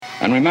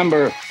And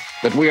remember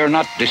that we are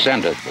not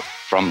descended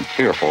from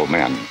fearful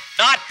men.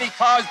 Not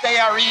because they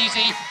are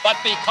easy, but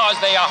because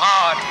they are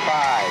hard.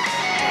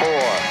 5,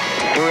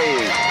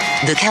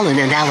 4, 3. The Kellen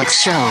and Alex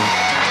Show. 0.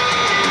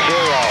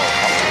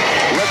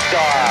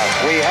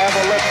 Liftoff. We have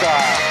a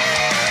liftoff.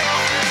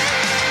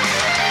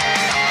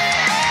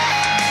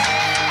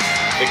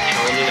 The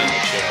Kellen and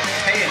Alex Show.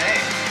 Hey and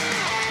hey.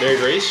 Mary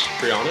Grace,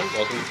 Brianna,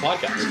 welcome to the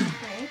podcast.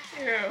 Thank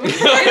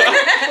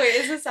you. Wait,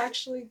 is this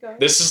actually going?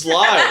 This is live.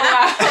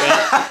 Wow.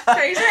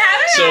 Thanks for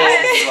having So,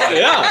 us.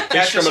 yeah,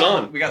 thanks for coming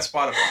on. We got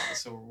Spotify,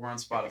 so we're on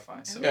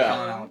Spotify. So Yeah.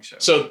 Kellen and Alex Show.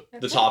 So,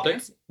 the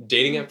topic,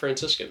 dating at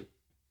Franciscan.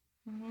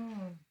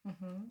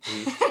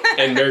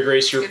 And Mary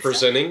Grace, you're Good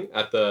presenting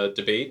at the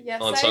debate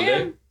Yes, on I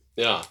Sunday. am.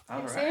 Yeah. All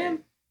Yes, right. I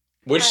am.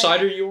 Which Hi.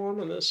 side are you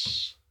on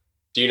this?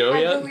 Do you know I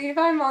yet? believe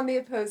I'm on the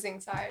opposing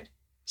side.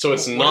 So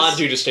it's What not is-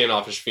 due to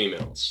standoffish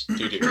females.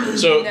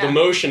 So No. the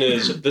motion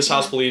is this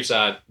house believes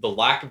that the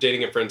lack of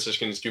dating at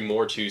Franciscan is due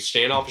more to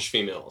standoffish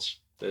females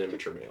than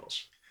immature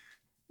males.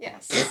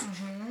 Yes.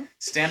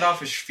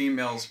 Standoffish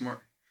females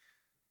more.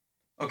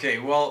 Okay,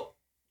 well,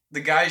 the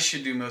guys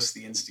should do most of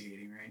the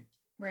instigating, right?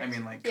 Right. I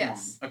mean, like, come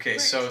Yes. on. Okay,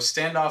 Right. so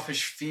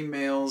standoffish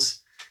females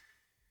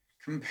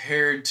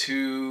compared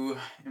to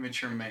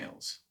immature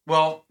males.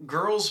 Well,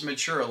 girls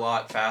mature a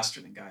lot faster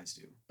than guys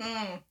do.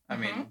 I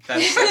mean,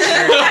 that's very,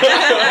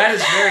 that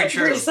is very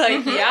true. Just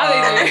like,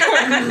 yeah,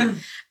 they do.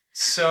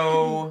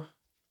 So,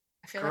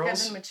 I feel Girls? like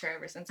I've been mature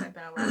ever since I've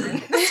been 11.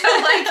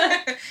 so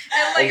like,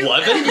 and like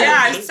 11?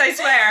 Yeah, I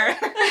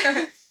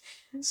swear.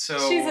 so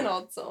She's an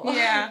old soul.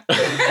 Yeah.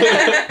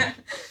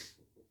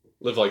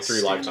 Live like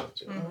 3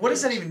 lifetimes. Yeah. What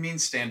does that even mean,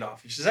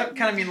 standoffish? Does that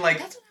kind of mean like,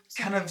 That's what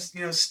I was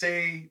kind of,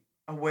 stay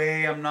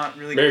away? I'm not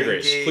really Mary gonna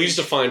Grace, engage. please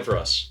define for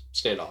us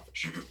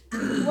standoffish.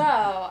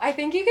 Well, I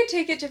think you could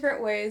take it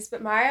different ways,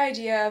 but my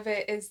idea of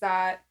it is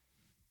that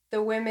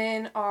the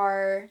women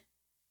are,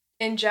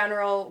 in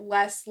general,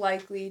 less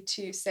likely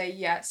to say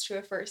yes to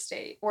a first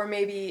date. Or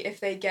maybe if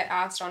they get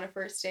asked on a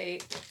first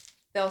date,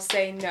 they'll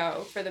say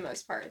no for the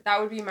most part. That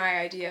would be my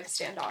idea of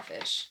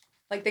standoffish.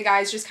 Like, the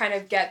guys just kind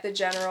of get the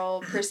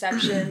general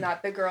perception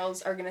that the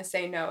girls are going to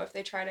say no if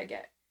they try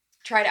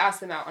to ask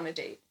them out on a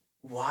date.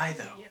 Why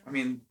though? I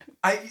mean,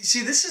 I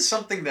see. This is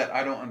something that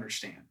I don't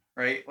understand,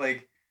 right?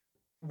 Like,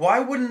 why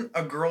wouldn't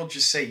a girl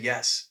just say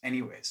yes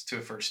anyways to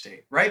a first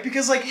date, right?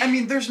 Because, like, I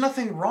mean, there's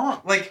nothing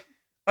wrong. Like,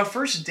 a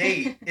first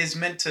date is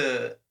meant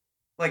to,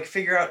 like,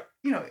 figure out,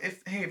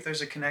 if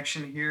there's a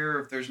connection here,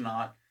 or if there's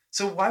not.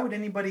 So why would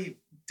anybody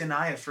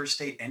deny a first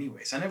date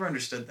anyways? I never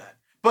understood that.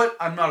 But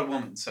I'm not a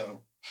woman,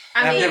 so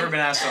I've never been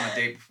asked on a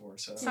date before.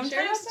 So Sometimes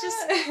sure about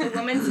just that? the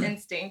woman's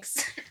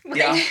instincts. Like,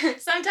 Yeah.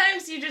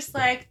 Sometimes you just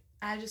like,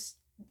 I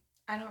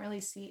don't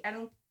really see, I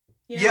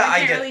yeah, can't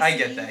I really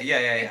get see that. Yeah.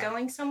 it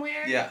going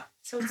somewhere. Yeah.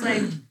 So it's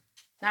like,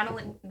 not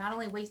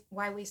only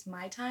why waste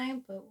my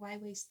time, but why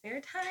waste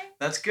their time?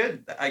 That's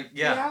good.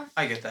 Yeah.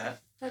 I get that.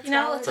 That's You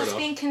know, valid. it's Fair just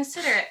enough. being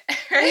considerate,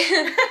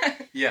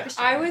 right? Yeah.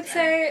 I would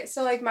say,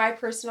 so, like, my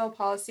personal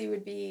policy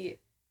would be,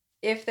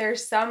 if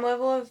there's some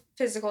level of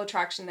physical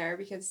attraction there,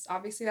 because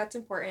obviously that's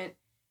important,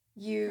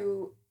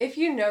 if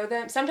you know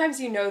them, sometimes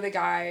you know the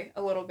guy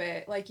a little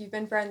bit, like, you've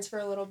been friends for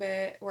a little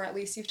bit, or at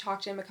least you've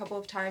talked to him a couple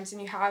of times,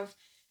 and you have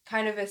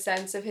kind of a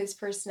sense of his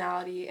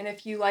personality, and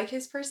if you like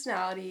his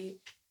personality,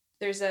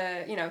 there's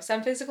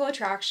some physical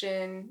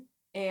attraction,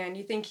 and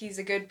you think he's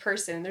a good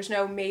person, there's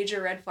no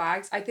major red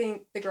flags, I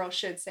think the girl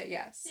should say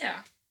yes. Yeah.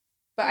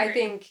 But I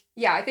think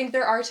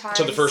there are times...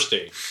 To the first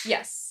date.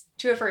 Yes,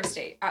 to a first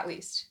date, at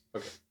least.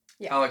 Okay.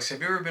 Yeah. Alex, have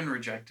you ever been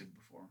rejected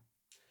before?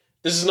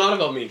 This is not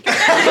about me.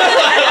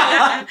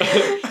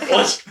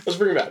 let's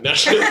bring it back.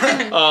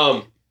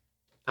 No.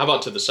 How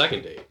about to the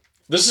second date?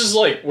 This is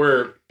like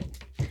where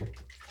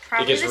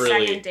Probably gets the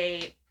really- second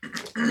date,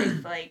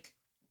 if like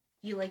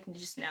you like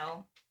just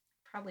no,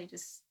 probably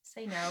just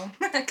say no.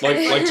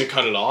 like to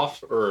cut it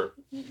off, or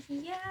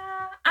Yeah,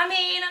 I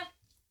mean,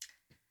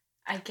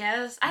 I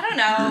guess I don't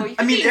know. You I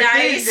can mean, be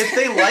nice. if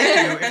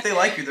they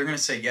like you, they're gonna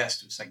say yes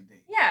to a second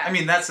date. Yeah. I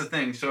mean, that's the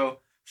thing. So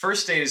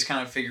first date is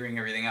kind of figuring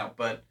everything out,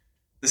 but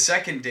the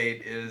second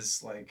date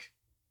is like,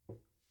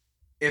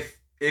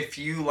 if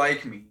you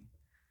like me,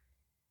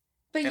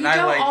 But you And I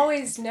don't like-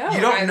 always know. you by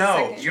don't the know.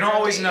 second You don't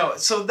always date. know.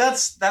 So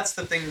that's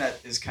the thing that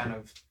is kind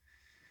of,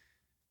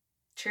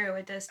 True,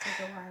 it does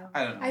take a while.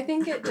 I don't know. I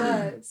think it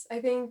does. I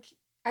think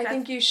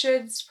you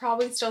should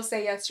probably still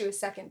say yes to a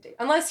second date,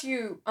 unless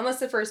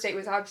the first date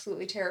was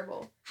absolutely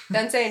terrible.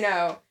 Then say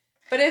no.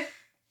 But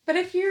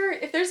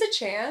if there's a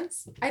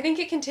chance, I think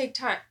it can take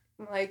time.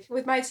 Like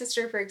with my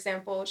sister, for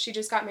example, she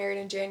just got married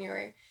in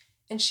January,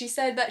 and she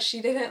said that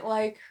she didn't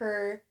like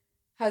her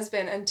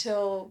husband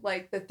until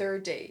like the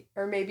third date,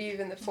 or maybe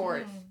even the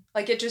fourth.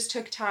 Like, it just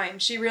took time.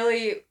 She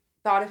really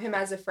thought of him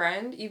as a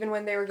friend, even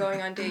when they were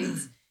going on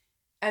dates.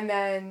 And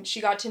then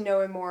she got to know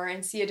him more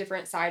and see a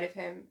different side of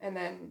him, and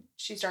then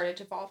she started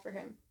to fall for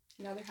him.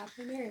 Now they're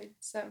happily married.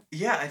 So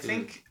Yeah, I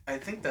think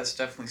that's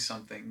definitely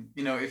something.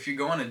 If you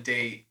go on a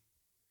date,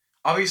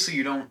 obviously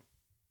you don't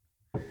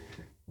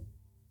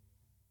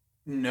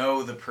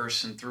know the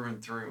person through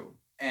and through.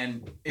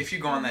 And if you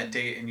go on that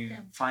date and you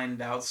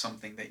find out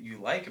something that you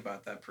like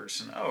about that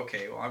person, oh,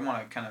 okay, well, I want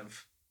to kind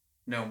of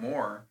know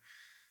more.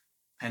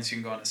 Hence, you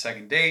can go on a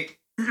second date.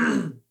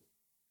 In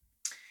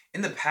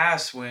the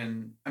past,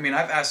 I've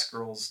asked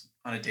girls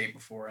on a date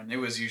before, and it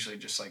was usually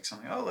just like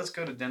something, oh, let's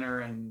go to dinner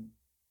and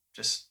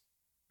just,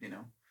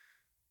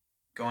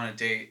 go on a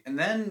date. And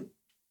then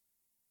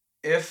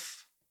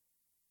if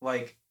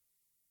I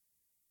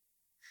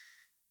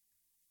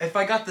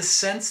got the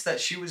sense that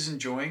she was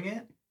enjoying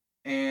it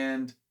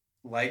and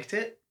liked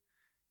it,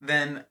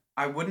 then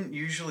I wouldn't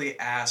usually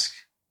ask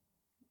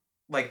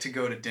to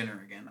go to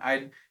dinner again.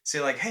 I'd say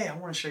hey, I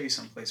want to show you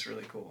someplace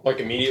really cool.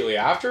 Like immediately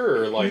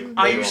after, or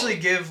I usually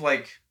give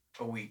a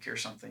week or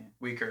something,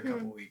 a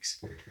couple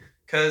weeks,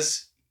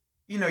 because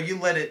you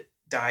let it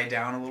die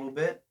down a little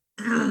bit,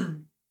 because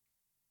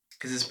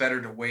it's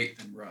better to wait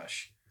than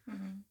rush.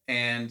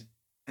 And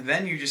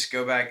then you just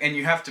go back, and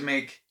you have to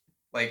make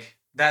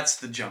that's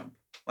the jump.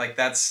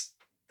 That's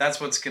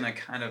what's gonna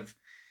kind of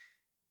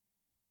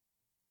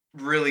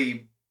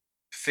really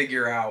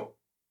figure out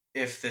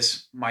if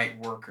this might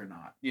work or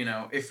not.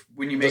 If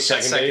when you make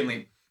that second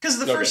leap, because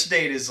the first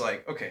date is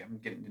okay, I'm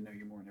getting to know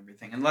you more and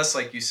everything. Unless,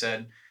 like you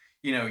said,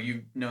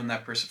 you've known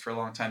that person for a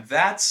long time.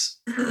 That's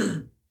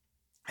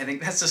I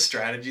think that's a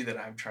strategy that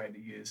I've tried to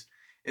use.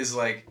 Is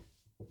I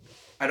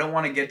don't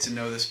want to get to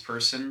know this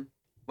person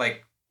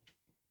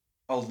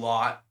a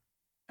lot.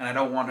 And I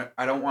don't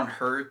want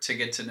her to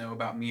get to know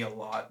about me a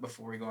lot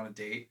before we go on a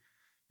date,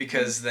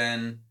 because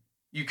then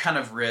you kind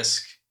of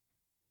risk,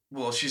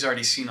 well, she's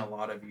already seen a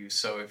lot of you.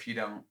 So if you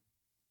don't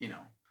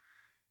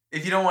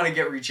want to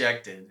get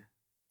rejected,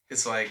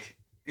 it's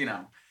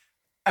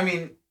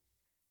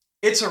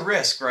it's a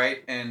risk,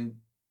 right? And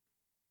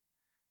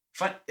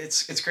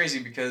it's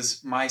crazy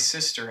because my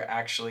sister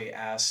actually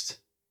asked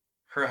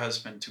her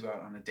husband to go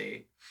out on a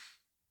date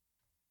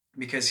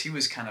because he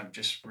was kind of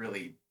just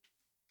really,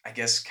 I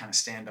guess, kind of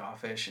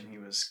standoffish, and he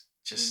was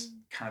just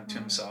kind of to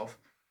himself.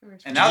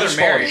 And now they're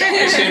married.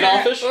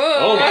 Standoffish?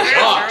 Oh my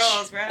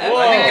gosh!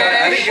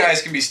 I think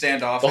guys can be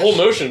standoffish. The whole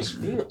notion's.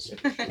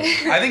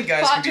 I think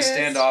guys can be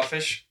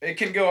standoffish. It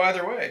can go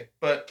either way,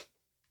 but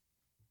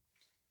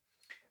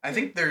I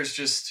think there's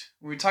just,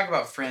 when we talk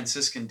about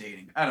Franciscan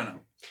dating, I don't know.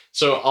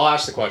 So I'll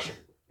ask the question: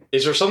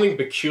 is there something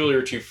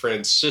peculiar to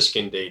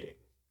Franciscan dating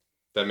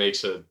that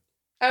makes it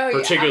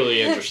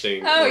particularly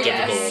interesting or difficult?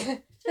 Yes.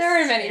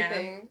 There are many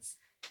things.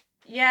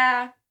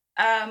 Yeah.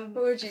 What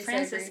would you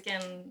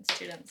Franciscan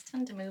students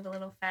tend to move a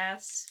little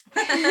fast.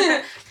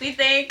 We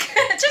think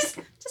just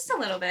a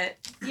little bit,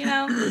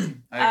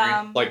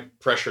 I agree.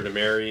 Pressure to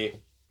marry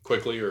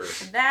quickly, or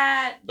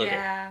that.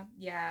 Okay.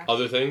 Yeah.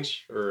 Other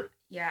things, or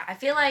I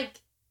feel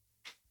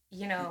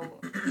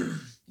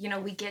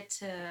we get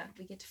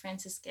to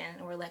Franciscan,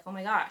 and we're like, oh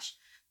my gosh,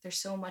 there's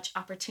so much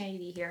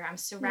opportunity here. I'm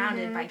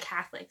surrounded by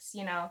Catholics,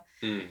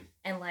 and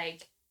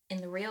in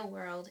the real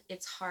world,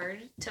 it's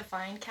hard to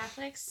find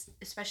Catholics,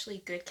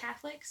 especially good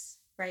Catholics,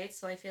 right?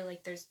 So I feel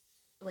like there's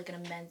an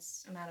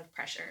immense amount of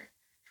pressure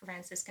for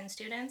Franciscan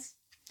students,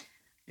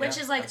 which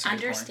is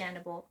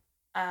understandable.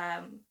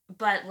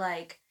 But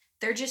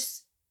their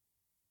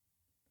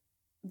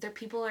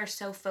people are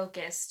so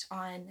focused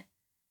on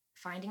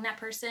finding that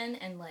person,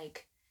 and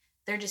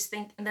they're just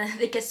and then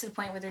it gets to the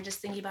point where they're just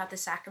thinking about the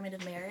sacrament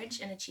of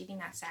marriage and achieving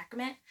that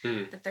sacrament,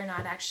 that they're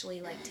not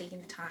actually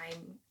taking the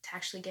time to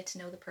actually get to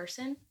know the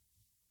person.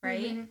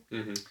 Right?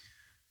 Mm-hmm.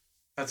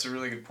 That's a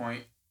really good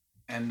point.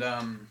 And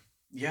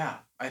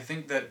I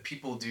think that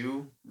people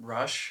do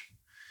rush.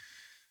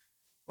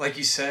 Like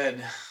you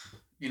said,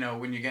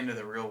 when you get into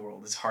the real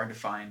world, it's hard to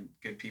find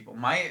good people.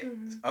 My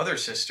other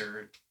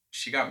sister,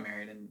 she got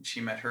married and she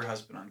met her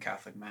husband on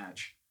Catholic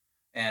Match.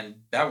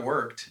 And that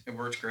worked. It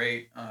worked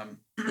great.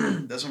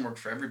 Doesn't work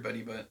for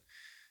everybody, but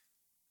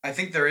I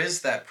think there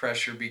is that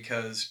pressure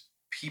because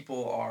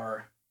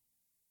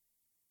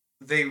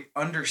they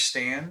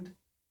understand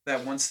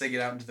that once they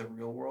get out into the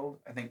real world,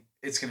 I think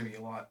it's going to be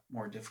a lot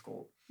more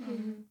difficult.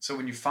 Mm-hmm. So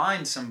when you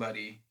find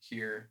somebody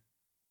here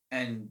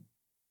and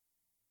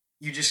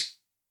you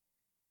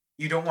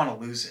don't want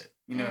to lose it,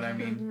 you know what I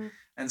mean? Mm-hmm.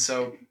 And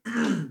so,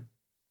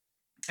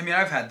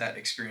 I've had that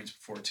experience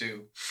before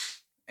too,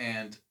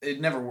 and it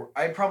never worked.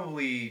 I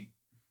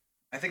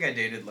think I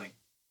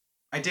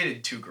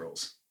dated 2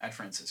 girls at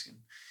Franciscan,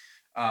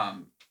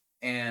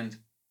 and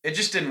it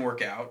just didn't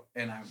work out,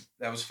 and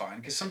that was fine,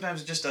 because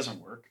sometimes it just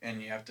doesn't work,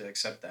 and you have to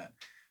accept that.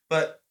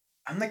 But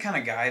I'm the kind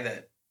of guy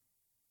that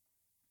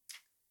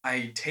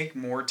I take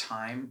more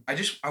time.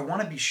 I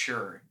want to be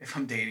sure if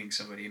I'm dating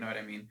somebody, you know what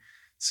I mean?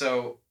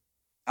 So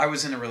I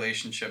was in a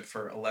relationship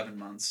for 11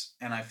 months,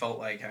 and I felt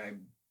like I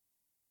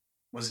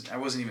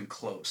wasn't even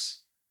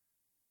close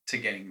to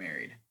getting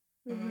married.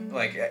 Mm-hmm.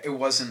 It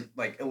wasn't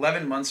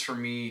 11 months for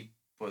me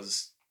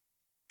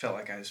felt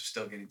like I was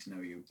still getting to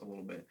know you a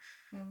little bit.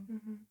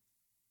 Mm-hmm.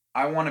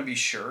 I want to be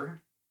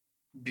sure,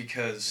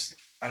 because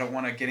I don't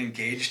want to get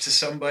engaged to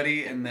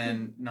somebody and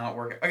then not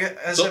work. I've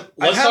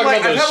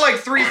had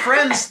 3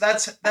 friends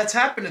that's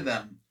happened to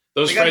them.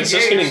 Those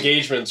Franciscan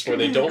engagements where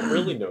they don't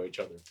really know each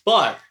other,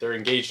 but they're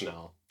engaged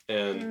now,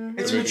 and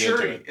it's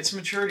maturity. It's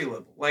maturity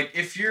level. Like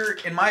if you're,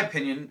 in my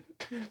opinion,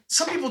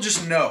 some people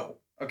just know.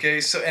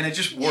 Okay, so and it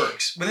just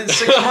works. Within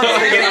 6 months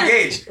they get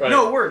engaged. Right.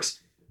 No, it works.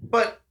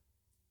 But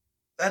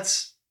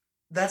that's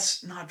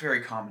not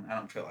very common, I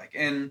don't feel like.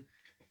 And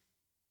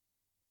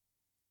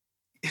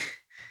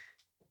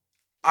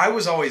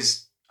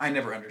I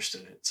never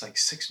understood it. It's like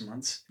 6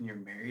 months and you're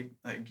married,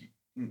 like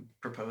you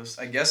proposed.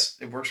 I guess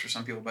it works for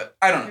some people, but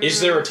I don't know. Is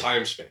there a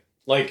time span?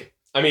 Like,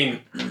 I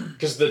mean,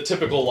 because the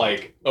typical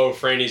like, oh,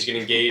 Franny's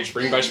getting engaged,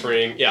 spring by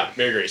spring. Yeah,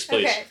 Mary Grace,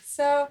 please. Okay,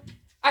 so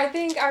I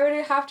think I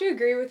would have to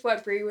agree with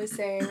what Bree was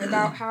saying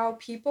about how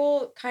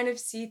people kind of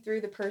see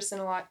through the person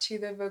a lot to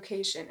the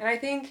vocation. And I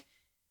think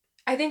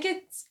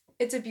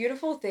it's a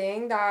beautiful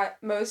thing that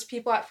most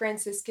people at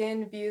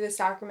Franciscan view the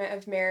sacrament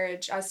of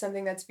marriage as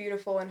something that's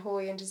beautiful and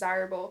holy and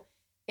desirable.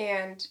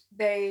 And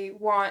they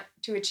want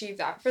to achieve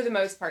that for the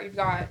most part. You've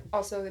got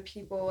also the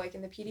people like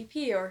in the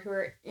PDP or who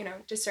are,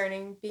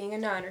 discerning being a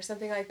nun or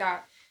something like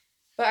that.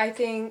 But I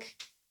think...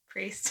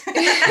 Priest. What?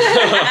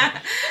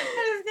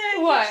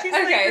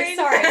 Okay,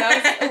 sorry.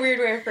 That was a weird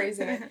way of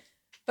phrasing it.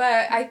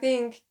 But I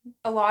think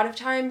a lot of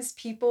times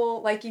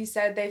people, like you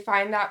said, they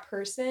find that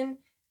person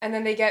and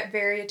then they get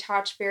very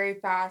attached very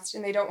fast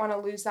and they don't want to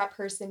lose that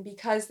person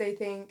because they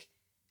think,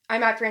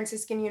 I'm at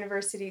Franciscan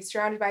University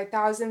surrounded by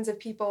thousands of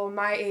people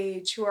my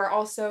age who are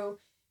also,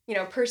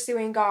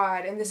 pursuing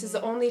God. And this is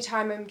the only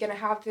time I'm going to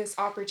have this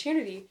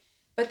opportunity.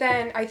 But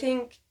then I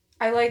think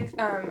I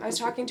was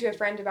talking to a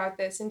friend about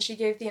this and she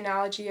gave the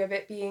analogy of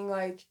it being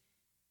like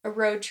a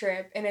road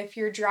trip. And if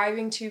you're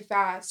driving too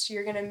fast,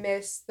 you're going to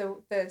miss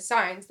the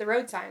signs, the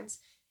road signs.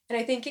 And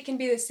I think it can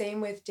be the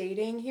same with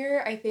dating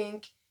here. I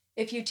think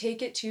if you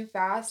take it too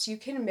fast, you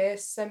can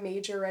miss some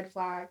major red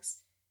flags.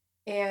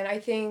 And I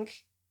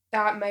think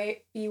that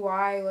might be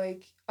why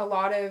like a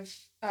lot of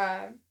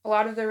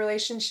the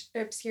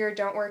relationships here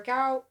don't work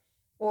out,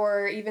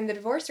 or even the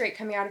divorce rate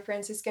coming out of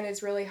Franciscan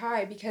is really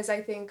high, because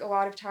I think a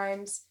lot of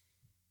times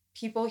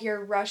people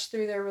here rush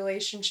through their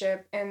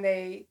relationship and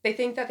they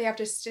think that they have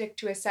to stick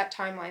to a set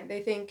timeline.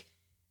 They think,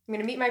 I'm going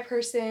to meet my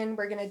person,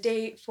 we're going to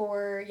date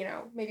for,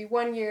 maybe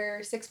 1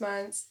 year, 6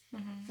 months,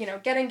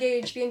 get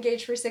engaged, be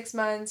engaged for 6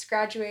 months,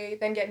 graduate,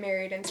 then get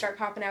married and start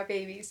popping out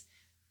babies.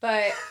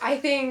 But I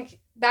think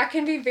that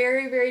can be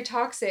very, very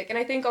toxic. And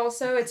I think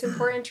also it's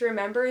important to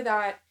remember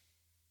that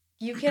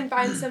you can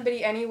find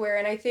somebody anywhere.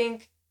 And I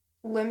think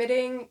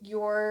limiting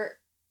your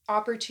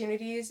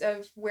opportunities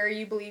of where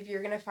you believe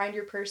you're going to find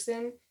your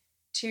person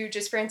to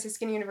just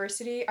Franciscan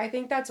University, I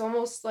think that's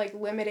almost like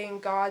limiting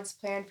God's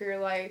plan for your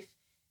life,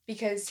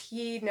 because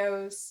he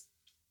knows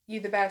you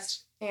the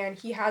best and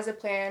he has a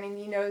plan and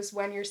he knows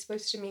when you're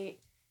supposed to meet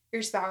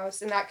your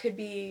spouse. And that could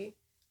be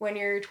when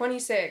you're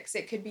 26,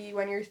 it could be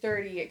when you're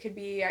 30, it could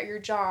be at your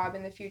job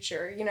in the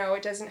future.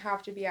 It doesn't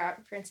have to be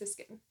at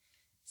Franciscan.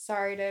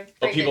 Sorry to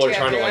break people are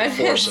trying everyone. To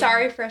force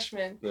Sorry,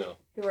 freshmen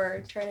who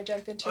are trying to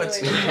jump into it.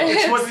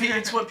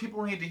 It's what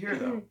people need to hear,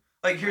 though.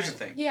 Like, here's the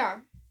thing. Yeah.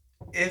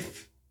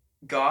 If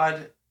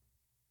God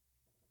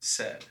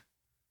said,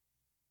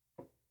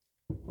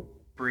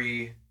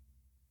 Bree,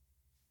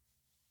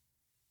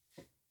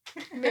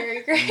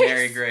 Mary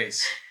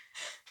Grace,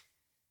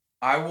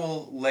 I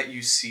will let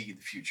you see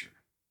the future.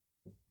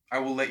 I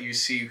will let you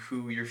see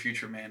who your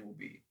future man will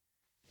be.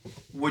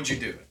 Would you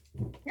do it?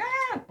 Yeah.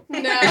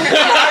 No. No, you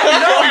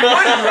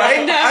wouldn't,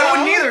 right? No. I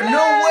wouldn't either.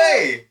 No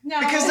way.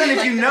 No. Because then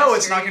if you know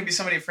it's not going to be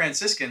somebody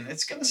Franciscan,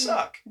 it's going to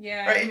suck.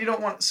 Yeah. Right? And you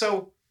don't want...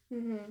 So,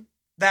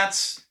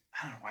 that's...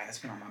 I don't know why that's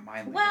been on my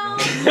mind. Well...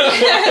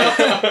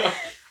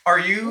 Are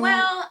you...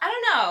 Well, I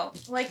don't know.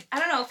 Like, I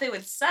don't know if it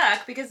would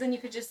suck, because then you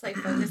could just, like,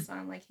 focus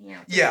on, like, hanging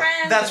out with your friends.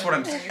 Yeah, that's what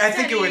I'm saying. I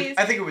think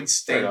it would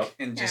stink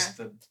in Yeah. just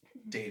the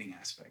dating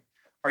aspect.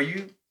 Are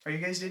you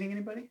guys dating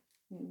anybody?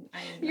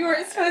 You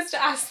weren't supposed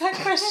to ask that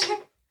question.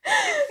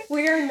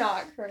 We are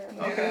not currently.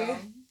 Okay.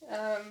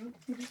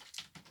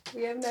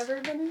 We have never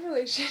been in a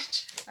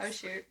relationship. Oh,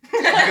 shoot.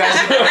 You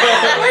guys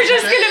We're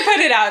just going to put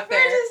it out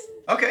there.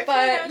 Okay.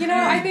 But,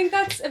 I think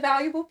that's a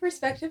valuable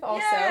perspective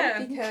also,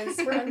 Yeah. because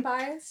we're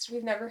unbiased.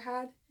 We've never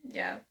had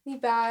any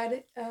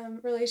bad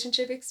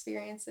relationship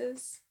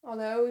experiences,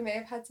 although we may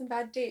have had some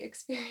bad date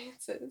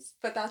experiences,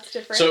 but that's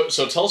different.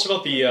 So tell us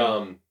about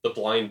the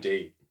blind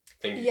date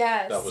thing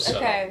that was set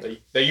up.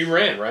 That you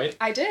ran, right?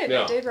 I did.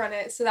 Yeah. I did run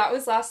it. So that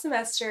was last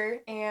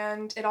semester,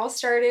 and it all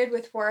started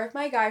with 4 of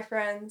my guy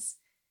friends.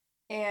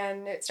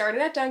 And it started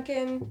at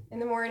Dunkin' in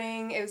the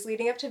morning. It was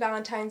leading up to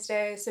Valentine's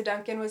Day. So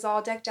Dunkin' was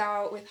all decked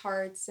out with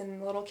hearts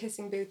and a little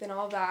kissing booth and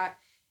all that.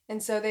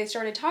 And so they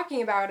started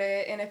talking about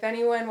it. And if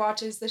anyone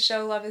watches the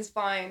show Love is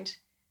Blind,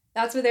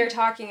 that's what they were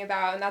talking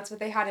about. And that's what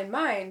they had in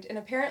mind. And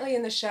apparently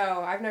in the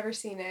show, I've never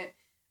seen it,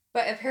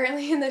 but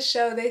apparently in the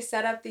show, they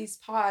set up these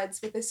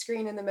pods with a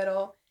screen in the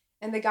middle.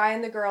 And the guy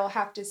and the girl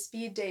have to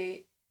speed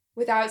date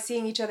without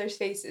seeing each other's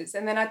faces.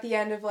 And then at the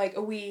end of like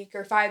a week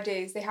or 5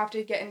 days, they have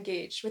to get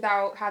engaged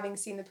without having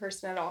seen the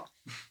person at all.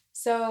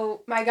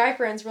 So my guy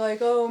friends were like,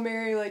 oh,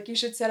 Mary, like you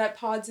should set up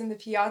pods in the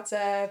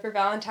piazza for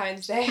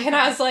Valentine's Day. And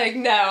I was like,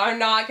 no, I'm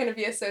not going to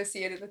be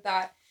associated with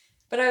that.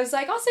 But I was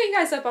like, I'll set you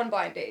guys up on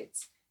blind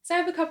dates. So I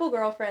have a couple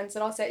girlfriends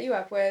that I'll set you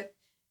up with.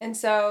 And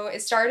so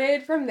it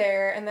started from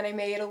there, and then I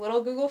made a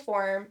little Google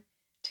form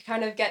to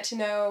kind of get to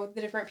know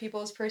the different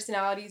people's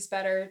personalities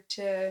better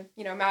to,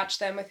 match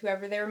them with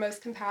whoever they were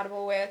most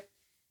compatible with.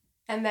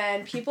 And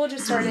then people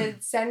just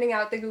started sending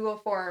out the Google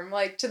form,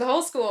 to the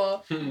whole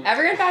school.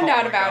 Everyone found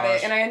out about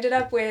it, and I ended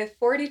up with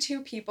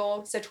 42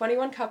 people, so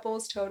 21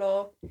 couples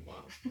total.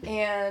 Wow.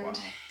 And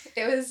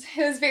it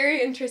was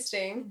very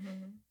interesting.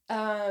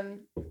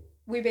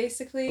 We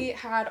basically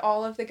had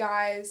all of the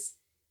guys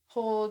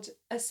hold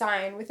a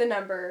sign with a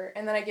number,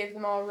 and then I gave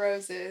them all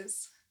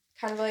roses,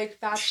 kind of like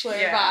bachelor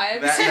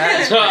vibes.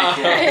 That's pretty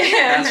cool.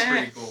 That's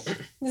pretty cool.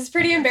 It was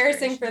pretty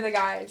embarrassing for the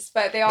guys,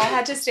 but they all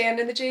had to stand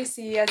in the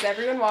JC as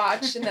everyone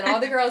watched, and then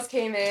all the girls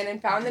came in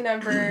and found the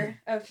number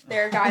of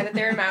their guy that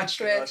they were matched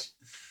with.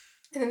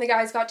 And then the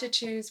guys got to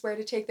choose where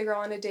to take the girl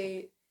on a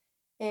date.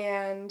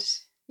 And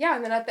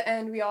and then at the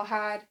end we all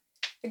had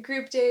a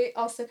group date,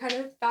 also kind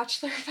of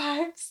bachelor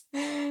vibes.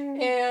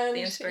 And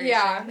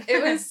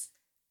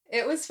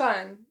it was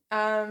fun.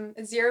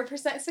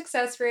 0%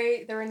 success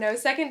rate. There were no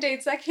second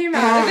dates that came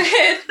out of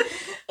it.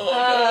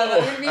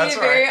 I'm going to be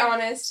very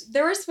honest.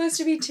 There were supposed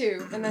to be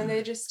 2, and then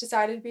they just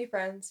decided to be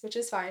friends, which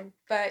is fine.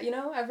 But,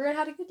 everyone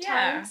had a good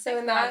time. So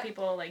in a lot of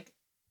people,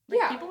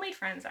 people made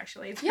friends,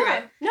 actually.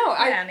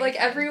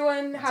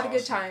 Everyone had a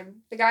good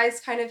time. The guys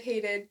kind of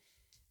hated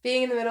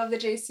being in the middle of the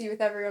JC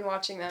with everyone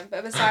watching them.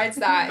 But besides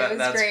that, it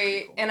was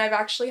great. Cool. And I've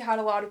actually had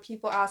a lot of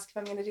people ask if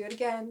I'm going to do it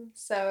again.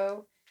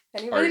 So...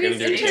 anybody who's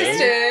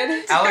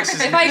interested. Alex is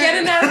if I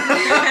get enough.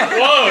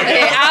 Whoa!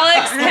 Okay,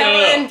 Alex,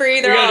 Kevin,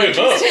 Bree, they're all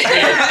interested.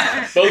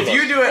 If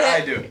you do it, I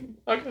do it.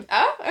 Okay.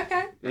 Oh,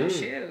 okay.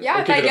 Shoot.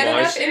 Yeah, if I get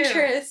enough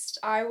interest,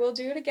 I will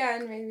do it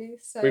again, maybe.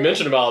 So we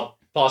mentioned about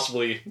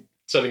possibly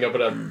setting up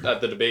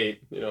at the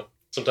debate,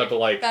 some type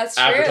of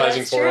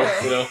advertising forum,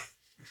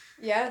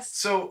 Yes.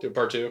 So do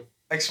part 2.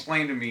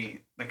 Explain to me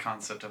the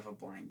concept of a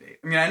blind date.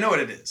 I mean, I know what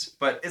it is,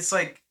 but it's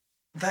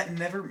that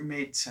never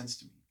made sense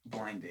to me.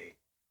 Blind date.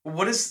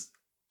 What is...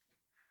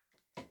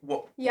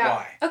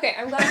 Why? Okay,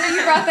 I'm glad that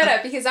you brought that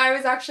up, because I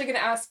was actually going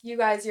to ask you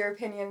guys your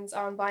opinions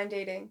on blind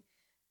dating.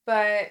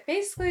 But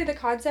basically, the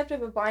concept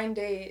of a blind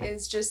date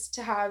is just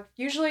to have...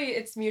 Usually,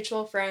 it's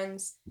mutual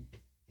friends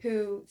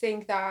who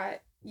think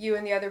that you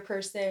and the other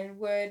person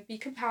would be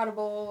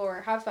compatible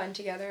or have fun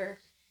together.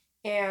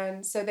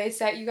 And so they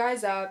set you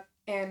guys up,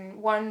 and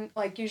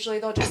usually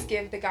they'll just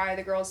give the guy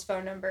the girl's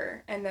phone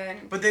number, and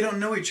then... But they don't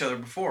know each other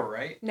before,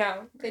 right?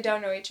 No, they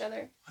don't know each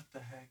other. What the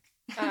heck?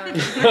 A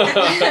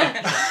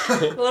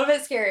little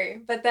bit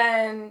scary. But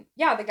then,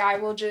 the guy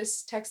will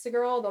just text the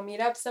girl. They'll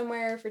meet up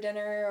somewhere for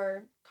dinner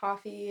or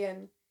coffee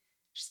and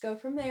just go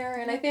from there.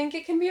 And I think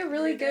it can be a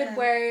really good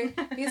way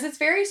because it's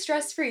very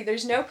stress-free.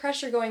 There's no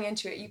pressure going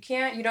into it. You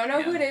don't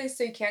know who it is,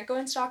 so you can't go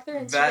and stalk their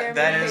Instagram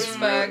or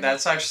Facebook.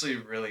 That's actually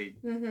really,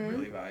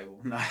 really valuable.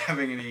 Not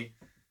having any,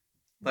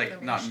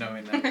 not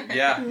knowing that.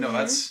 Yeah, no,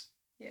 that's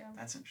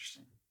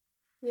interesting.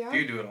 Yeah. If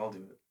you do it, I'll do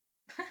it.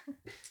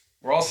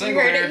 We're all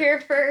single. You heard it here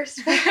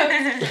first.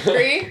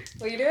 Bree,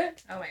 will you do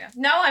it? Oh my god.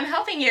 No, I'm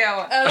helping you.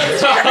 Oh,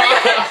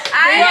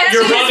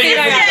 You're running in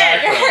the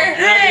background.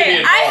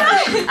 Hey,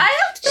 I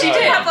helped. She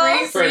did.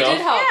 Couples. Bree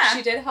did help. Yeah.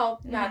 She did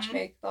help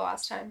matchmake the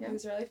last time. It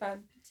was really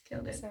fun.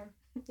 Killed it. So,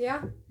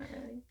 yeah. Not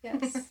really.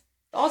 Yes.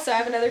 Also, I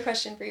have another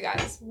question for you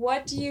guys.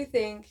 What do you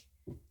think,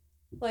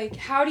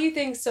 how do you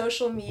think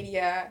social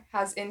media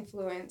has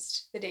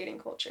influenced the dating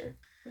culture?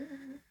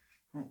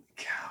 Holy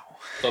cow.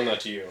 Done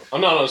that to you.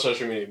 I'm not on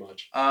social media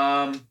much.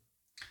 I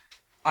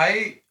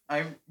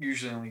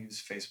usually only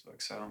use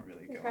Facebook, so I don't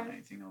really go on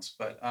anything else.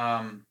 But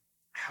how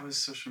has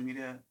social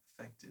media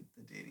affected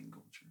the dating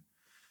culture?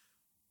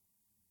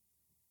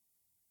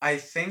 I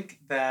think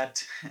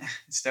that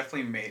it's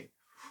definitely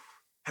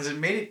has it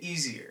made it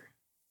easier?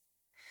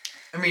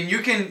 I mean, you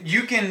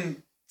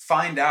can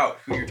find out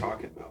who you're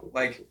talking about.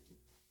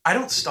 I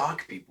don't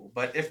stalk people,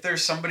 but if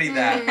there's somebody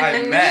that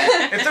I met,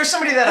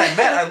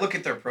 I look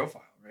at their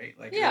profile, right?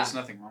 There's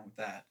nothing wrong with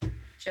that.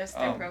 Just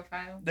their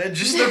profile.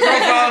 Just their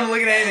profile and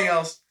look at anything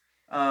else.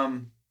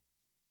 How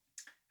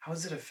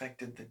has it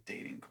affected the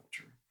dating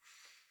culture?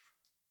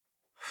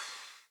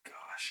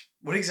 Gosh,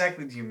 what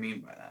exactly do you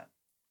mean by that?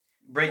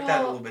 Break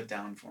that a little bit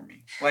down for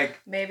me.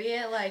 Maybe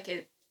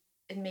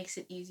it makes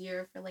it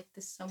easier for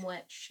the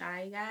somewhat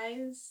shy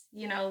guys,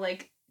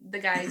 the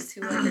guys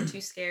who are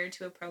too scared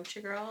to approach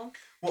a girl.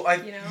 Well,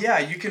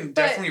 you can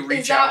definitely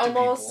reach out to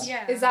people.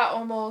 Yeah. Is that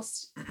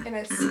almost an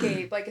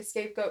escape, a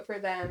scapegoat for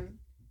them?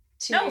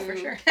 No, for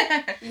sure.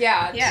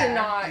 To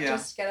not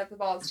just get up the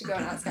balls to go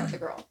and ask out the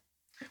girl.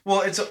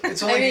 Well, it's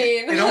only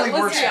it only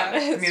works.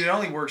 I mean, it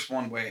only works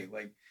one way.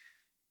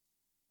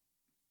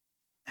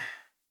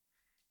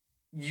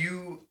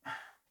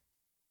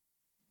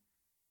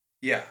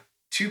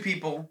 Two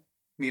people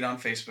meet on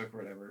Facebook or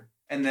whatever,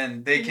 and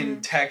then they can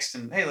text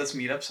and, hey, let's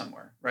meet up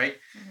somewhere, right?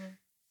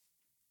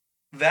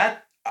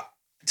 That,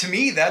 to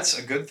me, that's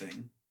a good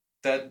thing.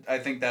 That I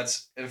think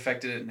it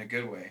affected it in a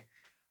good way.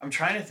 I'm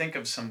trying to think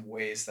of some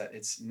ways that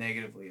it's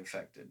negatively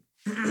affected.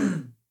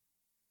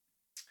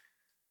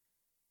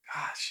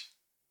 Gosh.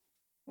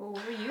 Well,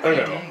 what were you I don't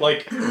thinking? know.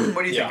 Like,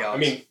 What do you think, Alex? I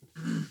mean,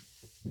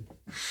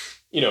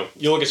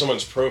 you look at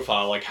someone's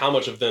profile, like how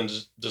much of them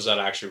does that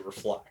actually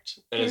reflect?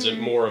 And is it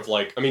more of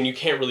like, I mean, you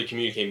can't really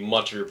communicate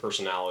much of your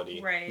personality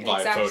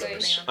via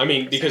photos. I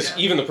mean, because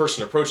even the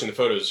person approaching the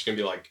photos is going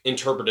to be like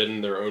interpreted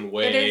in their own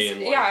way. It is,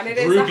 and like, and it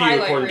is group the you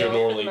highlight according to reel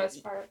normally. for the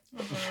most part.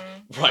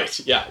 Right,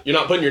 yeah. You're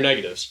not putting your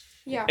negatives.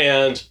 Yeah.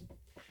 And,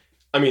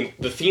 I mean,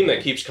 the theme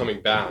that keeps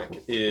coming back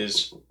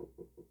is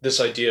this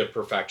idea of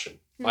perfection,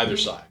 either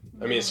side.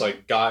 I mean, it's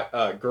like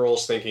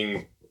girls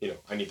thinking,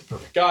 I need the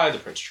perfect guy, the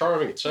Prince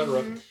Charming,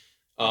 etc.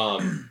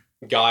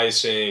 Guys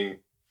saying,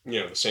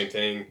 the same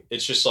thing.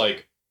 It's just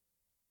like,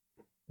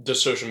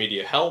 does social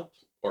media help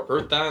or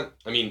hurt that?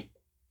 I mean,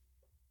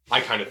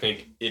 I kind of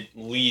think it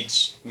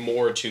leads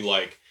more to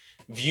like,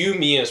 view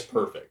me as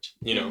perfect,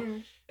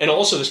 And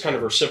also this kind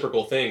of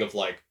reciprocal thing of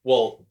like,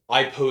 well,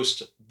 I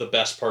post the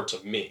best parts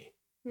of me.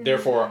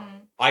 Therefore,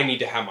 I need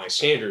to have my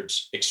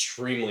standards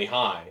extremely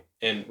high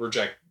and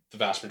reject the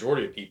vast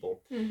majority of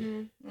people.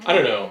 I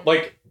don't know.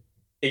 Like,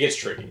 it gets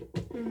tricky.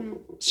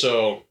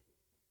 So,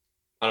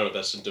 I don't know if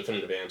that's a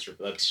definitive answer,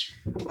 but that's...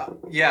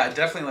 Yeah,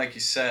 definitely like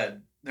you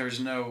said,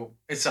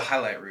 it's a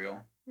highlight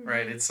reel,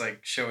 right? It's like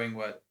showing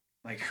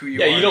who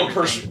you are. Yeah, you don't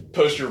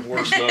post your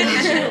worst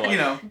moments,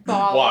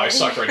 wow, I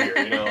suck right here,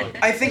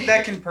 Like, I think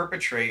that can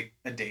perpetrate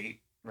a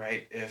date,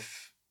 right?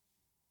 If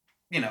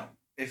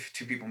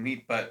two people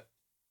meet, but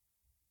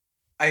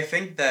I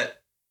think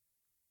that...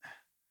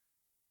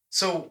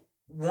 So,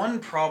 one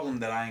problem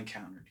that I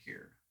encountered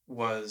here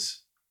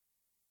was...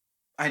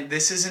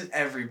 this isn't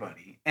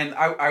everybody. And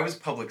I was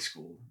public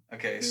school.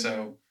 Okay,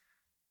 so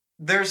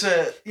there's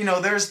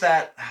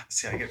that.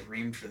 See, I get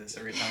reamed for this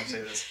every time I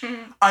say this.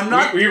 I'm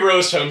not. We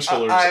roast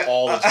homeschoolers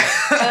all the time.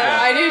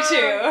 I do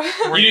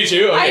too. You do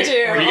too? Okay. I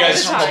do. Were you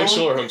guys public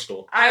school or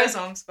homeschool? I was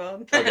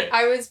homeschooled. Okay.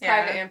 I was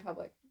private and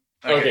public.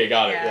 Okay,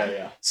 got it.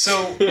 Yeah.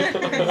 So,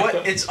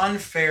 it's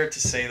unfair to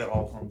say that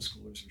all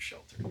homeschoolers are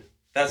sheltered.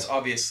 That's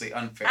obviously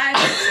unfair.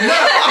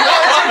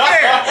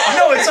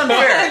 No, it's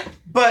unfair.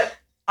 But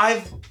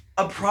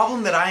a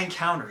problem that I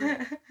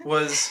encountered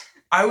was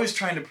I was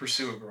trying to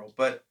pursue a girl,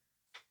 but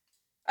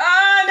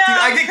oh no,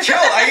 dude, I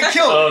get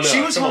killed. Oh, no,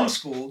 she was come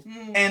homeschooled,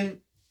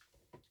 and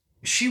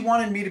she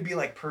wanted me to be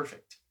like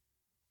perfect,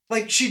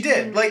 like she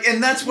did,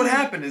 and that's what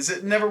happened. Is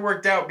it never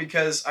worked out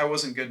because I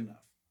wasn't good enough.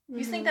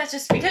 You think that's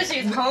just because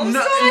she's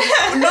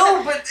homeschooled?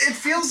 No, but it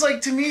feels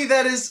like to me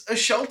that is a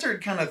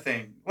sheltered kind of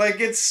thing. Like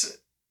it's.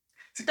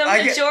 The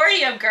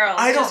majority of girls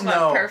just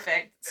want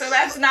perfect. So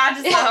that's not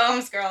just a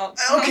homeschool.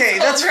 Okay,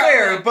 that's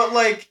fair, but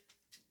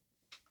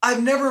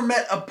I've never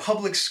met a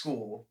public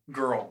school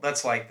girl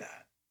that's like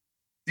that.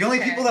 The only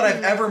people that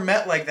I've ever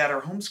met like that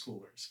are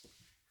homeschoolers.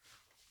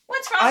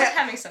 What's wrong with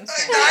having some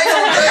standards?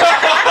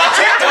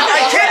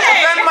 I can't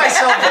defend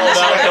myself.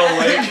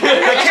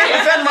 I can't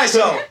defend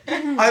myself.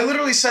 I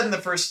literally said in the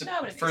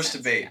first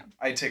debate,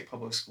 I'd take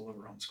public school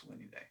over homeschool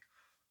any day.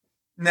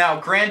 Now,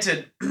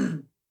 granted,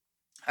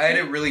 I had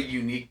a really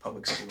unique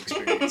public school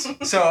experience.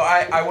 So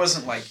I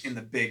wasn't in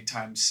the big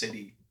time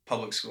city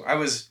public school. I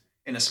was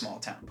in a small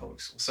town public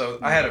school. So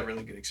I had a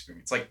really good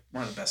experience.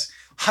 One of the best.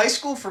 High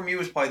school for me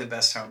was probably the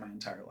best time of my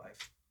entire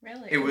life.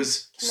 Really? It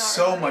was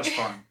so much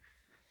fun.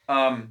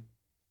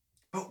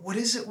 But what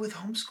is it with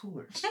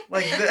homeschoolers?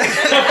 I'm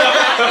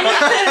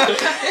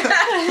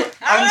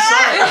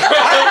sorry.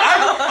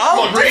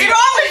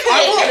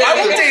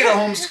 I will date a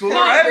homeschooler.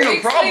 I have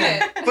no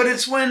problem. But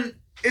it's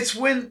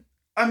when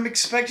I'm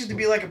expected to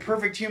be like a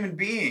perfect human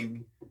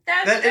being.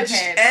 That it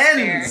just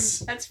ends.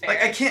 Fair. That's fair.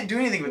 I can't do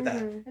anything with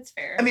that. That's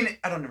fair. I mean,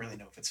 I don't really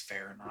know if it's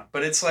fair or not,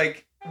 but it's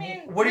like,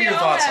 what are your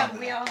thoughts on that?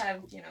 We all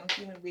have,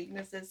 human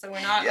weaknesses, so we're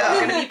not all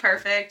going to be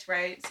perfect,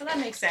 right? So that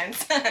makes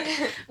sense.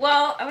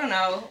 Well, I don't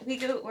know.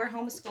 We're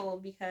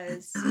homeschooled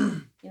because,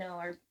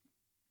 our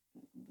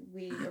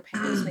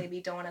parents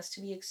maybe don't want us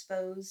to be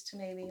exposed to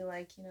maybe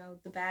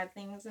the bad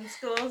things in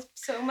schools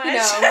so much.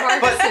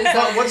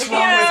 But what's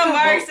wrong with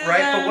Marxism,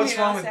 But what's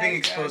wrong with being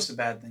exposed to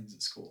bad things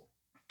at school?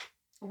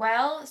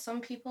 Well,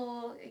 some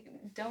people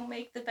don't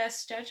make the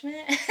best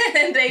judgment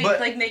and they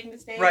make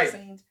mistakes. Right.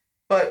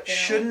 But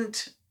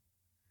shouldn't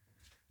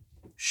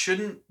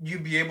you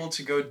be able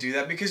to go do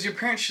that? Because your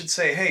parents should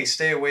say, hey,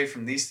 stay away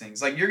from these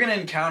things. You're going to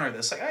encounter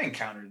this. I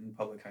encountered it in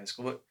public high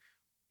school. But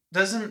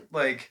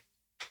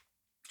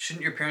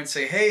shouldn't your parents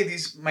say, hey,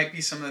 these might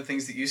be some of the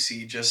things that you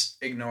see.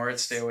 Just ignore it.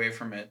 Stay away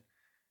from it.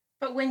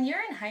 But when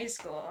you're in high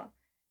school...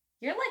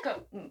 You're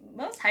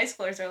most high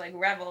schoolers are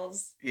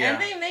rebels. Yeah. And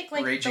they make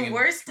the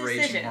worst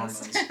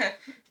decisions. He's a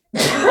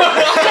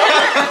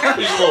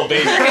little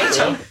baby.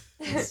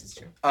 This is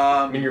true.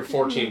 I mean, you're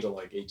 14 to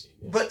 18. Yeah.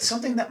 But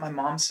something that my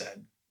mom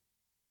said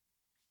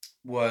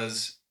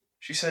was,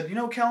 she said,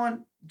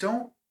 Kellen,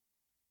 don't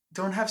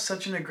have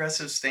such an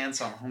aggressive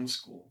stance on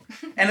homeschool.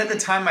 And at the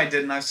time I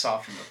did, and I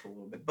softened up a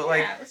little bit.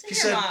 But she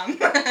said, mom.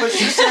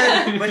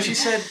 but she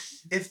said,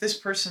 if this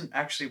person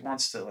actually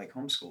wants to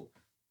homeschool,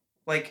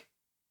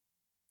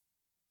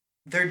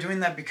 they're doing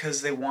that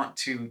because they want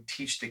to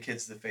teach the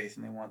kids the faith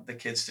and they want the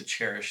kids to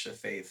cherish the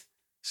faith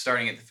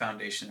starting at the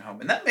foundation at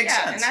home. And that makes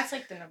sense. Yeah, and that's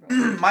like the number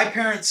one. My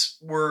parents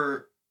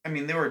were,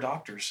 they were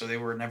doctors, so they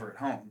were never at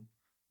home.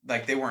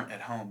 Like, they weren't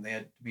at home. They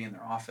had to be in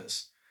their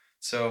office.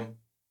 So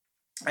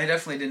I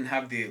definitely didn't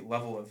have the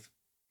level of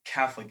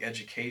Catholic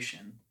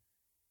education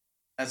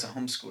as a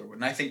homeschooler would.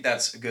 And I think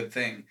that's a good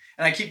thing.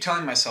 And I keep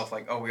telling myself,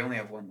 like, oh, we only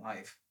have one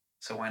life,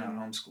 so why not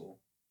homeschool?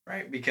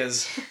 Right?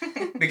 Because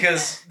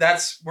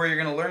that's where you're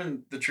going to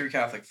learn the true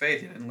Catholic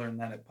faith. You didn't learn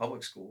that at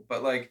public school.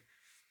 But, like,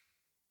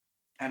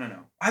 I don't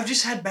know. I've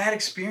just had bad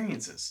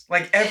experiences.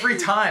 Like, every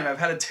time I've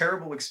had a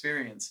terrible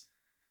experience.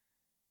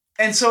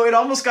 And so it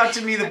almost got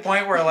to me the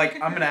point where, like,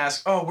 I'm going to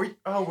ask, were you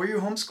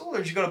homeschooled or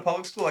did you go to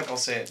public school? Like, I'll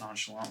say it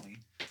nonchalantly.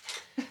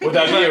 Would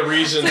that be a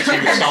reason to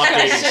stop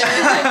dating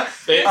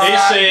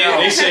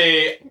someone? They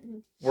say,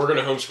 we're going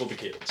to homeschool the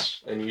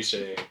kids. And you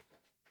say...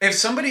 If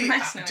somebody,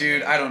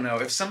 dude, I don't know.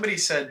 If somebody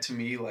said to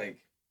me, like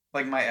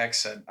my ex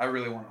said, I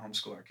really want to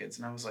homeschool our kids.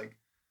 And I was like,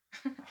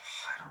 I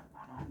don't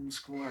want to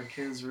homeschool our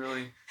kids,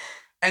 really.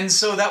 And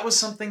so that was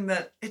something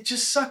that, it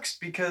just sucks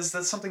because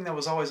that's something that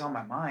was always on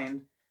my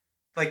mind.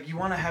 Like, you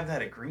want to have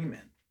that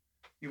agreement.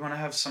 You want to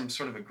have some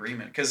sort of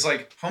agreement. Because,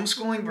 like,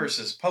 homeschooling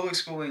versus public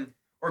schooling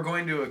or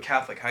going to a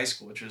Catholic high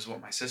school, which is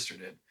what my sister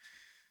did,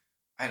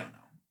 I don't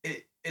know.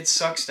 It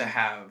sucks to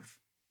have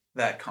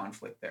that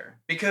conflict there.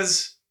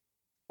 Because...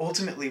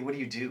 ultimately, what do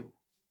you do,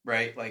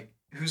 right? Like,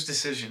 whose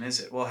decision is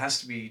it? Well, it has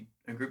to be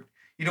a group.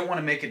 You don't want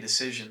to make a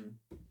decision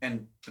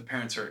and the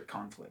parents are at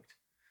conflict.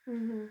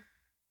 Mm-hmm.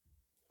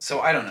 So,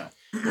 I don't know.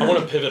 I want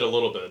to pivot a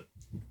little bit.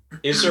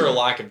 Is there a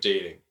lack of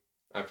dating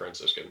at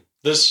Franciscan?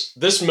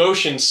 This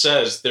motion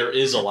says there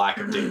is a lack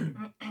of dating.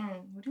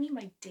 What do you mean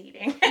by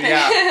dating?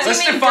 Yeah,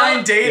 let's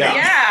define dating.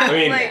 Yeah. I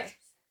mean, like...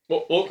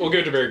 we'll give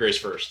it to Mary Grace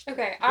first.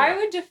 Okay, I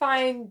would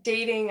define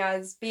dating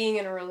as being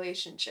in a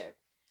relationship.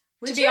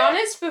 To be you?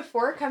 honest,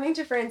 before coming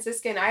to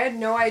Franciscan, I had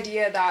no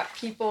idea that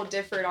people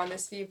differed on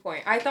this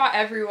viewpoint. I thought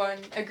everyone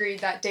agreed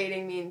that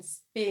dating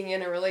means being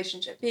in a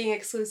relationship, being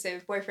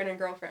exclusive, boyfriend and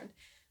girlfriend.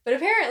 But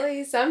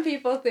apparently, some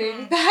people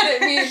think that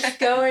it means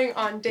going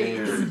on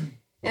dates.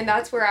 And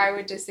that's where I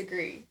would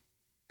disagree.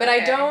 But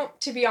okay.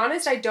 To be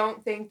honest, I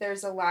don't think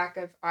there's a lack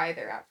of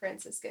either at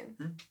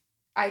Franciscan.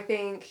 I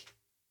think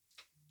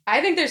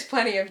there's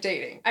plenty of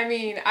dating. I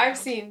mean, I've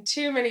seen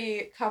too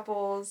many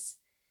couples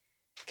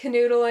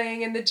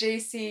canoodling in the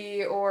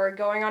JC or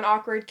going on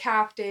awkward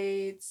calf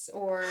dates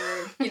or,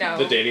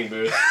 the dating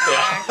booth.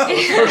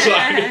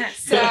 Yeah.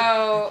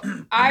 So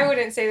I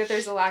wouldn't say that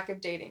there's a lack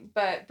of dating.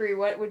 But Brie,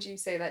 what would you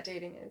say that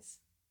dating is?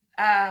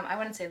 I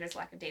wouldn't say there's a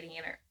lack of dating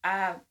either.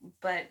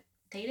 But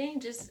dating,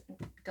 just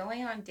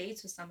going on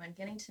dates with someone,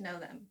 getting to know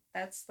them.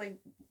 That's like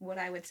what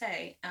I would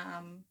say.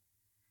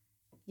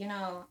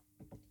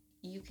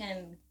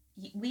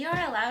 We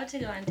are allowed to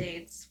go on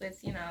dates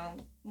with,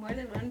 more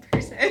than one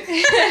person.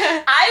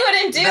 I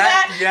wouldn't do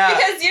that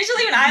because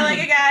usually when I like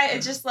a guy,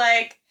 it's just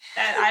like,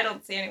 I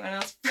don't see anyone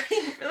else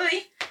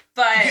really.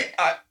 But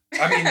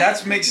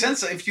that makes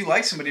sense. If you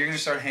like somebody, you're going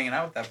to start hanging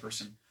out with that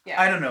person.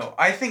 Yeah. I don't know.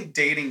 I think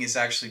dating is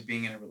actually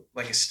being in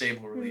a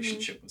stable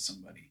relationship with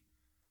somebody.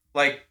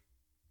 Like,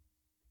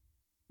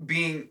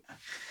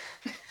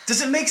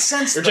 does it make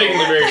sense? We're taking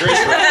the Mary Grace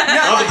route.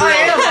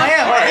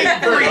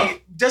 I am.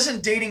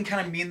 Doesn't dating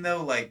kind of mean,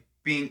 though, like,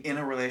 being in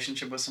a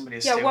relationship with somebody?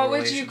 What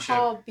would you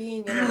call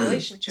being in a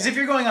relationship? Because if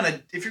you're going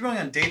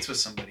on dates with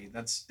somebody,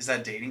 is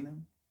that dating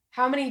them?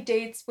 How many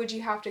dates would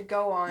you have to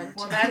go on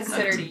to that's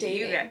consider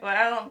dating?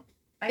 Well,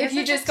 if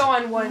you just go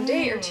on one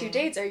date or 2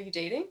 dates, are you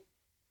dating?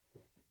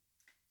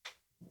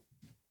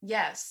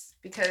 Yes,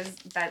 because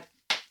that,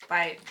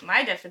 by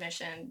my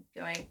definition,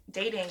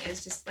 dating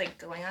is just like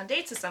going on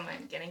dates with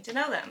someone, getting to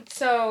know them.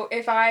 So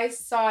if I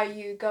saw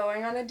you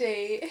going on a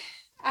date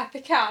at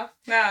the calf,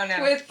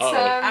 with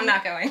I'm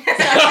not going. With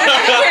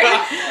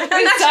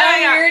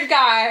some weird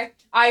guy,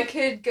 I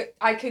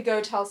could go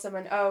tell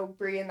someone, oh,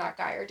 Brie and that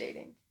guy are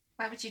dating.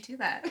 Why would you do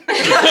that? Because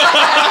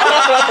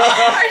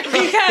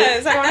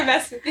I want to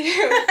mess with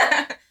you.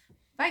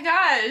 My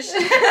gosh.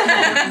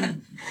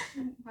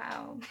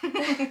 Wow.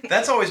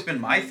 That's always been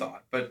my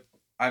thought, but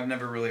I've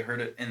never really heard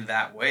it in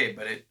that way.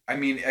 But I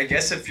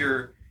guess if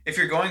you're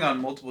going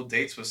on multiple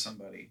dates with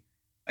somebody,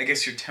 I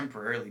guess you're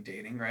temporarily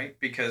dating, right?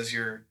 Because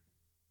you're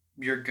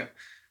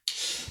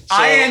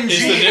So is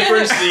the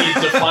difference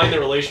the define the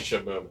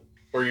relationship moment?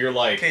 Or you're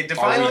like,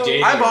 define, are we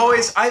dating?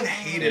 I've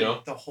hated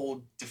the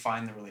whole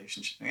define the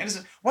relationship thing.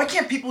 Why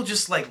can't people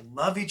just like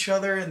love each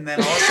other and then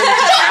all of a sudden it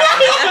just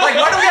happens? Like,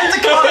 why do we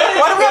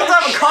have to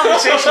have a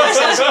conversation that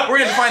says we're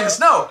gonna define this?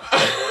 No,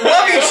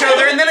 love each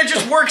other and then it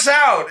just works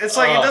out. It's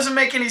like it doesn't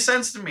make any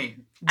sense to me.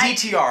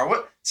 DTR,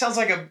 what sounds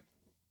like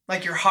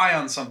you're high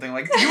on something.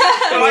 Like you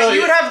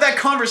would have that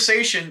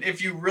conversation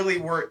if you really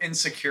were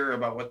insecure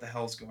about what the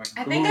hell's going on.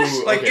 I think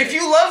if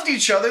you loved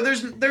each other,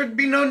 there'd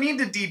be no need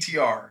to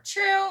DTR.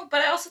 True,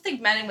 but I also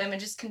think men and women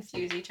just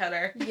confuse each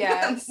other.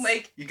 Yes.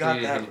 Like you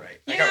got that right.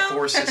 I got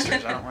 4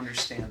 sisters. I don't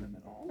understand them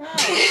at all.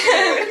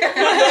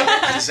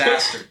 Oh.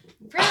 Disaster.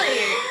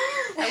 Really?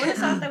 I would have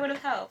thought that would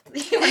have helped.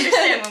 You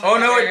understand women Oh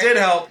no, it did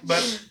help,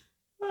 but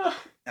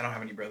I don't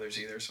have any brothers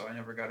either, so I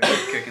never got a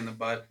good kick in the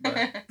butt.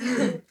 But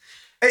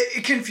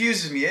it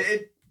confuses me.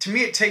 To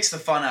me, it takes the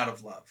fun out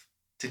of love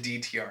to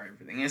DTR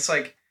everything. It's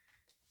like,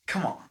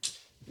 come on.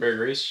 Mary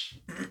Grace,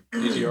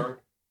 DTR.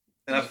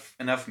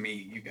 Enough me,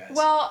 you guys.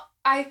 Well,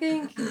 I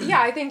think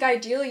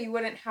ideally you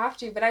wouldn't have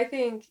to, but I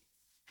think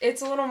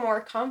it's a little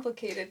more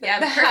complicated than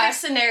the that. perfect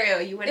scenario,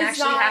 you wouldn't It's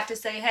actually not- have to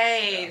say,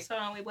 hey, so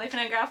are we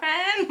boyfriend and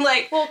girlfriend?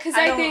 Like, Well, because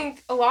I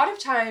think a lot of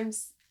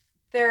times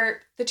the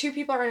two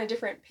people are on a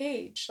different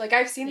page. Like,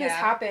 I've seen this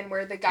happen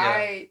where the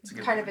guy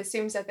kind of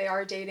assumes that they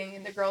are dating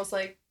and the girl's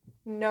like,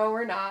 no,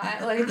 we're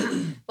not. Like,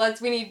 let's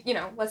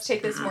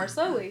take this more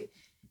slowly.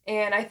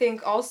 And I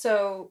think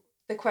also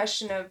the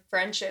question of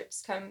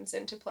friendships comes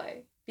into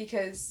play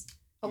because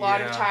a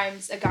lot of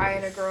times a guy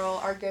and a girl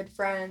are good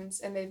friends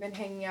and they've been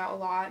hanging out a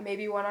lot,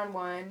 maybe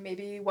one-on-one,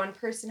 maybe one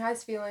person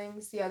has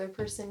feelings, the other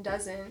person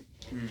doesn't,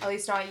 at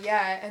least not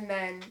yet, and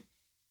then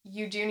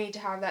you do need to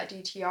have that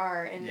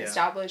DTR and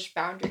establish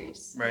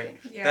boundaries. Right.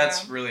 Yeah.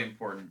 That's really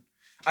important.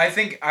 I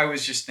think I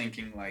was just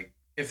thinking, like,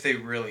 if they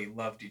really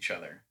loved each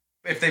other,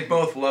 if they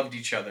both loved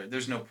each other,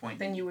 there's no point.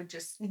 Then you would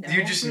just know.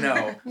 You just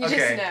know. You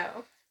just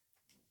know.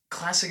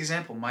 Classic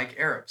example, Mike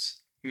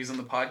Arabs. He was on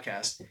the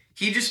podcast.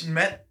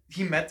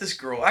 He met this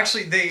girl.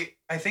 Actually,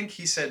 I think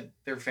he said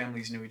their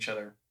families knew each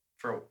other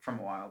from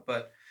a while,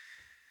 but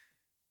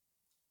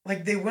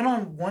like they went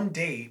on one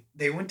date.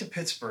 They went to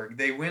Pittsburgh.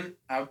 They went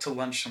out to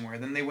lunch somewhere.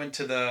 Then they went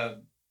to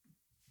the,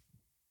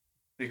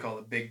 what do you call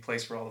it, big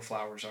place where all the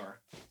flowers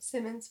are?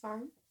 Simmons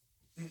Farm.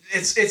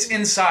 It's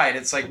inside.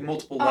 It's like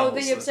multiple levels. Oh,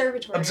 the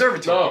observatory.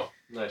 Observatory. Oh,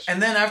 nice.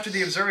 And then after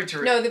the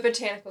observatory. No, the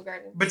botanical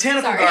garden.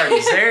 Botanical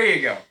Gardens. There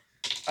you go.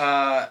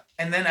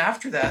 And then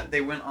after that,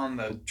 they went on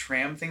the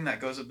tram thing that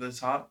goes up to the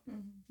top.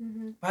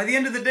 Mm-hmm. By the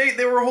end of the date,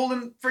 they were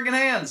holding friggin'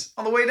 hands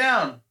on the way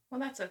down.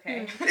 Well, that's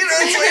okay.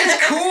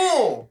 It's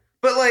cool.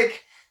 But,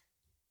 like,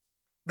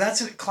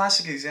 that's a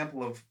classic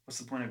example of what's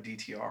the point of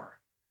DTR.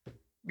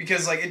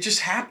 Because, like, it just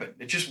happened.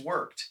 It just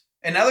worked.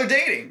 And now they're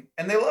dating.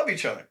 And they love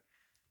each other.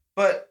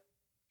 But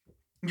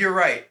you're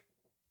right.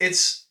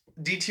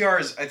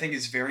 DTR I think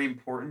is very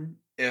important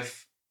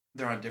if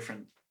they're on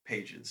different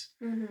pages.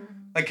 Mm-hmm.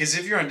 Like, because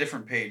if you're on a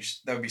different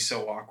page, that would be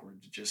so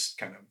awkward to just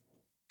kind of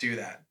do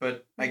that.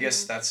 But I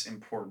guess that's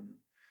important.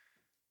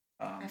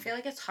 I feel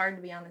like it's hard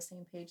to be on the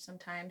same page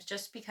sometimes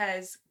just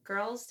because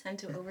girls tend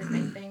to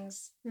overthink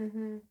things.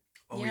 Mm-hmm.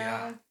 Oh,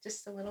 yeah.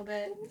 Just a little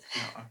bit.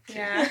 No, I'm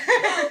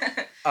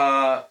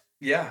Yeah.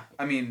 Yeah.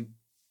 I mean,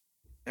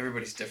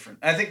 everybody's different.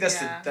 I think that's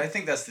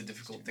the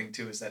difficult thing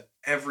too, is that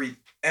every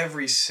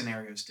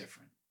scenario is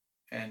different.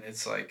 And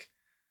it's like,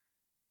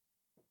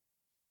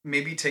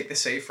 maybe take the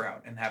safe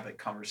route and have a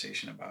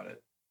conversation about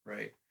it,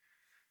 right?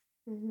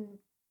 Mm-hmm.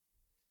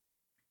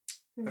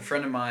 A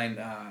friend of mine,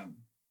 her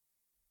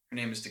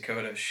name is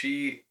Dakota,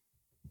 she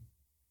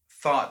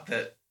thought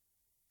that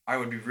I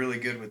would be really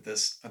good with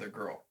this other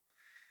girl.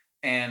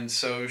 And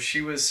so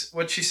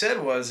what she said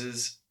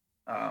is,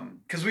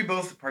 because we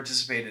both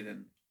participated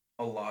in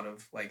a lot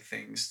of like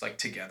things like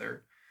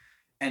together,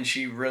 and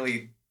she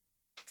really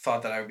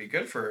thought that I would be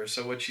good for her.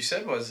 So what she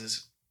said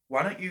is,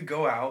 why don't you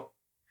go out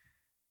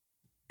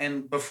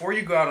and before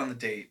you go out on the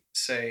date,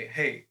 say,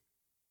 hey,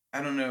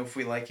 I don't know if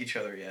we like each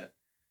other yet,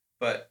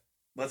 but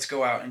let's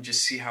go out and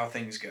just see how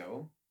things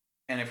go.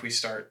 And if we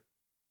start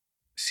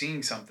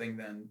seeing something,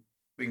 then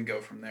we can go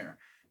from there.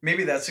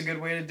 Maybe that's a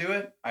good way to do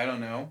it. I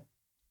don't know.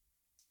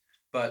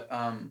 But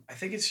I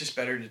think it's just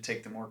better to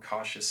take the more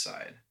cautious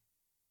side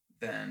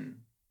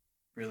than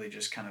really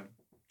just kind of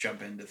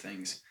jump into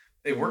things.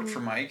 It worked for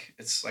Mike.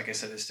 It's like I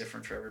said, it's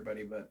different for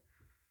everybody, but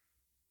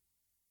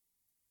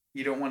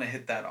you don't want to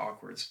hit that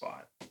awkward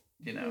spot.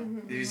 You know,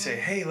 if you say,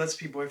 hey, let's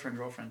be boyfriend,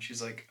 girlfriend.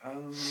 She's like,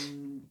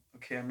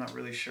 okay, I'm not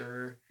really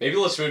sure. Maybe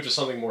let's move to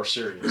something more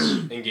serious.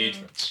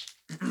 Engagements.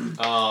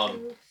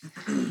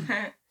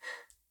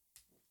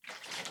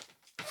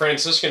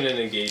 Franciscan and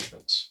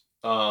engagements.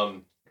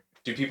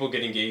 Do people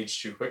get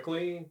engaged too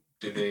quickly?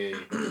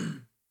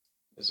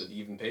 Is it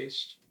even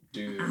paced?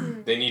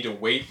 Do they need to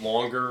wait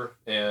longer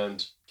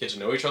and get to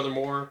know each other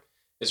more?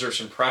 Is there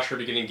some pressure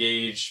to get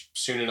engaged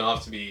soon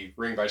enough to be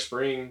ring by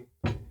spring?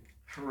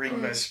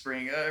 Ring by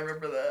spring. I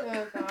remember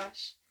that. Oh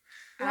gosh.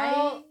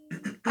 Well,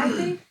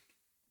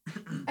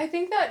 I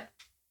think that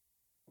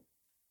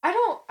I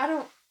don't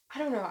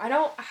know. I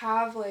don't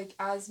have like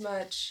as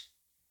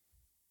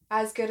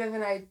good of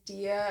an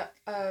idea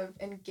of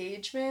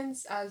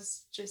engagements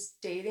as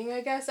just dating, I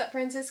guess. At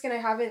Franciscan, I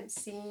haven't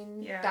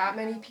seen that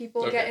many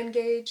people get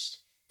engaged.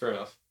 Fair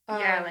enough.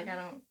 I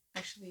don't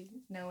actually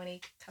know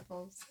any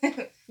couples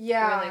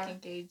yeah. who are like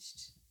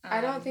engaged. I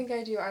don't think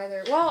I do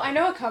either. Well, I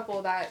know a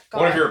couple that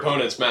got... One of your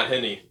opponents, Matt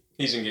Henney,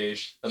 he's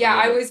engaged. Yeah,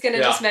 I was going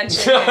to just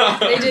mention it.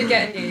 They did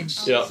get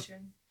engaged. Yeah.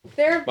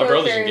 They're My both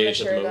brother's very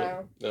engaged mature, at the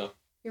moment. though. Yeah.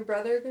 Your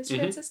brother goes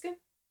Franciscan?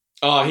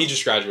 He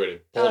just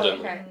graduated. Paul Denley.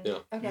 Okay. Yeah.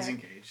 Okay. He's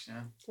engaged,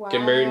 yeah. Wow.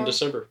 Getting married in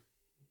December.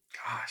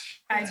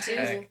 Gosh. I what do.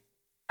 the heck?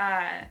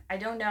 I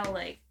don't know,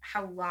 like,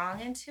 how long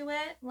into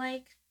it,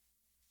 like,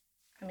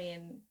 I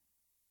mean,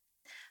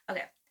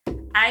 okay.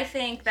 I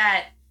think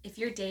that if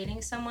you're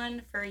dating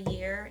someone for a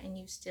year and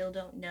you still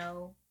don't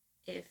know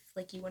if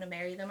like you want to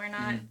marry them or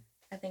not,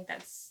 I think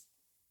that's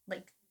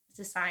like it's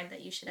a sign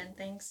that you should end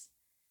things.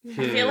 I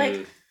feel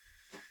like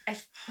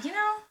if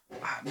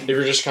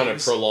you're just kind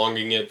of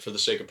prolonging it for the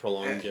sake of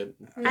prolonging it.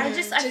 I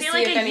feel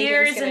like a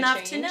year is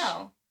enough to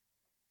know.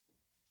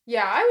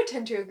 Yeah, I would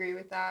tend to agree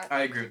with that.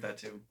 I agree with that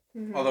too.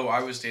 Although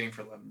I was dating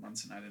for 11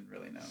 months and I didn't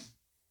really know.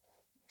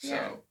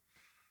 So,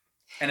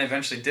 and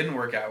eventually didn't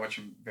work out, which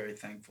I'm very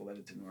thankful that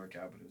it didn't work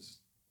out, but it was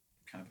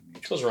kind of a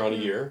mutual. It was around a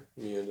year.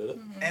 You ended it.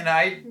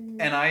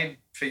 And I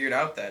figured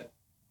out that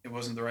it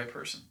wasn't the right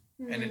person.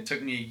 And it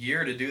took me a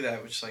year to do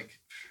that, which like,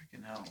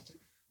 freaking hell,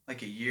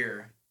 like a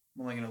year.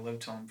 I'm only going to live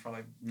till I'm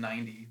probably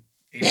 90,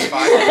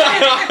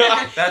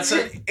 85. That's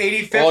an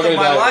 85th of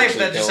my life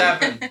that just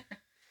happened.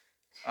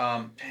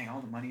 Dang, all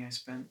the money I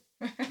spent.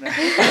 No,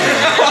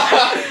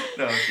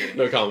 I'm kidding.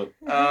 No comment.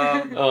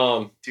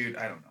 Dude,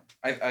 I don't know.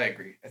 I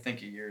agree. I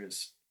think a year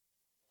is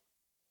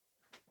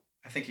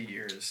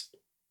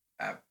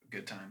a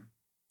good time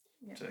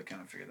to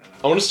kind of figure that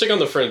out. I want to stick on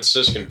the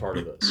Franciscan part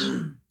of this.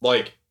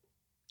 Like,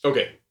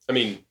 okay, I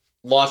mean,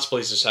 lots of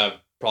places have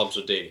problems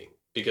with dating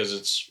because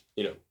it's,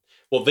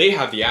 well, they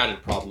have the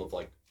added problem of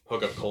like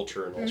hookup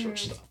culture and all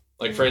sorts of stuff.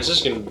 Like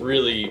Franciscan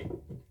really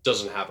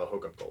doesn't have a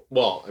hookup culture.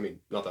 Well, I mean,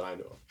 not that I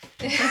know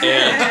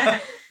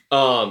of.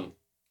 And,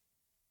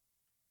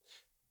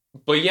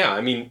 but yeah,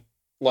 I mean,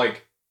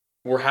 like,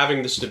 we're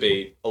having this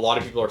debate. A lot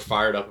of people are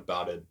fired up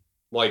about it.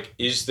 Like,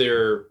 is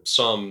there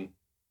some,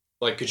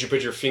 like, could you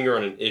put your finger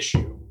on an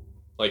issue?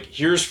 Like,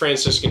 here's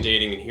Franciscan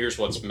dating and here's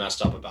what's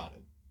messed up about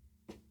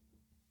it.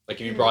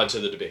 Like, if you brought it to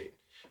the debate.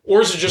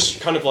 Or is it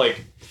just kind of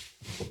like,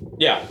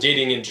 yeah,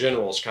 dating in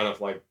general is kind of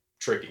like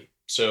tricky.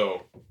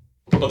 So,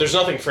 but there's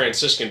nothing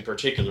Franciscan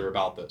particular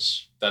about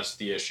this. That's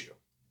the issue.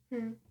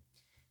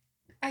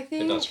 I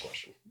think. If that's a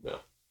question. Yeah.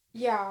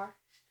 Yeah.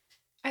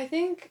 I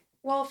think,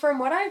 well, from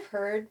what I've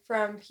heard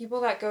from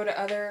people that go to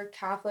other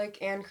Catholic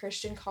and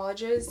Christian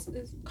colleges,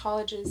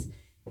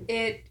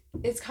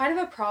 it's kind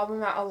of a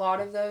problem at a lot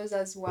of those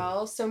as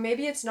well. So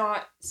maybe it's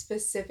not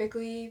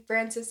specifically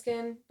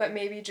Franciscan, but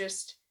maybe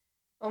just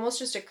almost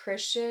just a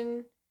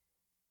Christian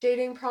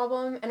dating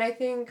problem. And I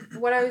think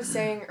what I was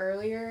saying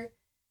earlier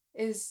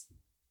is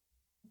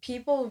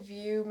people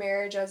view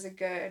marriage as a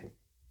good,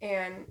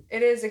 and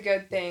it is a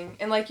good thing.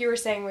 And like you were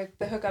saying with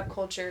the hookup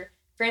culture,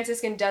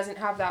 Franciscan doesn't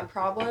have that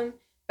problem,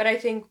 but I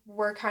think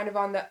we're kind of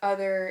on the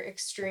other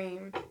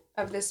extreme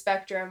of the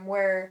spectrum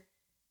where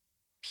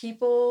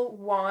people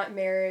want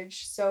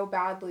marriage so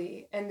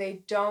badly and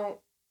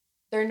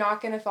they're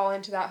not going to fall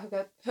into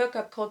that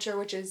hookup culture,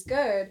 which is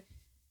good,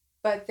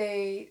 but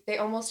they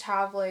almost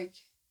have like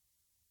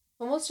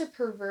almost a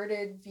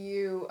perverted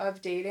view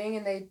of dating,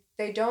 and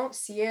they don't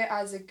see it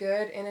as a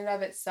good in and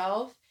of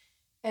itself,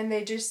 and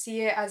they just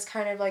see it as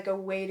kind of like a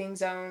waiting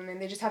zone, and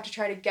they just have to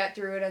try to get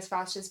through it as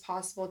fast as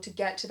possible to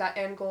get to that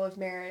end goal of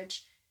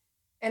marriage.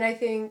 And I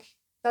think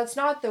that's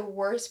not the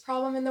worst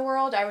problem in the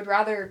world. I would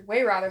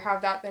way rather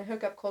have that than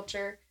hookup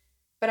culture,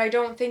 but I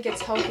don't think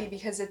it's healthy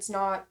because it's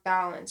not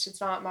balanced. It's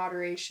not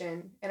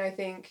moderation. And I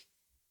think,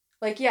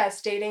 like,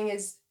 yes, dating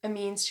is a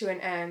means to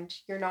an end.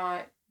 You're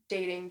not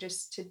dating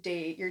just to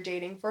date. You're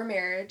dating for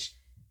marriage.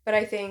 But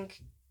I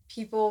think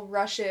people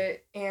rush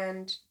it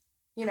and,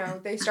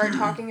 they start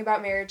talking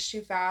about marriage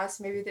too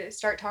fast. Maybe they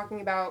start talking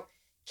about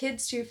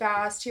kids too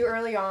fast, too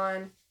early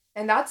on.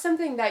 And that's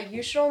something that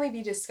you should only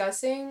be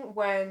discussing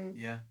when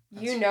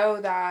you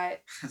know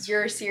that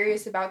you're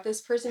serious about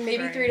this person.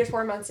 Maybe 3 to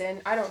 4 months in.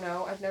 I don't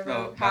know. I've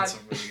never had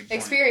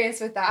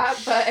experience with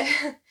that. But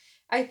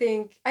I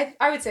think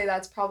I would say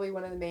that's probably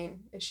one of the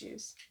main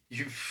issues.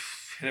 You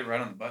hit it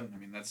right on the button. I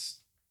mean, that's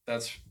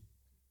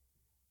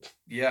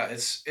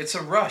it's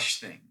a rush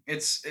thing.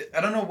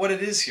 I don't know what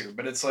it is here,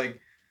 but it's like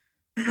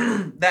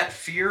that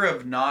fear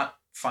of not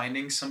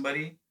finding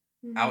somebody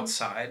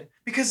outside,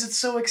 because it's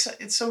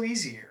so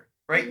easy here,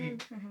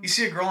 right? You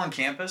see a girl on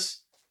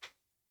campus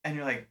and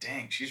you're like,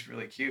 dang, she's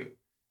really cute.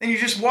 Then you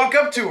just walk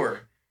up to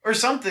her or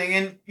something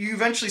and you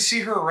eventually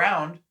see her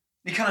around.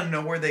 You kind of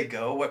know where they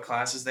go, what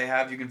classes they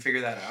have. You can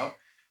figure that out.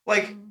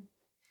 Like,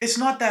 it's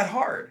not that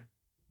hard.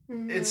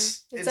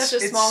 It's such a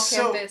small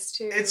campus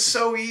too. It's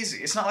so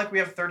easy. It's not like we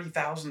have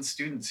 30,000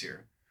 students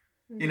here.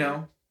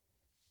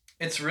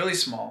 It's really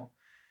small.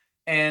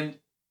 And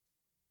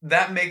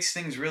that makes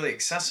things really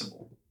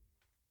accessible.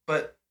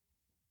 But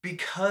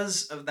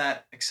because of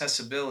that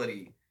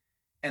accessibility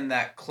and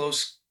that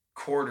close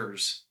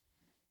quarters,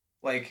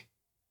 like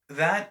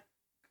that,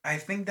 I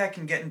think that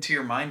can get into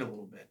your mind a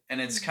little bit. And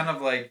it's kind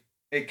of like,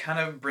 it kind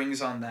of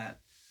brings on that,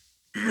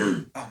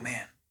 oh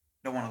man,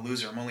 don't want to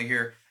lose her. We're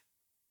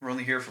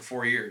only here for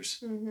 4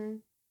 years.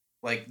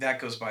 Like, that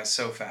goes by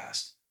so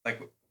fast. Like,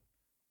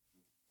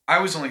 I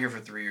was only here for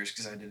 3 years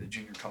because I did a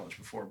junior college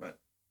before, but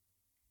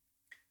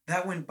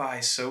that went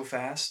by so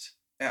fast.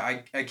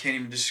 I can't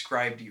even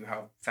describe to you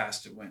how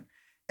fast it went.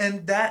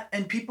 And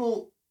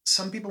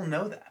some people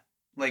know that.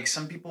 Like,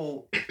 some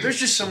people, there's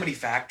just so many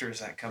factors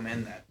that come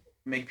in that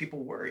make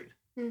people worried.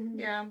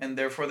 Yeah. And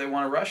therefore they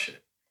want to rush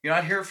it. You're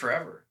not here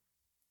forever.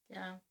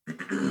 Yeah.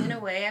 In a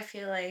way, I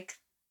feel like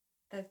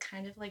that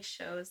kind of like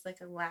shows like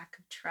a lack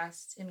of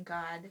trust in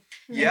God.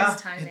 Yeah,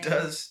 it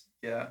does.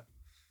 Yeah.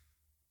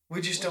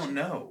 We just don't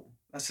know.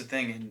 That's the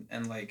thing.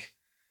 And like,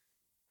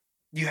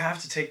 you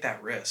have to take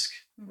that risk,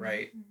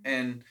 right?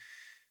 And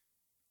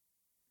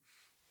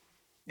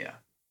yeah.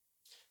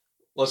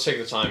 Let's take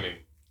the timing.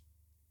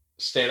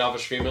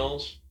 Standoffish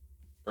females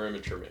or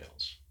immature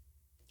males?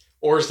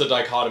 Or is the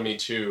dichotomy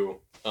too...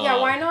 yeah,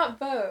 why not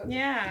both?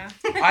 Yeah.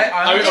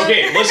 I mean,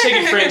 okay, let's take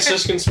it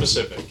Franciscan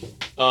specific.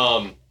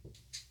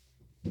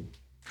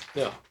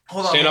 Yeah.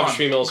 Hold on. Standoffish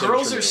females.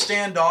 Girls are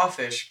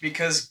standoffish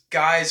because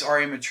guys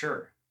are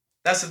immature.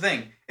 That's the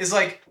thing. Is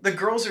like the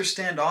girls are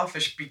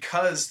standoffish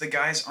because the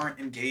guys aren't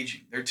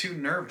engaging. They're too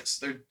nervous.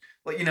 They're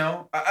like, you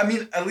know, I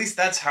mean, at least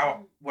that's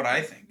what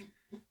I think.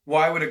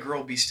 Why would a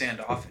girl be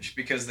standoffish?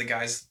 Because the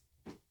guy's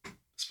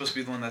supposed to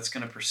be the one that's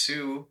going to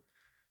pursue.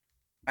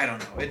 I don't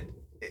know.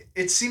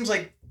 It seems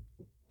like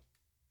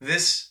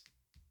this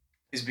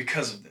is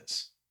because of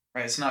this,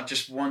 right? It's not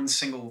just one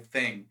single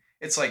thing.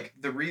 It's like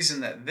the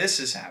reason that this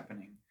is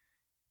happening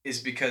is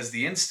because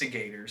the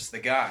instigators, the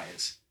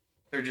guys,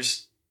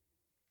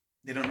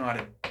 they don't know how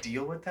to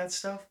deal with that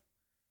stuff.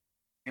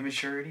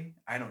 Immaturity?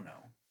 I don't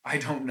know. I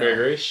don't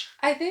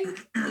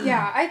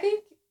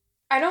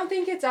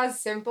think it's as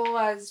simple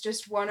as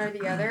just one or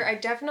the other. I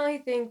definitely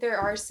think there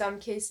are some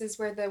cases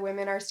where the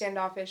women are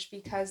standoffish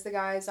because the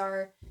guys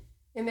are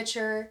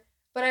immature.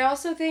 But I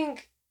also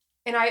think,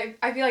 and I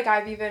feel like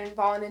I've even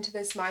fallen into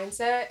this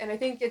mindset, and I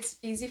think it's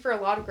easy for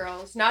a lot of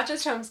girls, not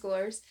just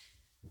homeschoolers,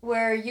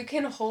 where you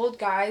can hold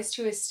guys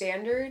to a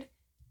standard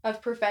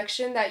of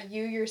perfection that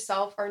you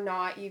yourself are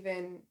not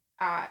even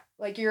at.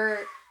 Like you're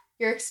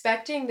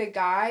expecting the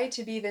guy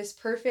to be this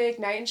perfect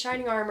knight in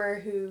shining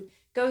armor who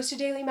goes to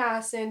daily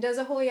mass and does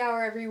a holy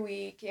hour every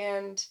week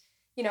and,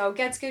 you know,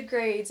 gets good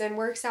grades and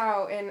works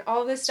out and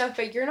all this stuff,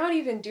 but you're not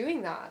even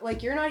doing that.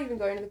 Like, you're not even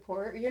going to the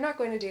port. You're not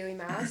going to daily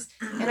mass.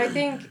 And I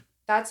think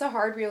that's a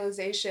hard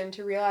realization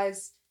to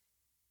realize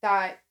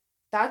that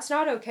that's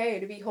not okay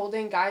to be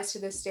holding guys to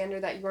this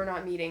standard that you're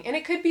not meeting. And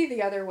it could be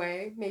the other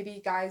way.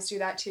 Maybe guys do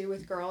that too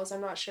with girls.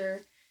 I'm not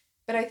sure.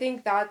 But I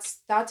think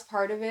that's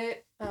part of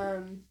it.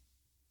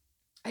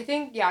 I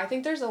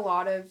think there's a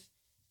lot of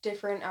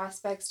different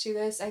aspects to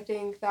this. I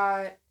think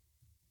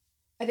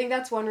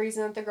that's one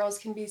reason that the girls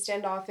can be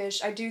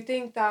standoffish. I do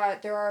think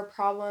that there are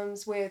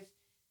problems with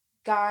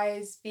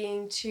guys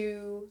being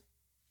too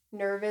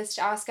nervous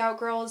to ask out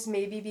girls,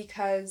 maybe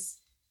because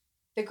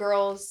the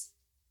girls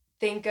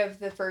think of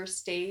the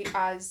first date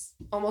as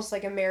almost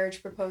like a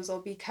marriage proposal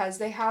because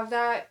they have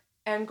that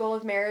end goal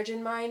of marriage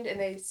in mind, and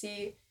they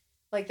see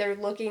like they're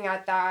looking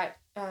at that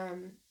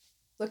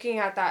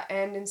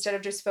end instead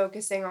of just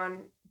focusing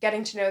on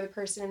getting to know the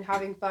person and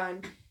having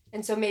fun.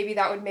 And so maybe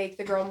that would make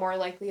the girl more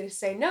likely to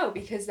say no,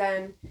 because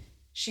then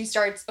she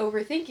starts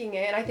overthinking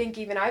it. And I think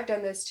even I've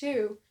done this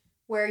too,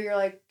 where you're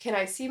like, can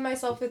I see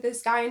myself with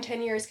this guy in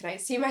 10 years? Can I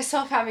see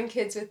myself having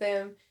kids with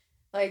him?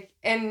 Like,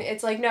 and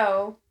it's like,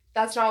 no,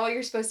 that's not what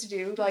you're supposed to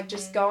do. Like,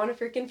 just go on a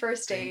freaking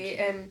first date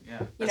and,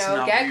 you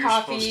know, get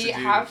coffee,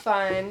 have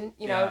fun,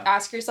 you know,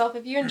 ask yourself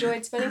if you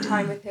enjoyed spending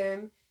time with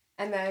him,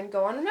 and then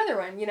go on another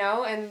one, you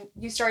know, and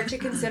you start to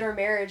consider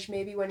marriage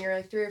maybe when you're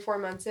like 3 or 4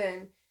 months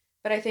in.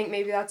 But I think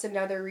maybe that's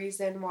another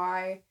reason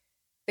why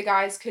the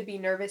guys could be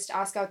nervous to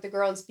ask out the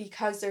girls,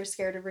 because they're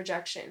scared of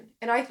rejection.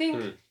 And I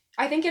think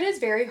it is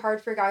very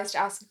hard for guys to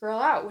ask a girl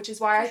out, which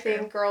is why I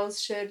think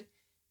girls should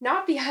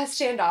not be as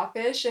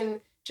standoffish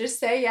and just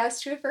say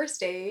yes to a first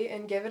date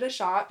and give it a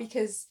shot,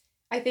 because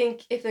I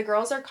think if the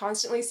girls are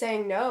constantly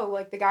saying no,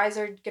 like, the guys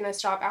are going to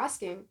stop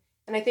asking.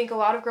 And I think a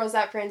lot of girls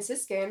at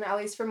Franciscan, at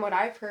least from what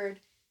I've heard,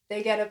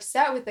 they get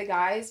upset with the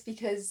guys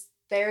because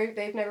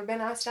they've never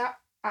been asked out.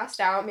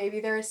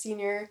 Maybe they're a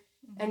senior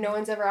and no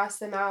one's ever asked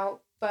them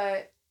out,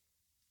 but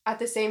at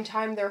the same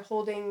time they're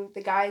holding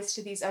the guys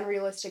to these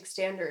unrealistic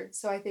standards.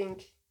 So I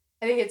think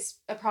it's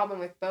a problem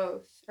with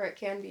both, or it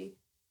can be.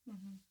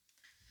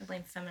 I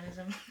blame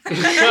feminism.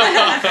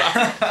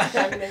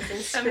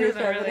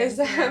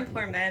 Feminism. Yeah,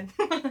 poor men.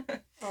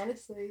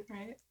 Honestly,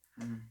 right?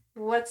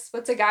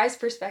 What's a guy's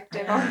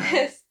perspective on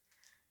this?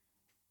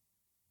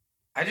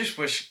 I just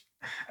wish,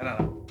 I don't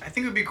know. I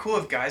think it would be cool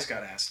if guys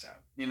got asked out,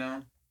 you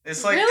know?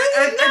 It's like, really?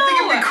 I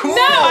think it'd be cool.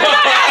 No, I'm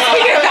not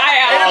asking a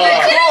guy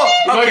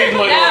out. It'd be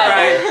cool.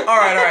 Okay, all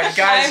right.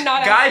 I'm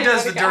not Guy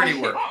does asking the a guy. dirty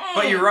work.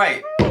 But you're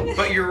right.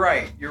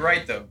 You're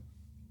right, though.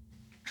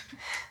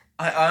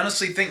 I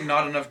honestly think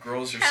not enough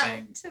girls are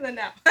saying. To the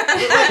no.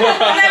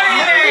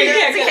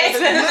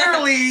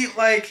 Literally,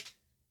 like,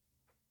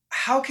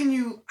 how can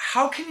you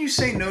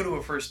say no to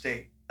a first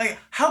date? Like,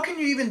 how can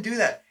you even do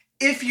that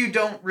if you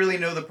don't really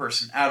know the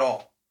person at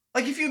all?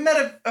 Like, if you've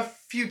met a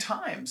few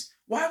times,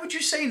 why would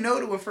you say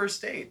no to a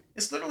first date?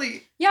 It's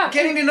literally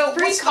getting to know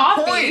free what's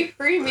coffee, the point.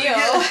 free meal.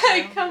 Yeah.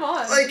 Like, come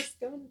on. Like,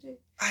 go on a date.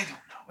 I don't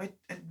know.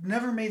 It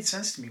never made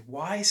sense to me.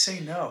 Why say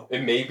no?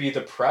 It may be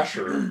the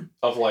pressure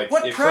of like...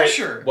 What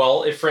pressure?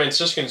 If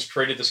Franciscans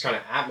created this kind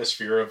of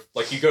atmosphere of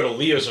like you go to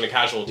Leo's on a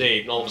casual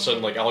date and all of a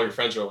sudden like all your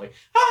friends are like,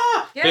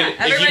 ah! Yeah,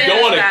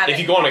 If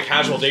you go on a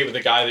casual date with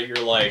a guy that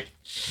you're like,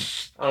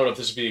 I don't know if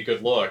this would be a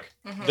good look,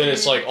 then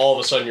it's like all of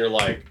a sudden you're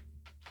like,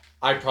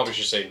 I probably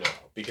should say no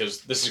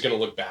because this is going to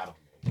look bad on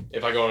me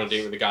if I go on a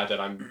date with a guy that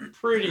I'm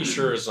pretty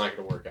sure is not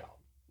going to work out,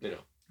 you know.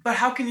 But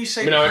how can you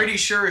say pretty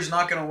sure is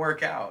not going to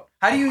work out?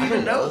 How do you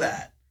even know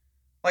that?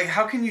 Like,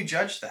 how can you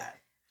judge that?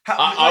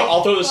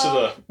 I'll throw this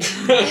to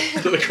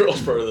the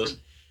girls part of this.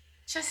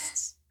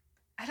 Just,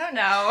 I don't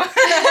know.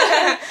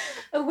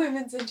 A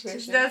women's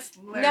intuition. That's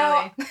literally.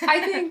 No, I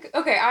think,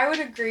 okay, I would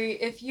agree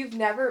if you've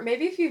never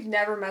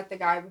met the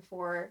guy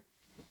before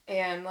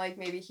and, like,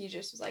 maybe he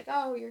just was like,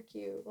 oh, you're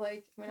cute.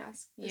 Like, I'm going to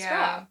ask this girl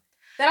out.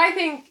 Then I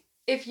think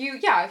if you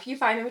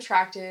find him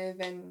attractive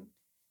and,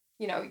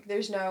 you know,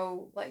 there's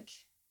no, like,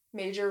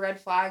 major red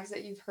flags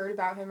that you've heard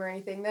about him or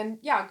anything, then,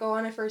 yeah, go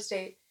on a first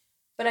date.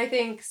 But I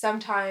think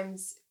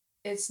sometimes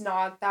it's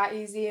not that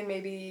easy and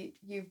maybe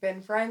you've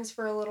been friends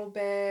for a little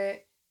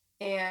bit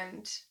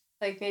and,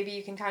 like, maybe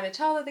you can kind of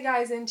tell that the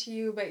guy's into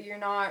you, but you're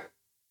not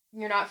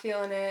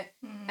feeling it.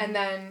 And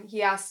then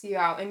he asks you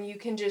out and you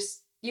can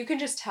just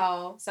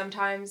tell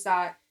sometimes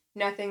that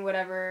nothing would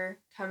ever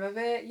come of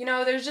it. You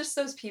know, there's just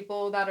those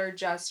people that are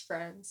just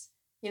friends,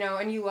 you know,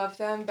 and you love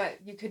them, but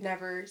you could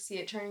never see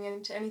it turning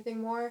into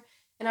anything more.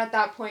 And at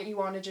that point, you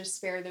want to just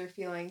spare their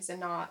feelings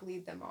and not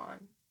lead them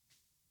on.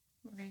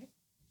 Right.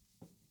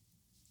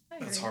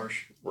 That's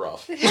harsh.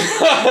 Rough. No,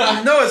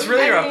 it's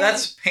really rough.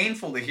 That's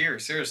painful to hear,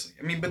 seriously.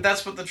 I mean, but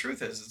that's what the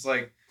truth is. It's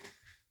like...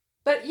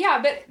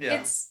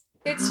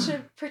 It's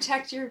to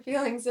protect your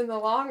feelings in the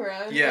long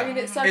run. Yeah. I mean,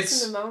 it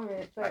sucks in the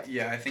moment. But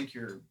I think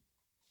you're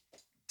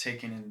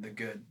taking in the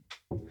good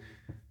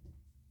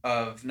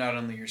of not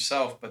only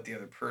yourself, but the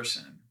other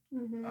person.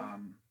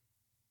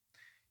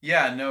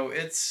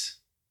 It's...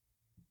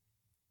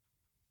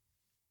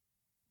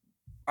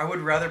 I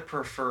would rather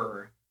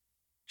prefer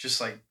just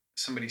like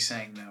somebody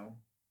saying no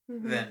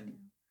than,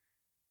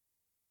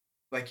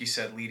 like you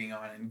said, leading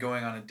on and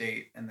going on a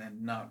date and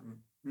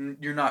then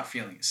you're not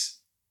feeling it.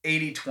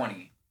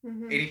 80-20.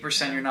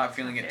 80% you're not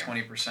feeling it,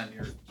 20%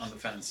 you're on the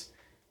fence.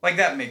 Like,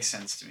 that makes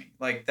sense to me.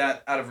 Like,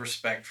 that, out of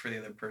respect for the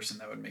other person,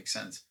 that would make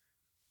sense.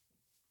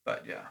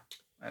 But, yeah,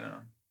 I don't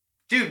know.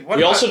 Dude,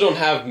 we also don't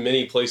have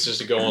many places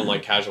to go on,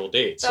 like, casual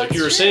dates. That's like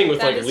you were saying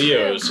with, like,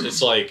 Leo's,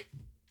 it's like...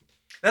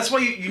 That's why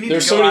you need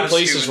there's to go so out many of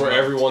places Steuben where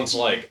Road. everyone's,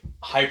 like,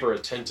 hyper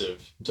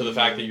attentive to the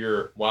fact that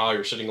you're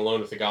sitting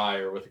alone with a guy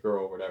or with a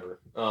girl or whatever.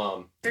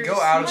 Go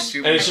out of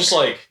Steuben And it's just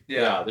like,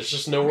 Yeah. there's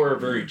just nowhere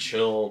very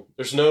chill.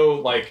 There's no,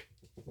 like,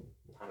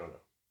 I don't know.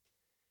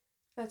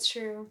 that's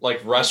true.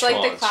 Like restaurants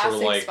It's like the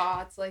classic or like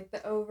spots, like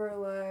the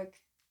Overlook.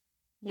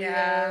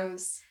 Yeah.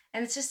 Leo's.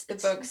 And it's just The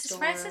it's bookstore.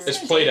 Franciscan it's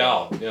played dating.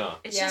 out. Yeah.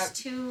 It's Yeah, just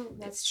too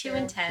that's too true.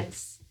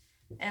 intense.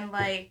 And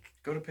like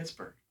Go to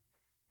Pittsburgh.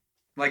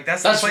 Like,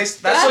 that's the place.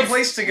 That's the like-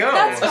 place to go.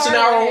 That's an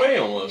hour away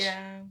almost.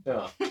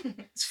 yeah.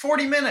 It's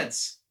 40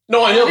 minutes.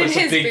 No, I know, Not but it's in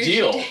a his big bougie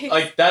deal. days.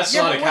 Like, that's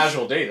Yeah, not a but what-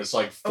 casual date. It's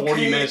like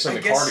 40 minutes in I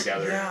the guess- car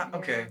together Yeah,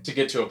 okay. to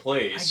get to a I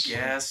place.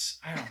 guess.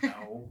 I don't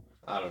know.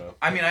 I don't know.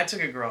 I mean, I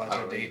took a girl out I to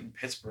a don't date know. in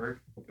Pittsburgh.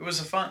 It was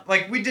a fun...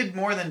 Like, we did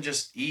more than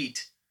just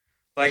eat.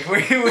 Like,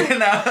 we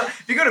went out...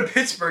 If you go to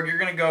Pittsburgh, you're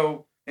going to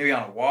go maybe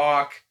on a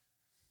walk.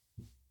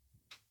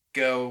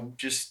 Go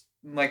just,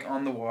 like,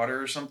 on the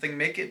water or something.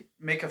 Make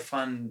a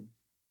fun...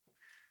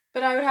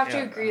 But I would have to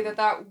Yeah, agree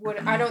that would...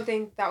 I don't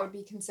think that would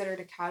be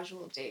considered a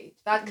casual date.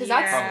 Because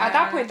Yeah. that's... At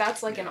that point,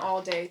 that's like an Yeah.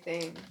 all-day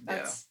thing.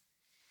 That's...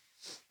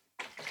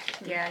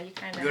 Yeah, you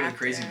kind of Go to have the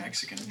Crazy to.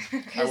 Mexican.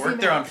 I Crazy work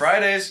there on Mex.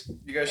 Fridays.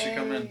 You guys should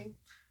come in. Hey,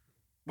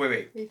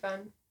 Wait. Be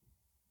fun.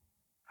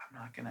 I'm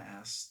not going to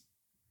ask...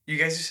 You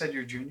guys who said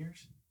you're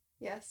juniors?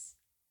 Yes.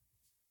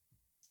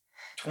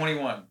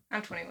 21.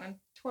 I'm 21.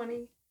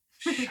 20.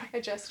 I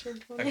just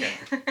turned 20.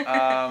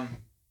 Okay.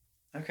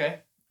 Okay.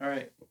 All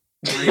right.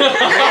 Bree,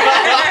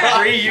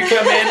 you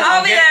come in.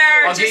 I'll be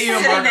there. I'll just get you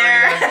a sitting margarita.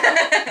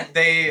 there.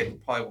 They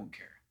probably won't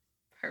care.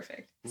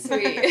 Perfect.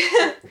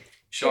 Sweet.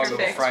 She'll go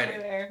Perfect.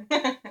 Friday.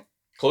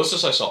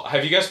 Closest I saw.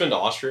 Have you guys been to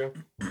Austria?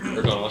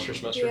 Or done Austria We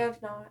semester?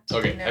 have not.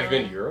 Okay. No. Have you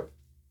been to Europe?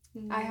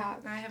 I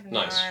have. I have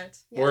Nice. not.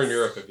 Where in Yes.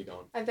 Europe have you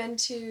gone? I've been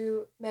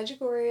to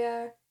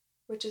Medjugorje,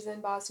 which is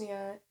in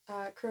Bosnia,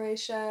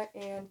 Croatia,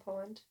 and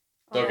Poland.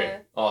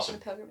 Okay. On Awesome. a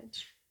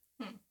pilgrimage.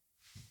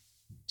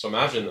 So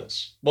imagine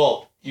this.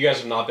 Well, you guys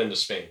have not been to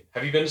Spain.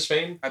 Have you been to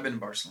Spain? I've been in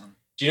Barcelona.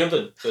 Do you know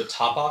the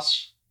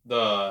tapas?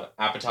 The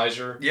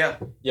appetizer? Yeah.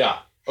 Yeah.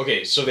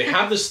 Okay, so they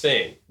have this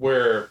thing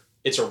where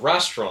it's a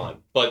restaurant,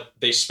 but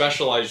they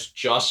specialize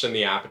just in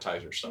the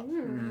appetizer stuff.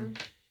 Mm.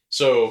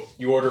 So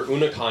you order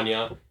una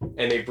caña,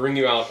 and they bring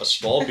you out a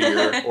small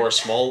beer or a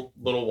small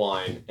little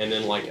wine, and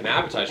then like an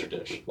appetizer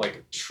dish,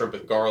 like shrimp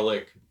with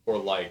garlic or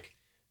like,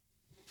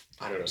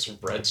 I don't know, some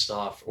bread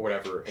stuff or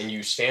whatever. And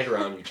you stand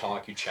around, you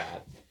talk, you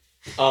chat.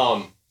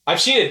 I've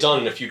seen it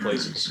done in a few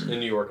places in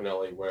New York and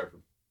LA, whatever.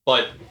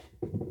 But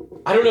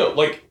I don't know,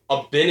 like a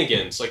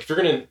Bennigan's, like if you're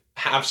gonna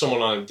have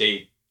someone on a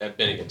date at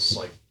Bennigan's.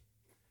 Like,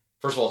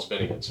 first of all, it's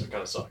Bennigan's, so it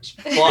kind of sucks.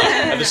 But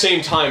at the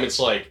same time, it's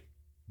like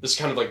this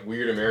kind of like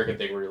weird American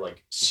thing where you're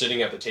like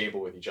sitting at the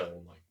table with each other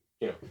and like,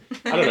 you know,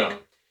 I don't know.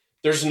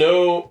 There's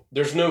no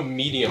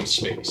medium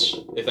space,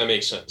 if that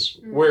makes sense.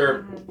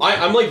 Where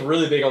I'm like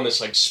really big on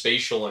this like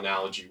spatial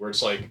analogy where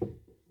it's like,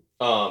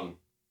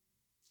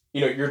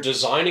 you know, you're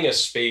designing a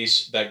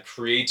space that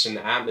creates an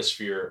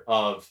atmosphere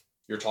of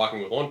you're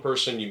talking with one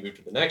person, you move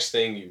to the next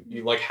thing,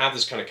 you like have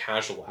this kind of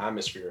casual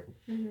atmosphere.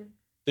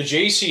 The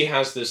JC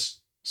has this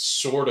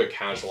sort of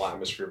casual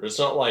atmosphere, but it's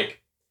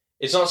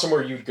not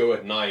somewhere you'd go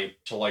at night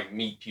to like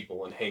meet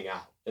people and hang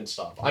out and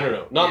stuff. I don't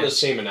know, not the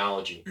same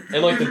analogy.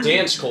 And like the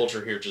dance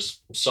culture here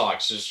just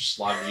sucks. It's just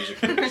live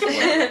music,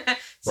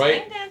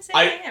 right? Dancing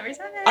every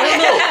Sunday. I don't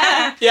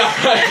know.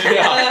 Yeah, right.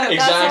 Yeah, exactly.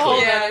 That's a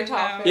whole other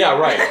topic. Yeah,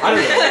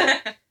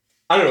 right.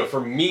 I don't know.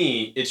 For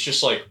me, it's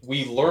just like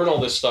we learn all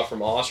this stuff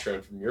from Austria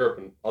and from Europe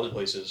and other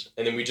places,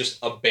 and then we just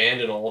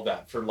abandon all of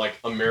that for like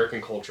American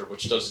culture,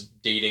 which does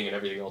dating and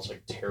everything else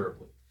like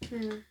terribly.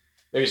 Maybe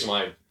it's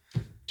my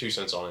 2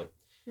 cents on it.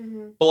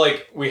 But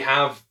like we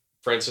have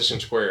Franciscan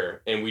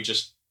Square, and we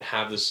just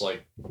have this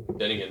like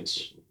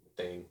Bennigan's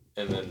thing,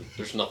 and then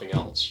there's nothing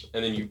else,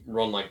 and then you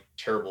run like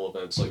terrible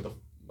events like the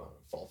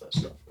Fall Fest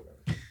stuff.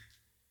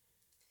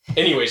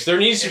 Anyways, there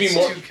needs to be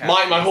more.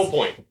 My whole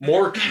point: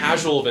 more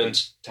casual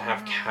events to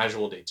have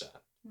casual dates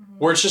at,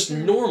 where it's just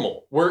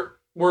normal. We're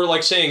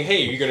like saying,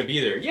 "Hey, are you going to be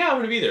there?" Yeah, I'm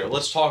going to be there.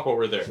 Let's talk while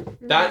we're there.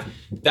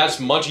 That's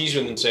much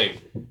easier than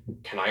saying,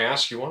 "Can I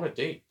ask you on a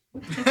date?"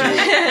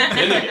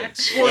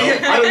 Bennigan's. Well,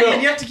 I don't know.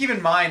 And you have to keep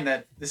in mind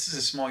that this is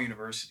a small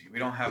university. We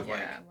don't have we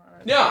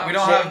don't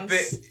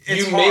options.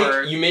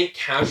 have. You make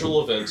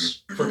casual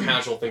events for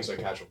casual things like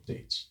casual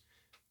dates.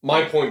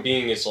 My point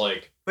being is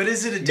like. But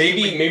is it a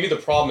date? Maybe the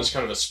problem is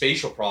kind of a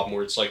spatial problem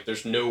where it's like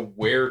there's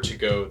nowhere to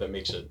go that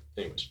makes it.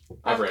 Anyways,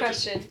 I have a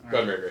question. Go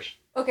ahead, Mary Grace.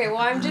 Okay, well,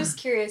 I'm just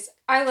curious.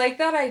 I like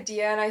that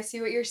idea and I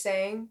see what you're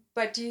saying,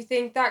 but do you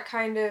think that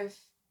kind of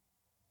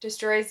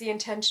destroys the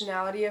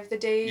intentionality of the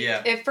date?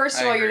 Yeah. If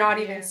first of all, you're not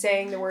even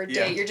saying the word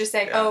date, you're just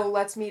saying, oh,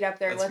 let's meet up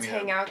there, let's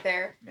hang out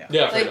there.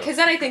 Yeah. Like, because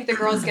then I think the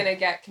girl's gonna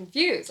get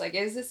confused. Like,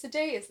 is this a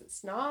date? Is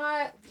this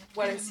not?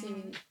 What is he?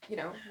 You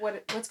know,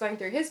 what's going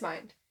through his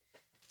mind?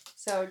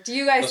 So, do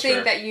you guys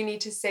think that you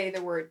need to say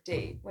the word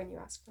date when you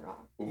ask for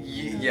off?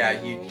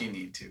 Yeah, you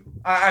need to.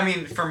 I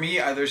mean, for me,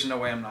 there's no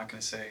way I'm not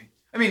going to say.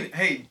 I mean,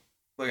 hey,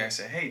 look, I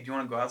say, hey, do you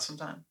want to go out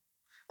sometime?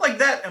 Like,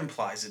 that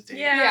implies a date.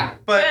 Yeah.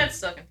 But it's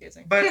still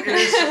confusing. But it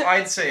is,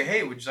 I'd say,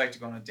 hey, would you like to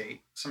go on a date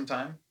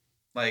sometime?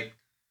 Like,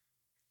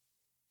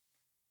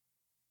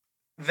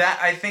 that,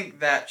 I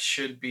think that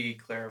should be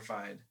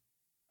clarified.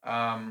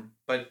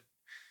 But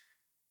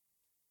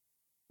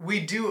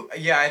we do,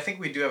 I think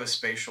we do have a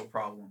spatial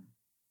problem.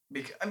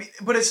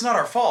 But it's not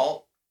our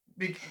fault.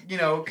 You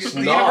know, because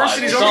the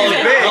university's always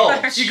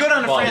big. You go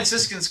down to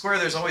Franciscan Square,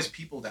 there's always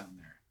people down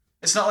there.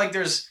 It's not like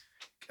there's,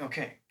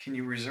 okay, can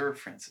you reserve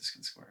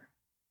Franciscan Square?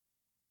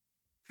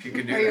 If you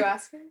could do that. Are you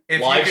asking?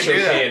 If live show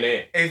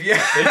K&A. If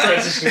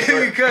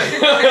you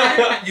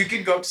could. You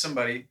could go up to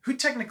somebody who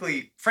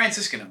technically,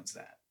 Franciscan owns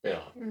that.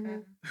 Yeah.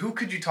 Who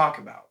could you talk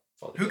about?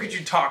 Who could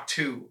you talk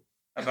to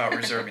about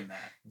reserving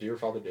that? Dear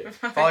Father Dave.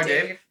 Father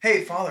Dave?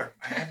 Hey, Father,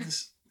 I have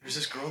this. There's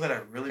this girl that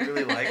I really,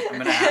 really like. I'm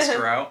going to ask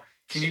her out.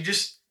 Can you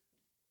just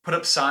put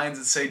up signs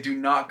that say, do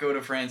not go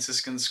to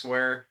Franciscan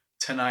Square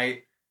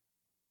tonight?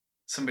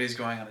 Somebody's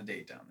going on a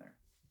date down there.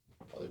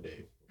 Father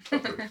Dave.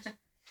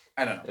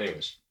 I don't know.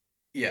 Anyways.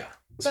 Yeah.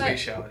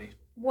 Spatiality.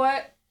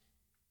 What,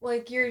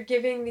 like, you're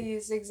giving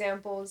these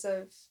examples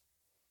of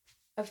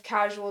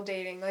casual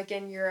dating, like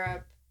in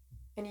Europe,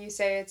 and you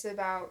say it's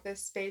about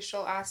this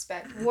spatial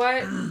aspect.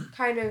 What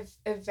kind of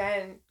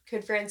event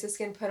could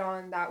Franciscan put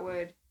on that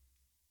would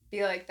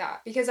be like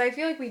that? Because I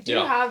feel like we do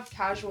have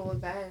casual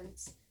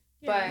events,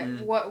 but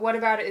what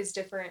about it is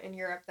different in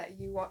Europe that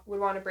you would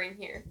want to bring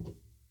here?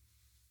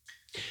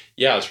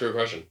 Yeah, that's a great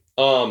question.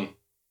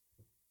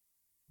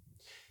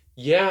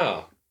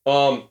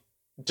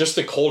 Just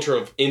the culture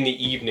of in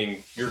the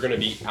evening you're going to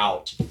be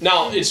out.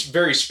 Now it's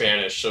very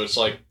Spanish, so it's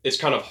like it's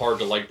kind of hard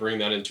to like bring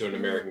that into an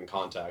American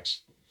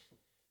context.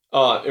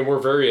 And we're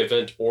very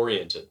event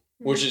oriented.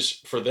 Which is,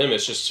 for them,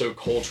 it's just so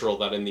cultural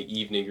that in the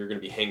evening you're going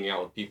to be hanging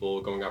out with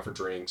people, going out for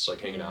drinks, like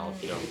hanging out,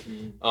 you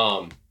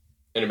know.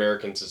 In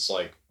Americans, it's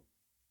like,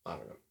 I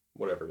don't know,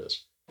 whatever it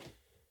is.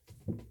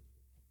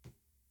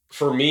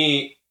 For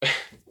me,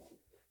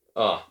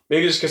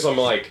 maybe it's because I'm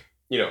like,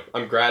 you know,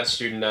 I'm grad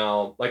student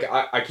now. Like,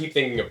 I keep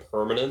thinking of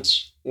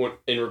permanence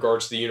in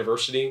regards to the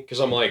university.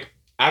 Because I'm like,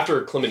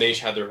 after Clement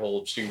H had their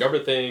whole student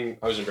government thing,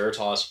 I was in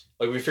Veritas.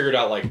 Like, we figured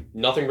out, like,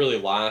 nothing really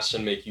lasts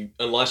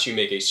unless you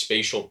make a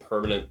spatial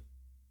permanent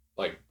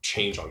like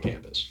change on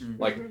campus.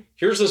 Like,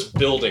 here's this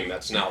building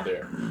that's now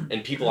there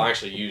and people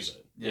actually use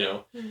it, you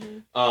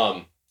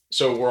know?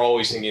 So we're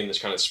always thinking this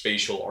kind of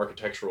spatial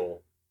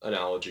architectural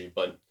analogy,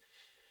 but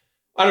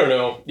I don't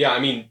know. Yeah. I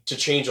mean, to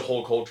change a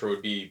whole culture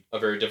would be a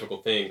very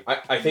difficult thing.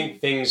 I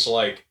think things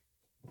like,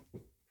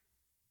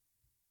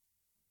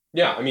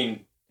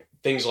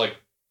 things like,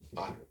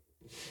 I don't know,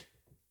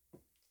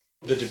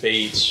 the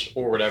debates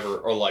or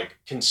whatever are like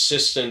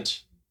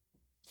consistent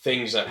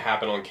things that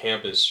happen on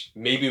campus,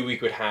 maybe we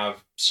could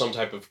have some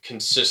type of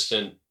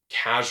consistent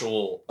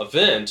casual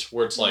event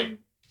where it's like,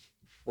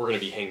 we're going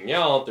to be hanging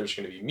out, there's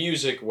going to be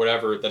music,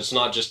 whatever, that's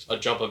not just a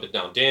jump up and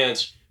down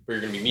dance where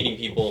you're going to be meeting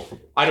people.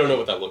 I don't know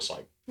what that looks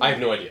like. I have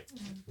no idea.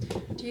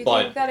 Do you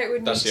think that it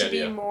would need to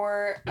be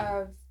more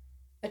of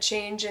a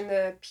change in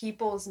the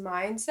people's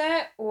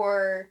mindset,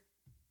 or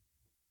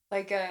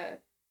like I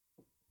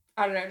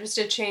don't know, just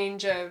a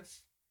change of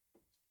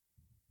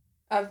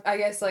I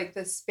guess like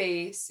the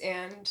space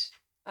and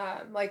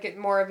like it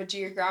more of a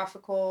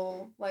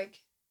geographical like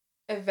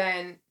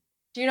event?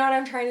 Do you know what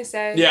I'm trying to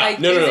say? Yeah, like,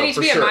 no, does it need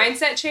to be sure. a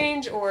mindset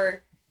change,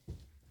 or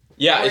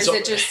yeah, or is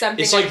it just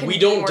something? It's that like can we be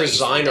don't more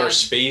design easily our done?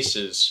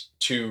 spaces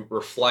to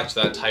reflect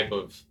that type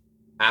of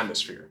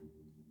atmosphere.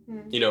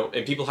 You know,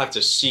 and people have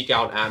to seek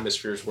out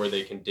atmospheres where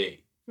they can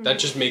date. That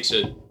just makes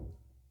it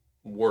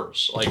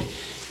worse. Like,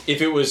 if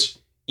it was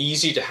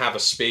easy to have a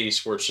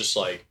space where it's just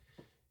like,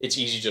 it's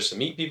easy just to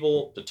meet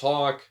people, to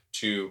talk,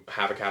 to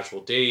have a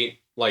casual date.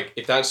 Like,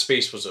 if that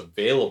space was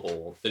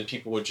available, then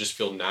people would just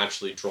feel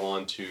naturally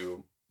drawn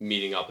to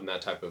meeting up in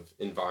that type of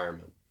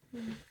environment.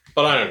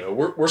 But I don't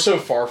know. We're so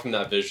far from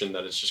that vision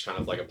that it's just kind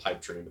of like a pipe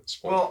dream at this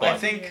point. Well, but, I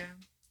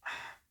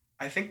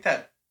think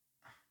that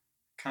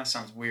kind of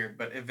sounds weird,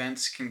 but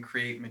events can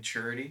create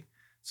maturity.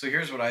 So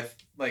here's what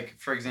like,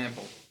 for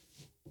example,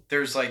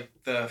 there's like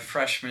the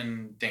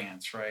freshman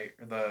dance, right?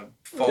 Or the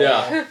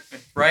fall,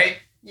 right?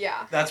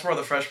 Yeah. That's where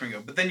the freshmen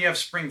go. But then you have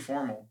spring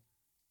formal.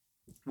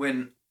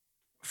 When,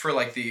 for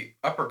like the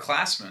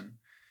upperclassmen,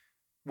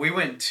 we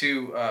went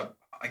to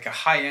like a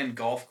high-end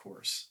golf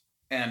course,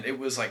 and it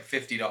was like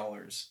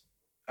 $50.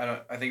 I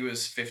think it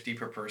was $50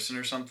 per person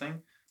or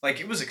something. Like,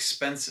 it was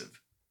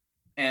expensive,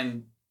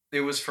 and it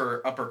was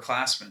for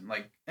upperclassmen.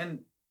 Like,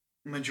 and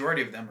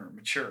majority of them are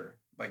mature,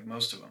 like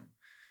most of them.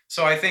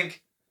 So I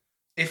think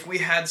if we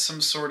had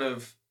some sort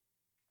of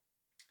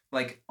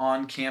like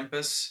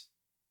on-campus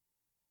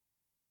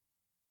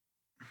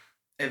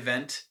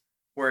event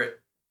where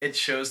it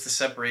shows the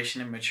separation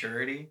in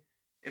maturity,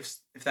 if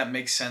that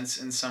makes sense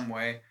in some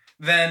way,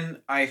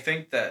 then I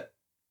think that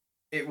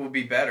it will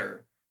be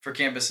better for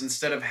campus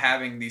instead of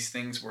having these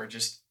things where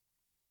just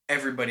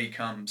everybody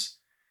comes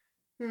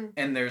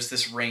and there's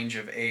this range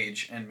of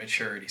age and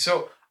maturity.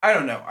 So I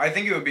don't know. I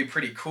think it would be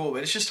pretty cool,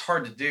 but it's just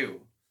hard to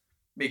do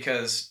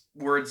because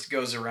words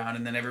goes around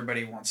and then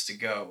everybody wants to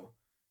go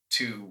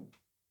to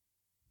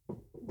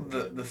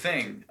the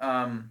thing.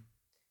 I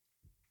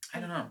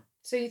don't know.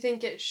 So you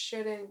think it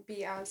shouldn't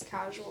be as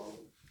casual?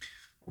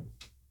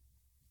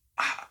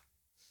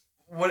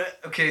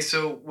 Okay,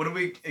 so what do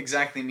we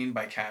exactly mean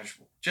by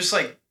casual? Just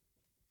like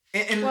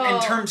in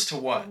terms to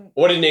what?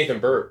 What did Nathan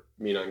Burt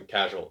mean on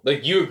casual?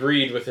 Like, you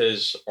agreed with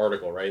his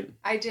article, right?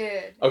 I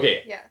did.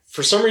 Okay. Yes.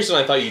 For some reason,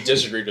 I thought you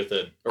disagreed with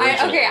it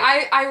originally.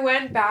 I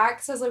went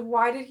back, so I was like,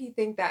 why did he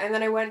think that? And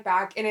then I went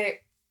back, and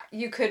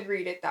you could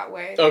read it that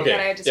way.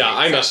 Okay.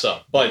 I messed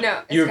up. But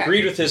no, you okay.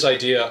 agreed with his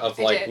idea of,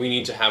 like, did. we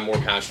need to have more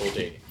casual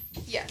dating.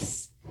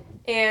 Yes.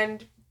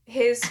 And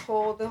his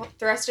whole, the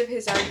rest of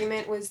his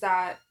argument was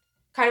that,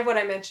 kind of what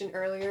I mentioned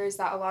earlier, is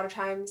that a lot of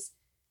times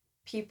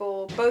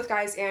people, both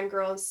guys and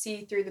girls,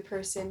 see through the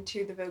person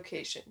to the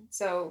vocation.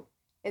 So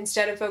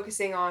instead of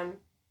focusing on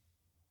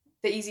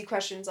the easy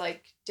questions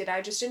like, did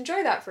I just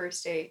enjoy that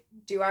first date?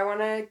 Do I want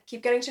to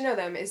keep getting to know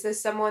them? Is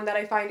this someone that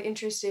I find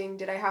interesting?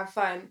 Did I have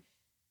fun?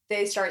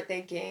 They start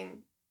thinking,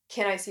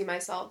 can I see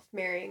myself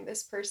marrying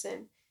this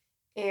person?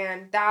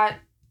 And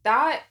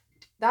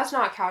that's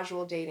not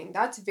casual dating.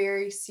 That's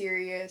very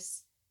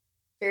serious,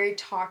 very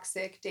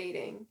toxic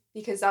dating,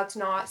 because that's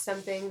not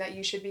something that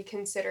you should be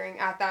considering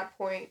at that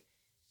point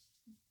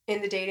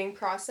in the dating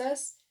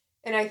process.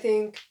 And I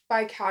think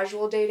by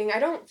casual dating, I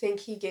don't think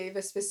he gave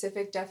a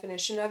specific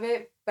definition of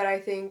it, but I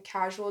think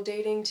casual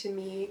dating to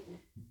me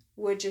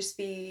would just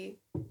be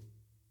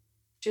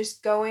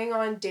just going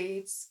on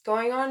dates,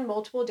 going on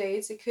multiple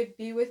dates. It could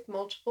be with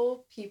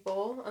multiple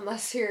people,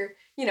 unless you're,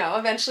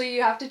 eventually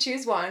you have to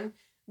choose one.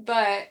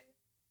 But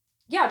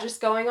yeah,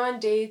 just going on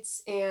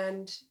dates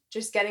and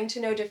just getting to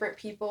know different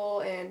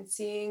people and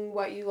seeing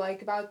what you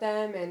like about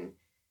them, and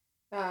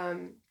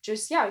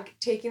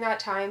taking that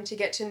time to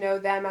get to know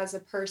them as a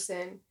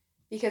person.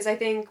 Because I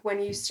think when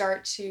you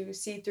start to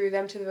see through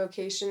them to the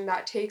vocation,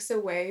 that takes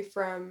away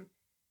from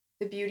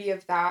the beauty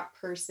of that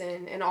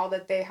person and all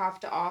that they have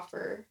to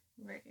offer.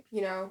 Right.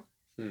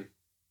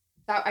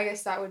 That, I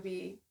guess that would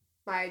be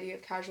my idea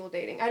of casual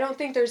dating. I don't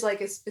think there's not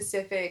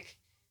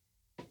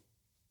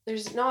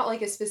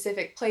like a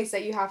specific place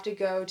that you have to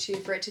go to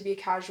for it to be a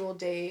casual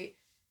date.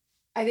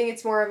 I think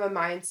it's more of a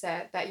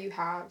mindset that you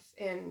have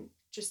and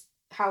just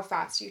how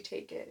fast you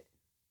take it.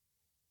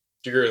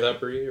 Do you agree with that,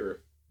 Bree?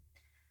 Or?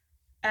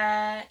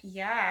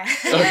 Yeah.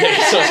 Okay,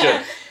 sounds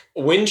good.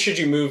 When should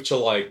you move to,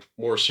 like,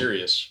 more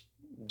serious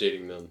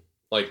dating then?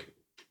 Like,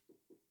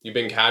 you've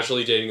been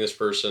casually dating this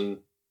person.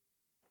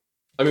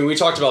 I mean, we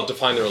talked about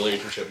define the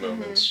relationship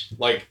moments.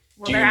 Mm-hmm. Like,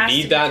 do you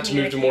need that to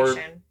move to more?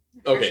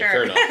 Okay,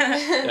 fair enough.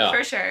 Yeah.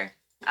 For sure.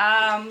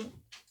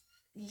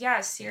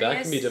 Yeah, serious.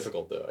 That can be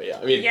difficult though.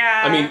 Yeah.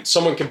 Yeah. I mean,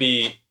 someone could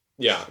be,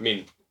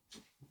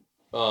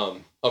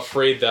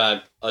 afraid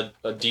that a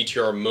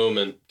DTR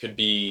moment could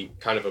be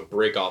kind of a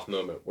break-off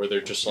moment where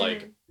they're just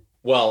like,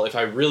 well, if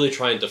I really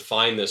try and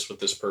define this with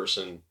this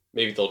person,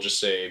 maybe they'll just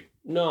say,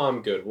 no,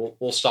 I'm good.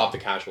 We'll stop the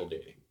casual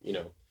dating,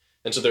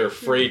 And so they're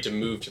afraid to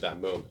move to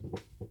that moment.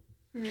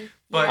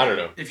 But I don't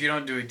know. If you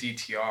don't do a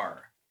DTR,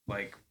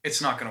 like,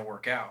 it's not going to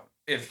work out.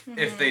 If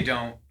they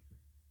don't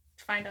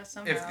find out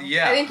somehow.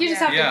 I think you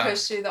just have to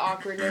push through the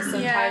awkwardness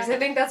sometimes. Yeah. I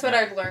think that's what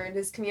I've learned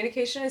is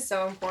communication is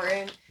so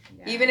important.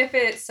 Yeah. Even if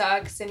it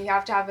sucks and you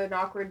have to have an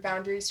awkward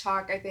boundaries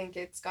talk, I think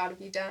it's got to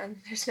be done.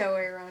 There's no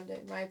way around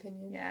it, in my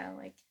opinion. Yeah,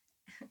 like,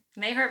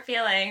 may hurt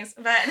feelings,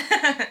 but,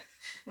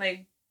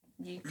 like,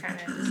 you kind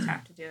of just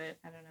have to do it.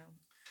 I don't know.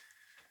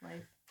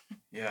 Like.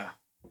 Yeah,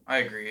 I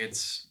agree. It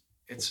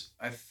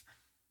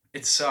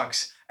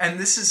sucks. And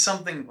this is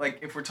something, like,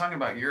 if we're talking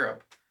about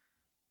Europe,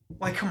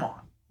 like, come on.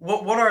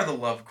 What are the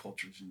love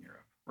cultures in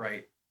Europe,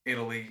 right?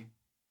 Italy,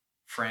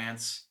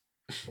 France.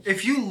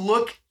 If you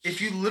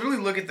literally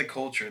look at the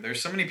culture,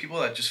 there's so many people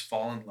that just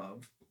fall in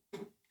love.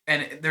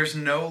 And there's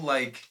no,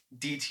 like,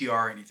 DTR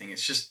or anything.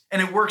 It's just,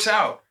 and it works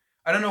out.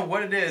 I don't know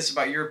what it is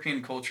about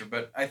European culture,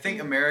 but I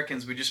think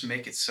Americans, we just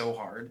make it so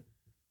hard.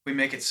 We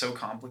make it so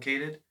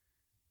complicated.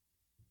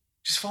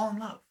 Just fall in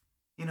love,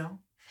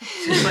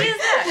 Just like,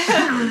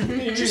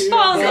 just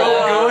fall in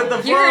love. Go with the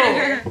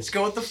flow. Just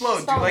go with the flow.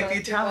 Do like the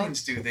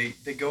Italians do.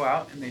 They go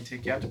out and they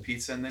take you out to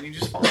pizza and then you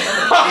just fall in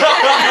love.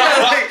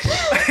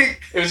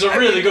 It was a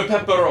really good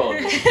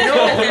pepperoni.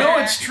 No,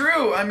 it's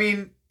true. I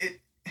mean,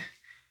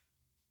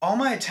 all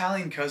my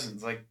Italian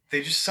cousins, like,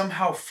 they just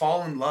somehow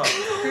fall in love.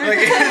 Like,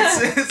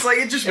 it's like,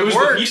 it just works. It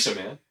was the pizza,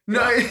 man.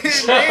 No, maybe,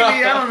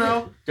 I don't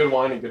know. Good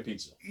wine and good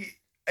pizza.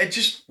 It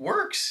just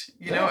works,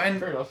 and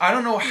I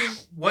don't know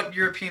what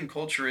European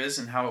culture is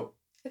and how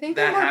I think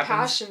they're more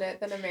passionate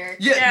than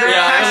Americans.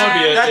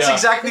 Yeah, that's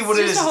exactly what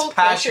it is. It's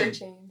passion.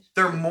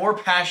 They're more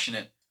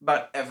passionate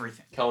about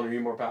everything. Kellen, are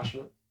you more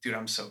passionate? Dude,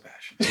 I'm so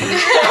passionate.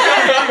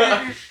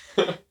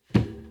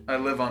 I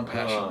live on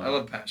passion. I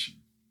love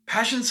passion.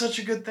 Passion's such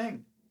a good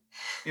thing,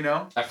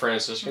 At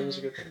Franciscan is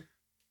a good thing.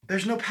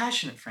 There's no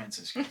passion at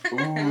Franciscan.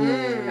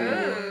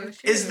 Ooh.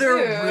 Is there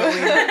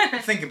really?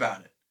 Think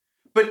about it.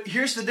 But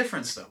here's the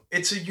difference, though.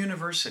 It's a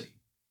university.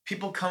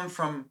 People come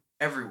from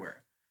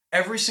everywhere.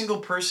 Every single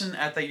person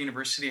at that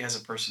university has a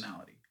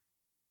personality.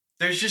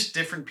 There's just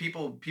different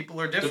people.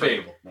 People are different.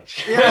 Debatable.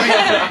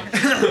 Yeah,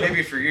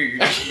 maybe for you.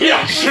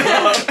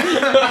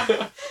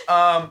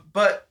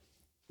 But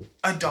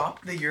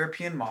adopt the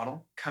European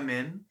model. Come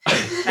in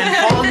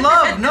and fall in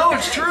love. No,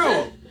 it's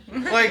true.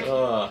 Like,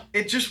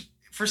 it just,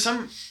 for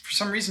some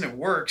reason it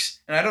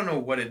works. And I don't know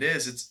what it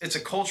is. It's a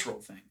cultural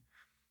thing.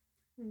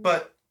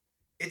 But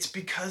it's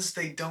because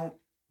they don't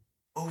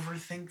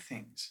overthink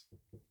things.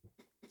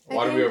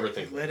 Why do we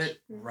overthink? Let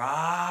it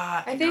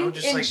ride. I think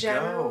just in like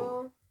general,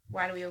 go.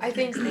 Why do we overthink I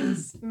think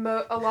things?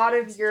 A lot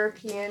of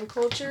European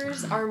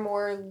cultures are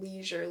more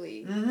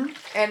leisurely.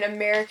 And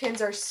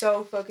Americans are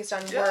so focused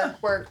on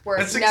work.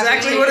 That's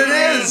exactly what it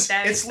is.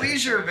 It's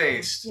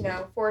leisure-based.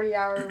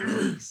 40-hour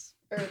weeks.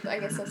 Or I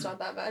guess that's not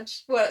that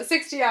much.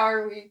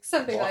 60-hour weeks,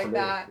 something like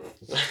that.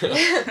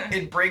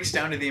 It breaks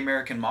down to the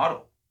American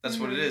model. That's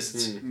what it is.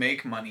 It's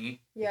make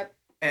money. Yep.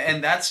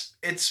 And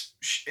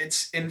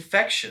it's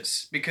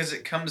infectious because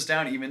it comes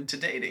down even to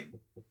dating,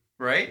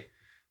 right?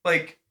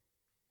 Like,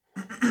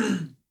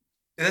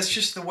 that's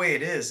just the way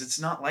it is. It's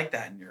not like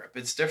that in Europe.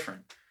 It's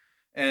different.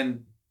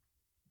 And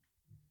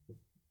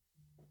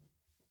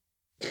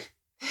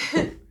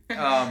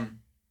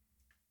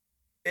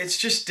it's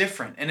just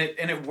different, and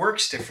it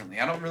works differently.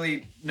 I don't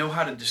really know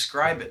how to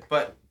describe it,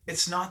 but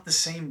it's not the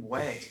same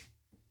way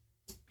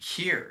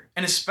here,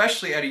 and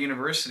especially at a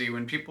university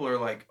when people are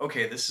like,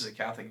 okay, this is a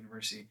Catholic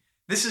university.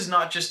 This is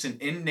not just an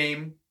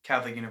in-name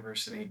Catholic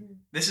university.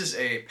 This is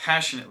a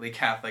passionately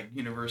Catholic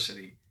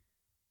university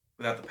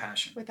without the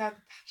passion.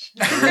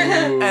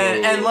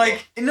 and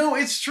like, no,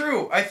 it's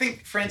true. I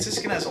think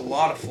Franciscan has a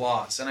lot of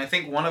flaws, and I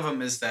think one of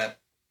them is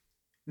that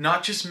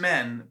not just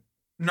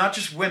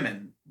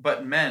women,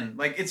 but men,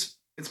 like, it's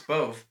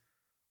both.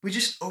 We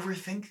just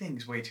overthink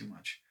things way too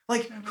much.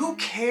 Like, who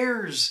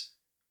cares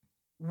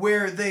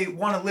where they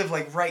want to live,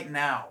 like, right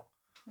now?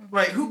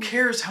 Right? Who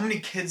cares how many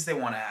kids they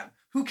want to have?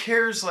 Who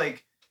cares,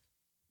 like,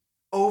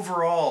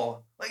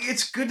 overall? Like,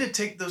 it's good to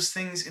take those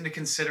things into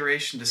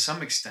consideration to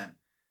some extent.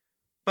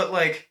 But,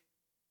 like,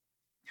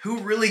 who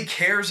really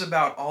cares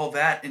about all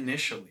that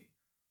initially?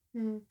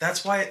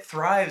 That's why it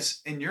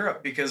thrives in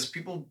Europe, because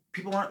people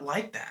aren't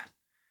like that.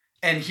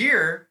 And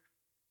here,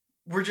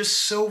 we're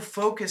just so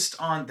focused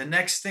on the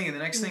next thing and the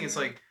next thing. It's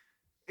like,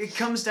 it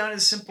comes down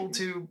as simple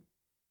to,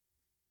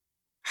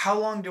 how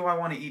long do I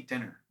want to eat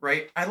dinner,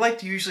 right? I like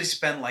to usually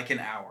spend like an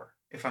hour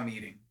if I'm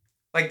eating.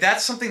 Like,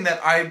 that's something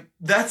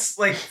that's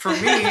like, for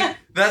me,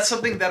 that's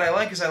something that I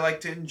like, because I like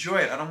to enjoy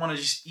it. I don't want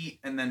to just eat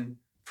and then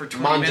for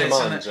 20 minutes.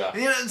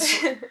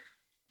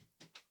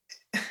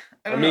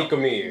 Amico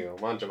mio,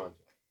 mangia.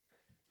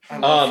 I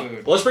love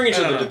food. Let's bring it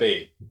to the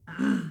debate.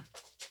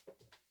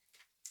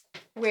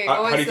 Wait,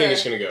 How do you think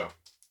it's going to go?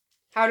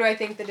 How do I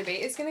think the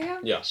debate is going to go?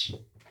 Yes.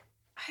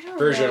 I don't know.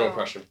 Very general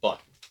question,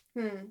 but.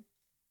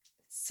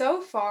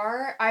 So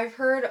far, I've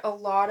heard a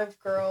lot of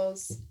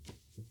girls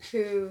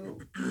who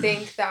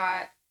think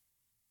that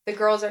the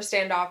girls are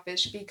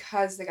standoffish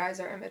because the guys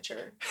are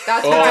immature.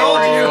 That's what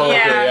I've heard. Okay,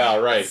 yeah,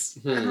 right.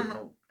 I don't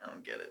know. I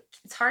don't get it.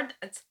 It's hard.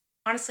 It's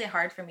honestly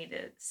hard for me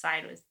to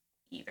side with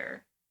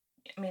either.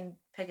 I mean,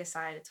 pick a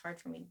side. It's hard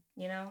for me,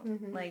 you know?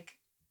 Like,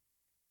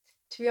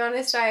 to be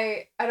honest,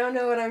 I don't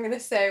know what I'm going to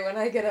say when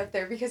I get up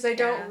there because I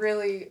don't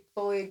really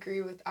fully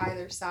agree with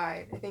either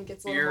side. I think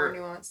it's a little more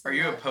nuanced. Are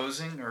you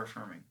opposing or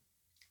affirming?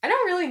 I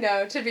don't really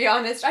know, to be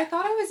honest. I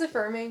thought I was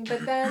affirming,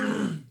 but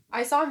then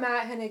I saw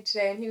Matt Hennig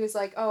today and he was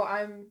like, oh,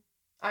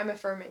 I'm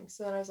affirming.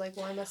 So then I was like,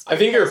 well, I must be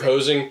think you're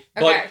opposing,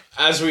 but okay.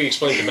 As we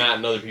explained to Matt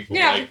and other people,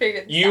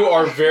 you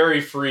are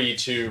very free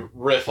to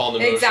riff on the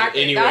motion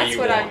any way you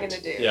want. That's what I'm going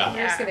to do. Yeah. I'm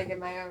just going to give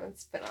my own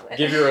spin on it.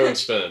 Give your own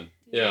spin.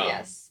 Yeah.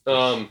 Yes.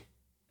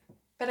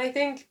 But I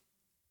think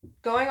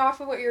going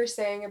off of what you were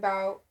saying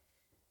about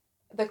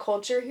the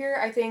culture here,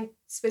 I think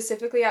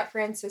specifically at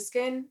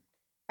Franciscan,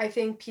 I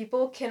think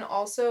people can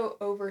also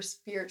over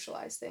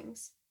spiritualize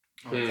things.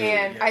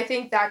 And I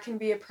think that can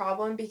be a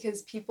problem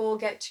because people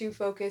get too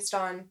focused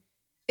on,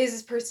 is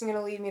this person going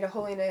to lead me to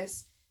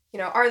holiness? You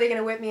know, are they going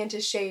to whip me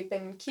into shape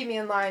and keep me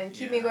in line and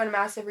keep me going to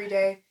mass every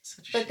day?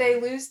 But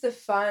they lose the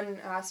fun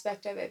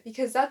aspect of it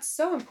because that's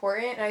so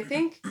important. And I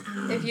think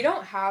if you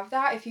don't have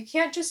that, if you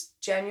can't just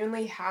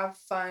genuinely have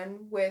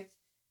fun with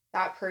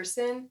that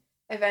person,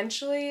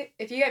 eventually,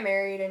 if you get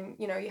married and,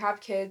 you know, you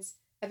have kids,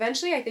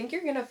 eventually I think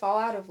you're going to fall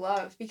out of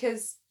love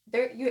because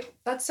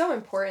that's so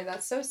important.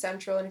 That's so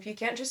central. And if you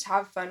can't just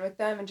have fun with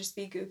them and just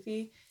be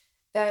goofy,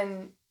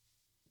 then,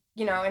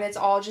 you know, and it's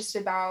all just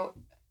about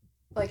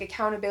like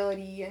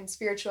accountability and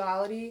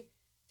spirituality,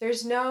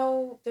 there's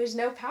no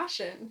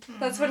passion.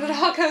 That's what it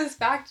all goes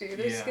back to.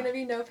 There's going to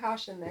be no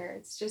passion there.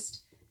 It's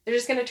just, they're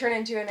just going to turn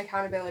into an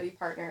accountability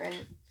partner.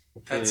 And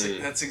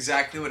that's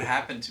exactly what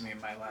happened to me in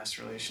my last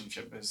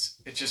relationship.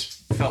 It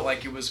just felt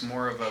like it was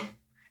more of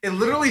it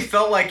literally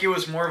felt like it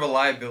was more of a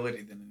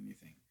liability than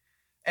anything.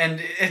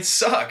 And it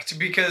sucked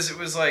because it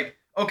was like,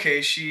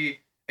 okay, she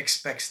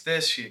expects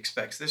this, she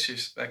expects this, she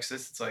expects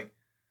this. It's like,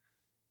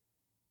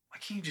 why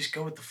can't you just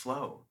go with the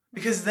flow?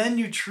 Because then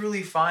you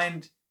truly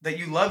find that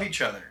you love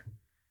each other.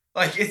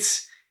 Like it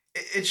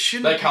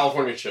shouldn't that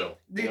California chill.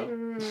 You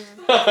know?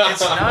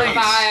 It's nice.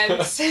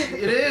 Vibes.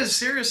 It is,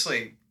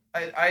 seriously.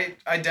 I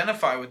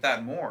identify with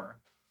that more.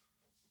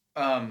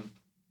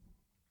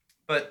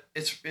 But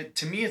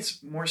to me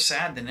it's more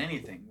sad than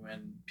anything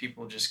when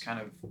people just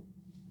kind of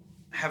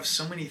have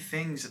so many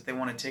things that they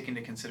want to take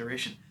into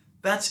consideration.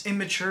 That's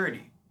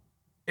immaturity.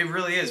 It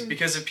really is,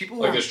 because if people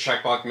like this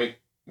checkbox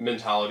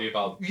mentality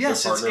about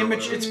yes, their partner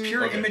it's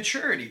pure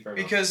immaturity.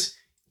 Because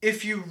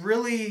if you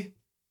really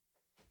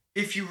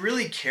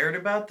cared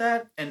about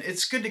that, and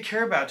it's good to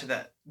care about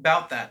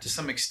that to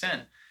some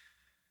extent,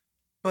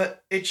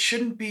 but it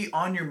shouldn't be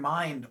on your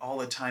mind all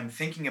the time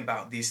thinking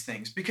about these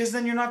things, because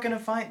then you're not going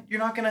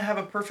to have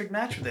a perfect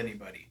match with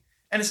anybody.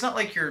 And it's not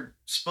like you're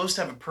supposed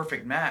to have a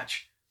perfect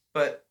match,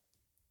 but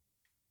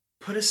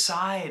put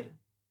aside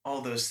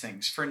all those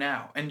things for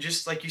now and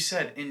just, like you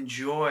said,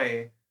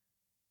 enjoy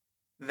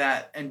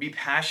that and be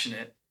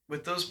passionate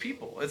with those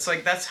people. It's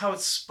like that's how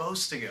it's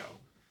supposed to go.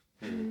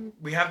 Mm-hmm.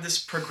 We have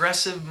this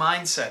progressive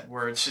mindset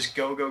where it's just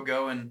go, go,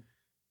 go, and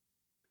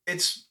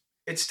it's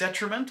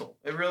detrimental.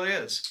 It really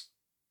is.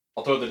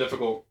 I'll throw the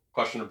difficult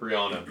question to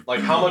Brianna. Like,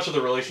 how much of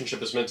the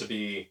relationship is meant to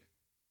be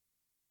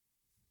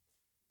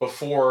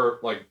before,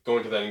 like,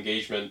 going to that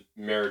engagement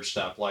marriage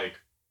step? Like,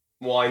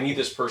 well, I need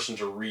this person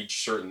to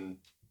reach certain,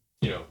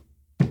 you know,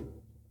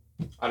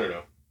 I don't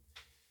know.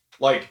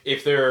 Like,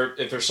 if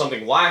there's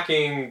something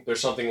lacking, there's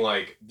something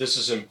like, this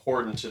is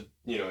important to,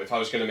 you know, if I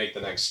was going to make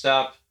the next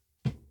step.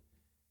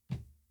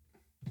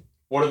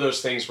 What are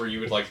those things where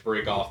you would like to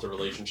break off the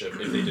relationship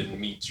if they didn't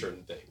meet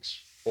certain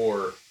things?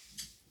 Or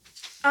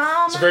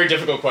it's a very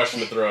difficult question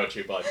to throw at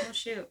you, but oh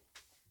shoot.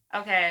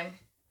 Okay.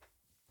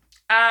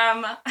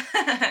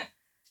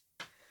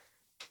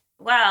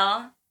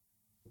 Well.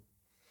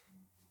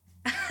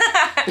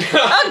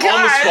 Oh god.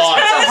 On the spot.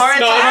 It's a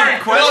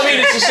hard question. No, I mean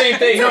it's the same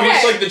thing. I mean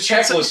it's like the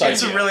checklist idea.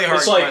 It's a really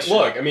hard question. It's like, question.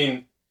 look, I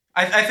mean,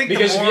 I think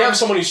because if you have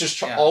someone who's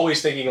just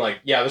always thinking like,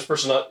 yeah, this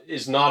person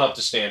is not up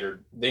to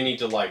standard, they need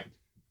to like,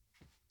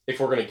 if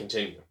we're going to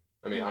continue.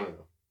 I mean, I don't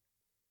know.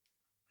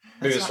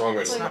 Maybe that's the wrong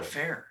way to look at it. It's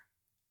not fair.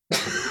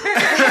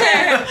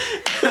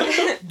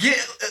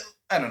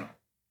 I don't know.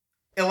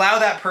 Allow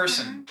that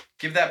person,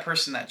 give that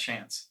person that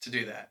chance to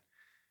do that.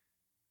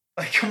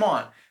 Like, come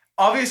on.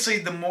 Obviously,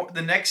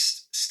 the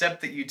next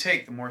step that you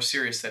take, the more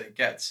serious that it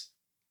gets.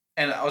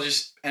 And I'll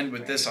just end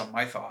with this on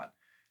my thought.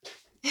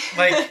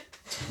 Like,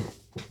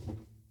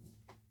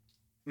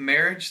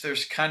 marriage,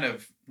 there's kind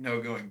of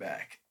no going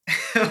back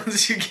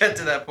once you get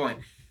to that point.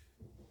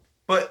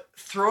 But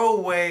throw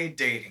away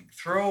dating,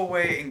 throw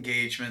away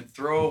engagement,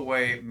 throw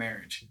away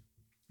marriage.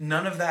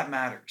 None of that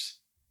matters.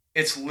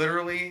 It's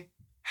literally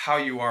how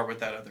you are with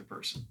that other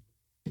person.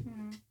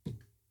 Mm-hmm.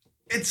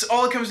 it's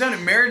all it comes down to.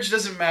 Marriage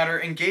doesn't matter.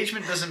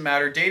 Engagement doesn't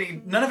matter.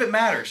 Dating, none of it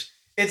matters.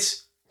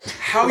 It's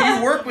how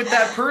you work with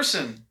that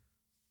person.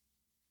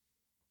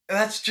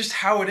 That's just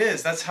how it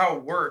is. That's how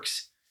it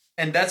works.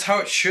 And that's how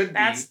it should be.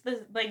 That's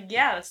the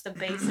that's the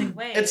basic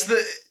way.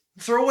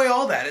 Throw away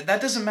all that.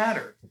 That doesn't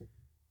matter.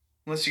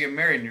 Unless you get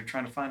married and you're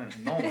trying to find an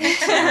annulment.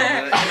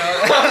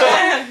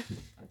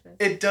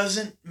 It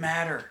doesn't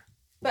matter.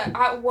 But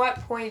at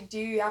what point do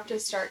you have to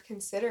start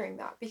considering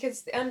that?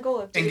 Because the end goal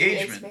of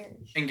dating is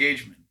marriage.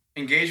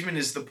 Engagement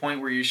is the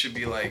point where you should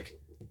be like,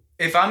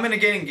 if I'm going to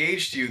get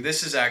engaged to you,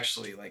 this is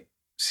actually like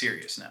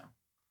serious now.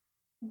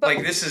 But,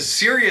 like, this is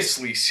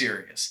seriously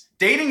serious.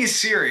 Dating is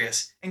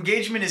serious.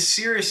 Engagement is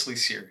seriously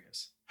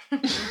serious.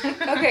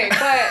 Okay,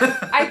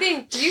 but I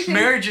think, do you think...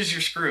 Marriage is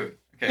you're screwed.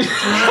 Okay.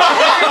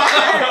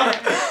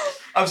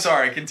 I'm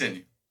sorry,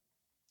 continue.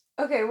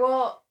 Okay,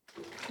 well,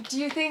 do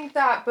you think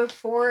that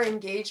before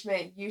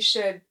engagement, you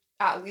should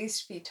at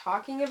least be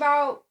talking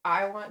about,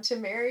 I want to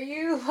marry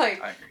you?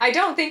 Like, I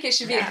don't think it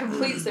should be a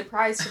complete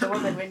surprise to the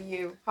woman when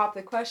you pop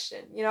the question.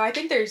 You know, I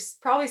think there's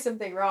probably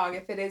something wrong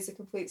if it is a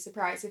complete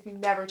surprise, if you've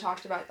never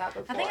talked about that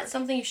before. I think it's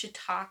something you should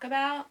talk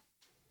about,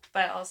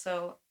 but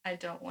also I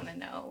don't want to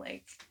know,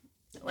 like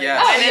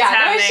yeah. Oh,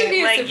 yeah, it should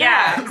be a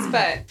surprise,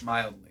 but...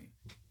 Mildly.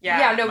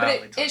 Yeah, no,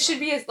 but it should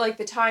be, like,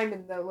 the time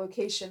and the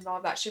location and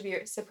all that should be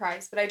a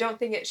surprise, but I don't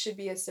think it should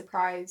be a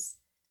surprise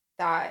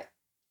that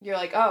you're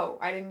like, oh,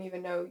 I didn't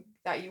even know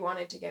that you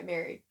wanted to get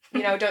married.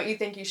 You know, don't you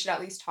think you should at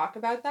least talk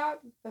about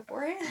that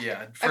beforehand?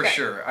 Yeah, for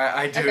sure.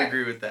 I do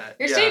agree with that.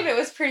 Your statement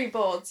was pretty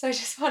bold, so I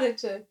just wanted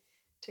to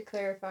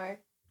clarify.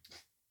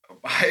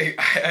 I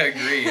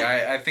agree.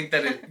 I think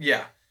that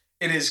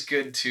it is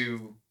good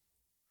to,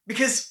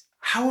 because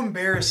how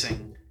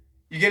embarrassing.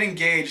 You get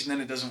engaged and then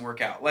it doesn't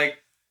work out. Like,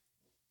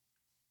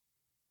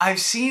 I've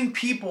seen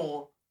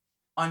people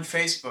on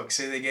Facebook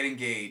say they get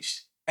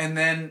engaged and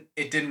then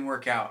it didn't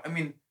work out. I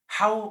mean,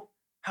 how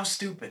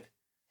stupid.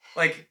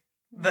 Like,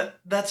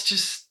 that's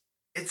just,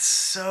 it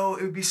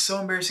would be so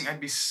embarrassing.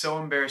 I'd be so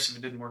embarrassed if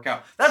it didn't work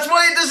out. That's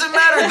why it doesn't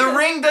matter. The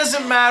ring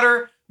doesn't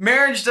matter.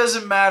 Marriage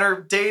doesn't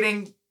matter.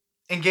 Dating,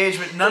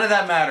 engagement, none of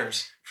that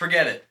matters.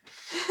 Forget it.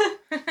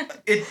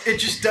 It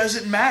just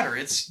doesn't matter.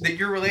 It's that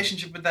your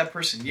relationship with that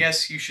person.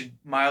 Yes, you should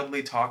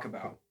mildly talk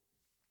about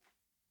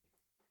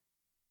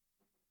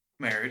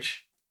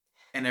marriage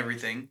and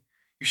everything.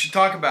 You should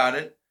talk about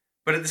it.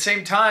 But at the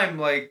same time,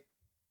 like,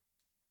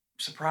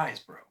 surprise,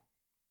 bro.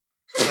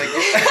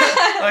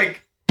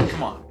 Like,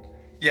 come on.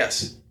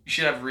 Yes, you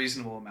should have a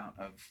reasonable amount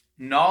of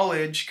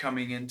knowledge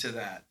coming into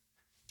that.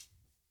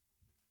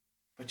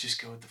 But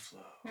just go with the flow.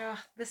 Ugh,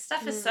 this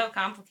stuff is so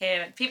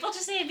complicated. People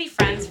just need to be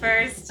friends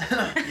first.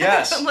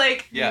 Yes.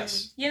 Like,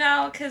 yes. You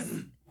know, because,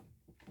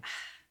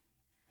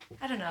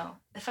 I don't know.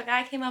 If a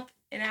guy came up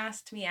and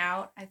asked me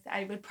out,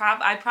 I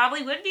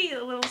probably would be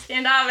a little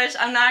standoffish.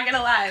 I'm not going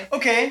to lie.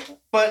 Okay,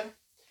 but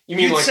you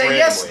mean like say randomly,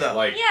 yes, though.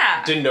 Like,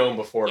 didn't know him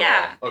before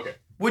at all. Okay.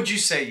 Would you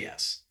say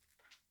yes?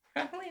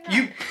 Probably not.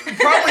 You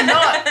probably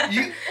not.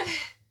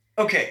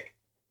 Okay.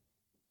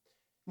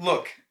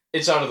 Look.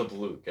 It's out of the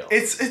blue, Gil.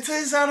 It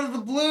is out of the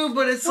blue,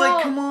 but it's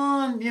like, come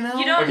on, you know.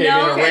 You don't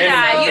know the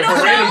guy. You don't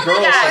know the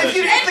guy. If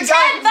the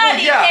Ted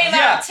Bundy came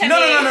up to me.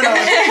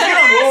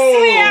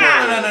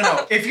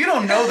 No. If you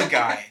don't know the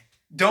guy,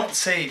 don't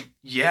say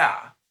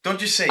yeah. Don't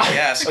just say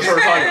yes. That's what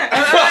we're talking about.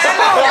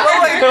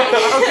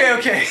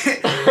 Okay.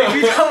 If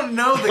you don't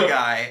know the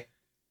guy,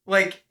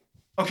 like,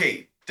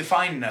 okay,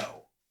 define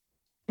no.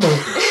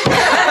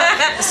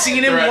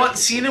 Seen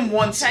him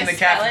once in the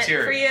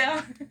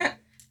cafeteria. For you?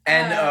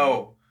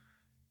 N-O.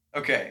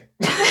 Okay.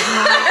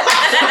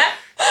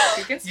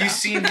 You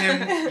seen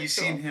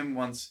him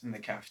once in the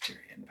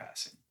cafeteria in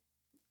passing.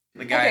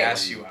 The guy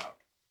asked you out.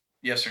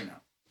 Yes or no?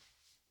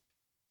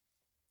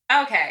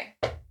 Okay.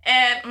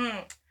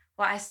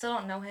 Well, I still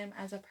don't know him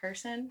as a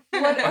person.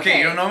 Okay,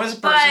 you don't know him as a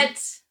person.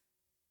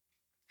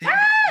 But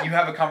you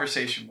have a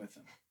conversation with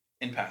him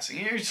in passing.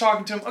 You're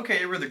talking to him. Okay,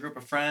 you're with a group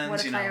of friends.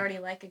 What if I already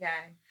like a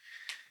guy?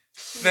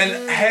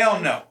 Then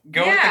hell no.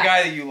 Go with the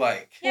guy that you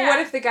like. Yeah. Well,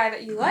 what if the guy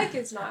that you like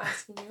is not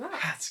asking you out?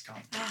 That's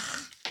complicated.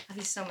 I'd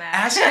be so mad.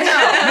 Ask him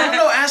out.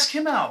 No, ask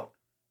him out.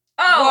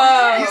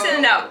 Oh, you said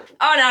no.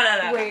 Oh,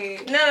 no.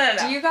 Wait. No.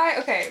 Do you guys...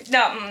 Okay. No.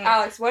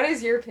 Alex, what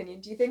is your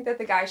opinion? Do you think that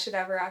the guy should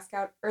ever ask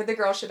out, or the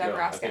girl should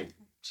ever ask out?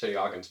 So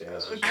y'all can say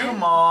this.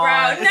 Come on.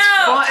 Bro, no. It's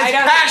fun. It's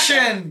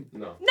passion.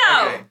 No.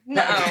 No. Okay.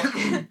 No.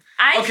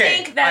 I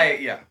think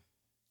that...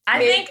 I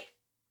think...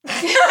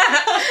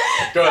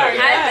 Go ahead.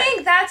 I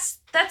think that's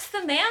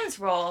the man's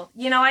role.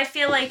 You know, I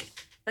feel like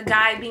the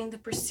guy being the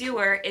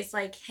pursuer is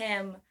like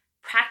him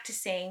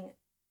practicing,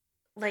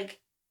 like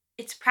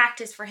it's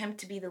practice for him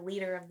to be the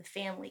leader of the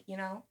family, you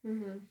know?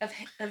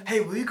 Mm-hmm.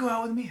 Hey, will you go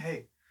out with me?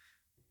 Hey,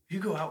 you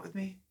go out with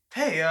me?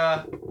 Hey,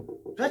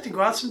 would you like to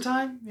go out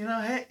sometime? You know,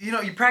 hey,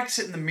 you practice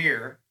it in the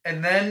mirror,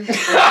 and then and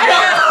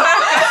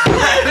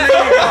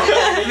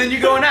then you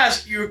go and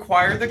ask. You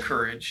acquire the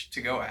courage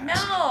to go ask.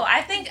 No,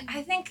 I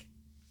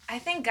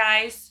think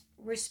guys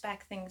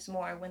respect things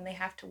more when they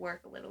have to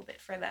work a little bit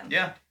for them.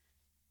 Yeah.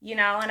 you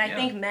know, and I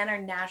think men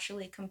are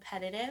naturally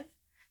competitive.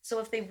 So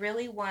if they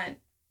really want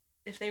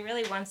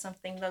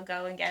something, they'll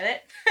go and get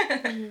it.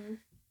 Mm-hmm.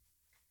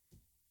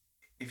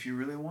 If you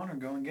really want her,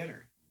 go and get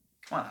her.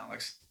 Come on,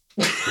 Alex.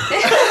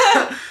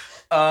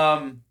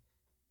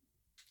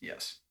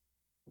 Yes,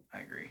 I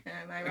agree.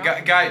 Am I A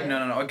wrong? guy,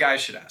 no. A guy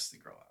should ask the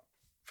girl out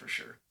for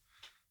sure,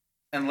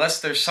 unless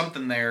there's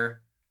something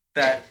there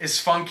that is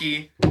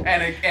funky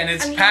and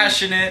it's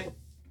passionate.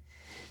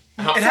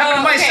 It happened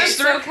to my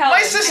sister. So Kellen,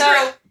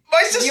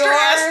 My sister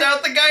asked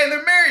out the guy, and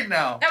they're married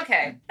now.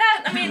 Okay,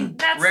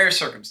 that's Rare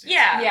circumstance.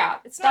 Yeah,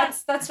 it's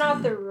that's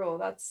not the rule.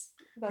 That's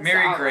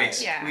Mary the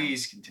Grace. Yeah.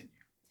 Please continue.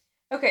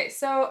 Okay,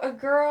 so a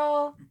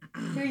girl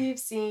who you've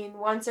seen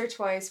once or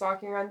twice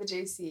walking around the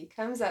JC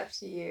comes up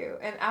to you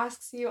and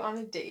asks you on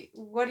a date.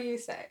 What do you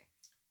say?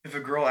 If a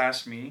girl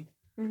asked me,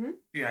 Mm-hmm.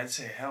 yeah, I'd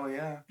say hell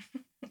yeah.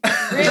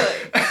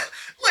 Really?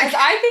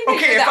 I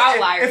think they're the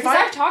outlier. Because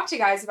I've talked to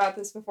guys about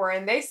this before,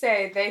 and they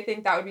say they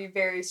think that would be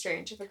very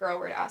strange if a girl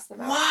were to ask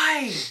them out.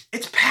 Why?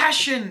 It's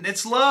passion.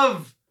 It's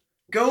love.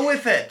 Go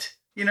with it.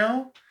 You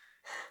know?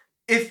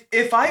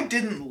 If I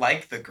didn't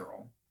like the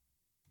girl,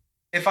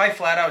 if I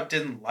flat out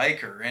didn't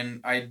like her,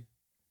 and I'm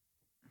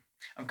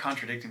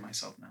contradicting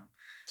myself now.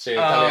 Sei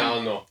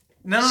italiano.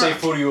 No. Sei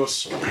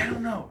furioso. I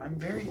don't know. I'm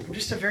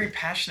just a very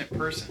passionate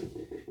person.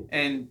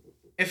 And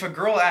if a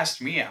girl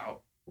asked me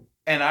out,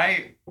 and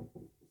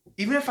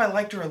even if I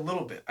liked her a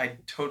little bit,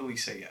 I'd totally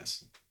say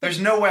yes. There's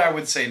no way I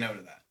would say no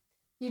to that.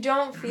 You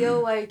don't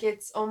feel like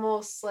it's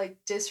almost like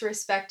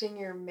disrespecting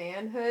your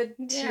manhood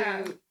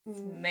to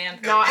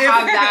not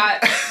have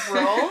that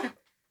role?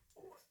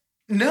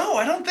 No,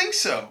 I don't think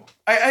so.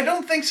 I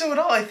don't think so at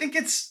all. I think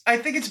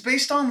it's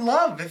based on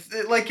love.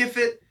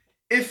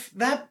 If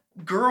that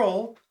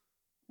girl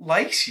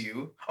likes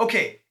you,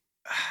 okay,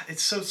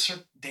 it's so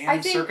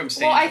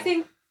circumstantial. Well, I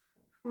think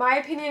my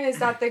opinion is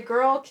that the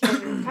girl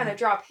can kind of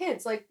drop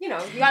hints. Like, you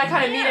know, you got to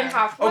kind of meet him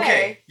halfway.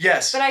 Okay,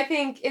 yes. But I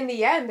think in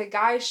the end, the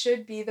guy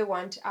should be the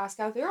one to ask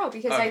out the girl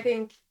because I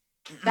think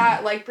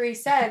that, like Bree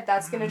said,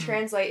 that's going to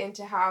translate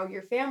into how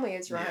your family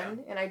is run.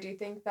 Yeah. And I do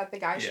think that the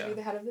guy should be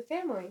the head of the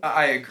family.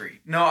 I agree.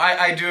 No,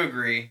 I do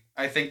agree.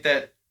 I think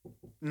that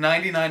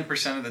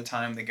 99% of the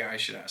time, the guy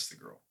should ask the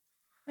girl.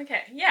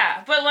 Okay,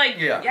 yeah, but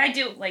I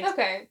do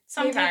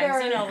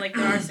sometimes, you know, like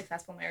there are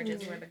successful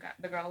marriages where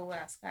the girl will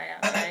ask the guy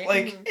out,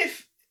 right?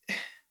 If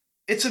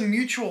it's a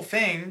mutual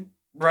thing,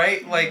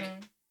 right? Like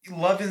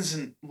love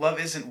isn't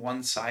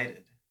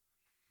one-sided.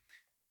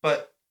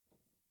 But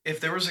if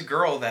there was a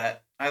girl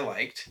that I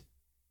liked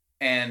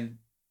and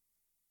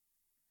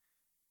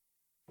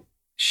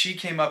she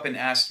came up and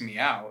asked me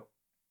out,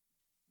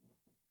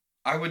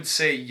 I would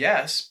say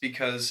yes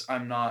because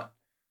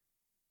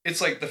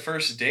it's like the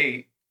first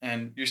date.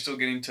 And you're still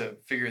getting to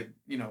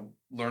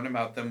learn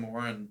about them more.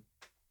 And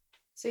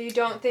so you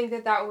don't think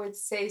that would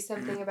say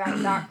something about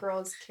that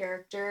girl's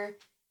character?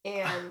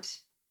 And,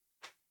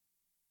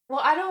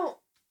 well, I don't...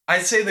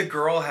 I'd say the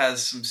girl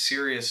has some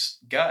serious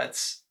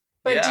guts.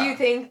 But do you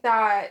think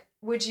that,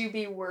 would you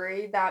be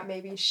worried that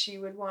maybe she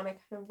would want to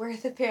kind of wear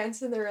the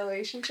pants in the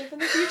relationship in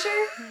the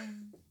future?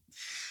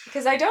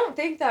 Because I don't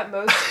think that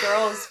most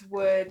girls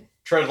would...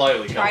 Tread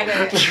lightly. Try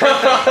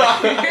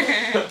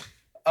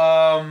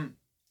to...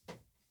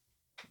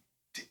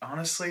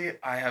 Honestly,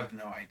 I have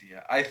no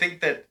idea. I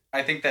think that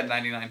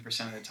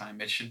 99% of the time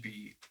it should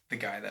be the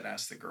guy that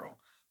asks the girl.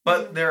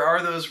 But there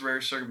are those rare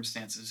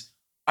circumstances.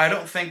 I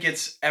don't think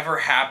it's ever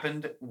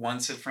happened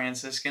once at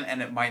Franciscan, and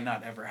it might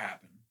not ever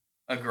happen.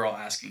 A girl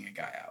asking a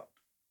guy out.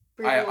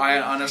 I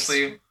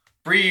honestly,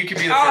 Bree, you could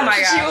be the first. Oh my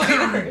god, she will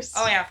be the first.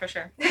 Oh yeah, for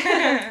sure.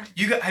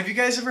 Have you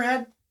guys ever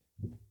had?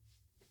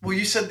 Well,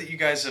 you said that you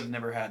guys you've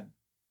never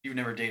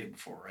dated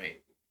before,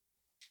 right?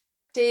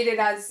 Dated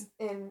as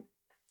in.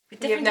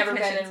 You've never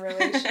been in a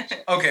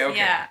relationship. Okay.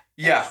 Yeah.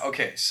 Yeah.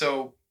 Okay.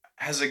 So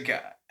has a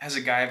guy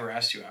ever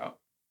asked you out?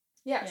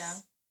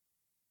 Yes.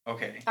 Yeah.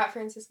 Okay. At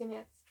Franciscan,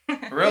 yes.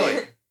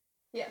 Really?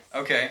 Yes.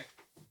 Okay.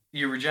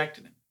 You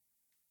rejected him.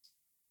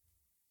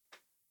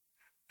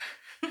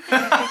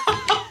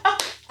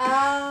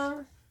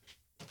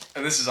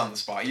 And this is on the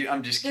spot.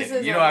 I'm just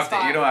kidding. You don't have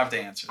to. You don't have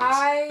to answer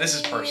this. This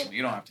is personal.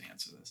 You don't have to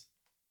answer this.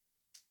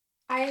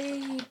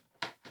 I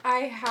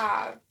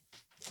have.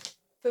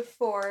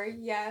 Before,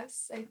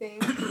 yes, I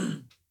think.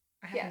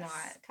 I have not.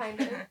 Kind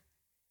of.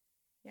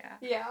 Yeah.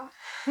 Yeah.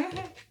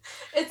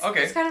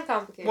 It's kind of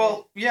complicated.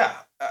 Well, yeah,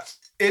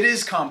 it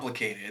is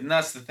complicated, and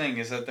that's the thing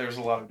is that there's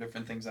a lot of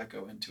different things that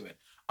go into it.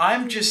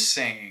 I'm just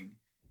saying,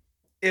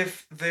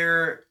 if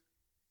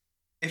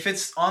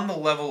it's on the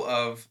level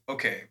of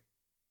okay,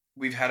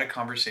 we've had a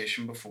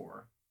conversation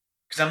before,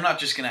 because I'm not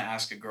just gonna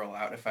ask a girl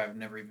out if I've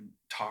never even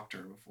talked to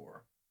her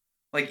before,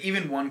 like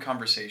even one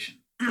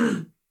conversation.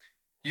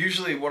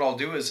 Usually what I'll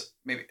do is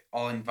maybe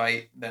I'll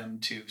invite them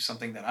to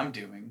something that I'm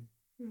doing.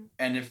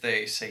 And if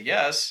they say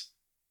yes,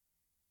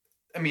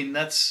 I mean,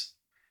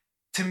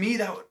 to me,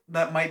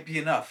 that might be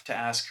enough to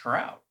ask her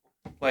out.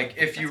 Like,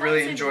 if you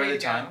really enjoy the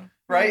time,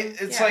 right?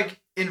 It's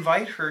like,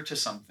 invite her to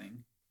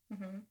something.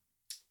 Mm-hmm.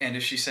 And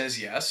if she says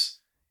yes,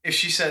 if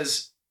she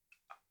says,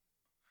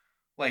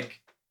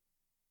 like,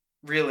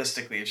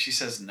 realistically, if she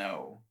says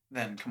no,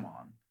 then come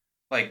on.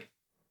 Like,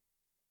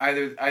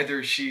 either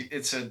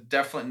it's a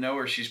definite no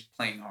or she's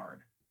playing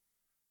hard.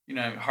 You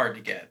know, hard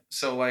to get.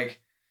 So, like,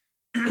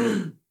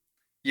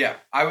 yeah,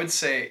 I would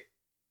say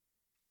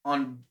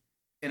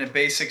in a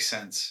basic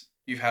sense,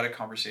 you've had a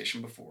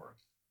conversation before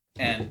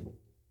and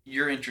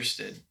you're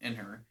interested in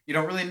her. You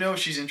don't really know if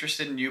she's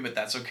interested in you, but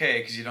that's okay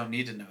because you don't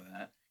need to know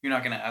that. You're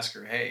not going to ask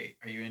her, hey,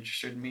 are you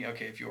interested in me?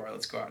 Okay, if you are,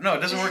 let's go out. No,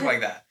 it doesn't work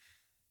like that.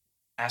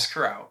 Ask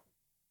her out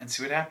and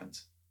see what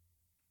happens.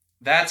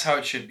 That's how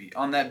it should be.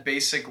 On that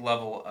basic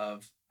level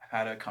of, I've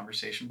had a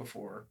conversation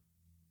before.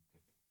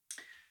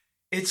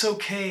 It's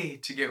okay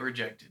to get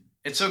rejected.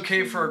 It's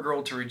okay for a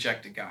girl to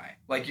reject a guy.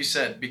 Like you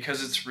said,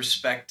 because it's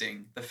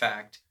respecting the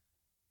fact,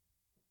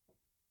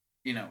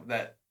 you know,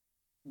 that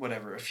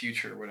whatever, a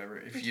future, whatever,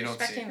 if it's you don't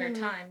see respecting their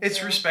time.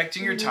 it's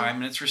respecting your time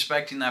and it's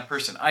respecting that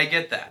person. I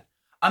get that.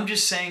 I'm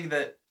just saying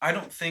that I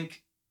don't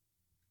think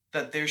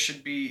that there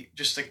should be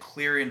just a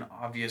clear and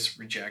obvious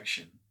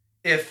rejection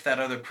if that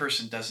other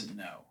person doesn't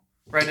know.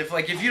 Right?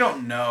 If you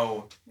don't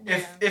know,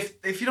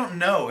 if you don't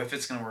know if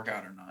it's going to work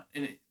out or not,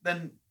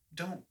 then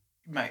don't.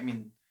 I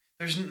mean,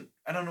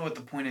 I don't know what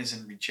the point is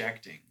in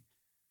rejecting.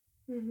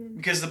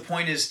 Because the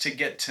point is to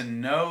get to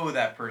know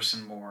that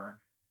person more.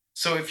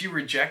 So if you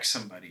reject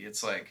somebody,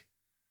 it's like,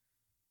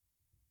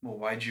 well,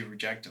 why'd you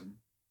reject them?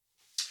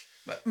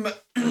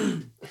 But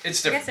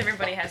it's different. I guess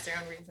everybody has their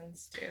own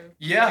reasons too.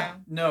 Yeah,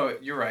 no,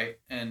 you're right.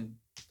 And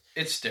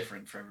it's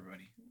different for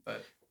everybody.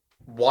 But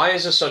why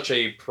is this such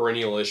a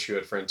perennial issue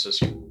at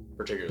Franciscan,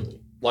 particularly?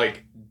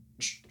 Like,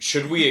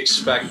 should we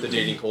expect the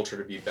dating culture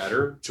to be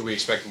better? Should we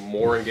expect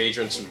more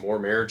engagements and more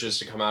marriages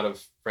to come out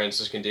of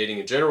Franciscan dating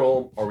in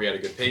general? Are we at a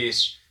good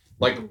pace?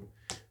 Like,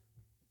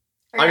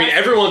 I mean,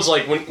 everyone's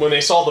like, when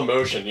they saw the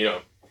motion, you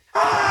know,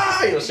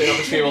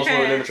 standoffish females,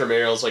 women, immature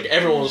males, like,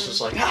 everyone was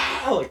just like,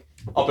 like,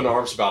 up in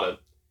arms about it.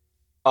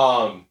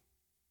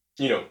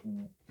 You know,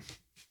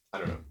 I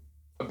don't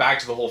know. Back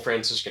to the whole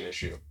Franciscan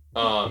issue.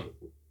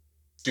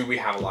 Do we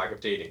have a lack of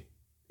dating?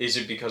 Is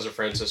it because of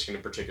Franciscan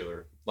in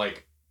particular?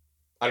 Like,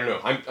 I don't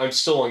know. I'm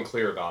still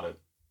unclear about it.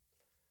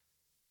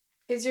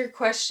 Is your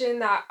question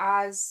that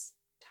as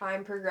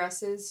time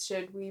progresses,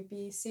 should we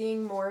be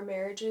seeing more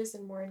marriages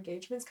and more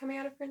engagements coming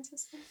out of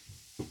Franciscan?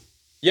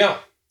 Yeah.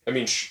 I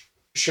mean,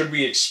 should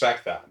we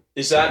expect that?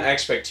 Is that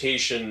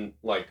expectation,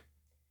 like,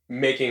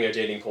 making a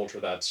dating culture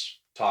that's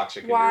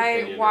toxic?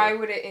 Why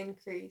would it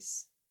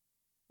increase?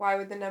 Why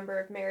would the number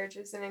of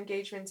marriages and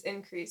engagements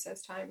increase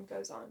as time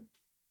goes on?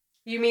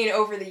 You mean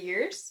over the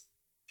years?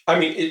 I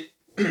mean,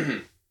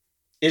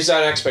 is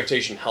that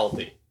expectation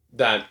healthy?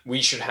 That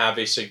we should have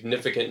a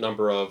significant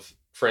number of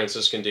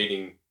Franciscan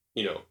dating,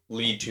 you know,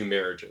 lead to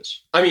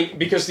marriages? I mean,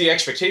 because the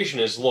expectation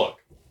is,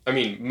 look, I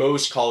mean,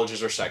 most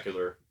colleges are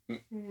secular.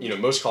 You know,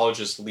 most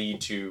colleges lead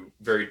to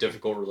very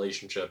difficult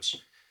relationships.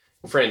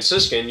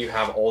 Franciscan, you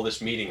have all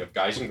this meeting of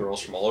guys and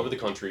girls from all over the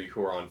country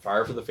who are on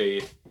fire for the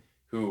faith,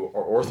 who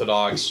are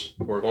Orthodox,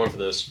 who are going for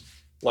this.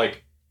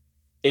 Like,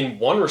 in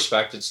one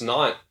respect, it's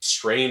not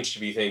strange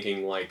to be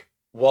thinking, like,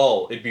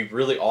 well, it'd be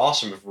really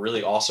awesome if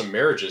really awesome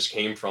marriages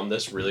came from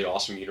this really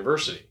awesome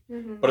university.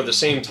 But at the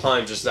same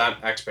time, does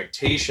that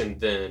expectation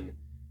then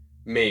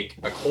make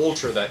a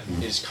culture that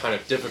is kind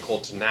of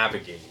difficult to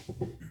navigate?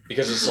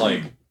 Because it's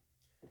like,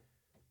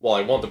 well,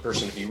 I want the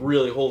person to be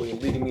really holy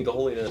and leading me to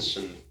holiness.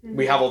 And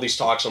we have all these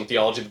talks on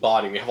theology of the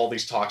body. And we have all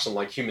these talks on,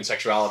 like, human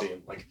sexuality.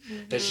 And, like,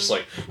 it's just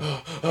like,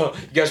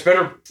 you guys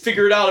better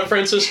figure it out at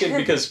Franciscan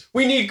because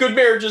we need good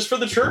marriages for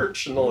the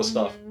church and all this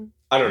stuff.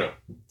 I don't know.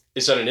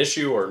 Is that an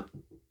issue or?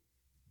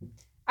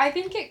 I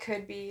think it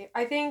could be.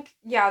 I think,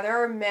 yeah,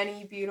 there are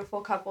many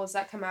beautiful couples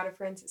that come out of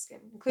Franciscan,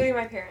 including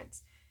my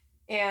parents.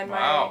 And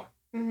wow.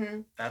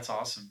 That's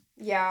awesome.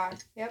 Yeah.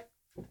 Yep.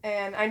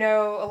 And I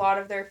know a lot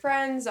of their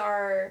friends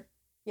are,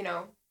 you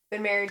know,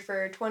 been married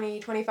for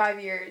 20,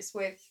 25 years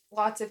with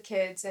lots of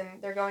kids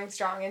and they're going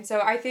strong. And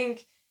so I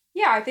think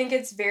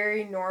it's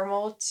very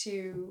normal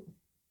to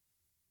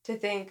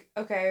think,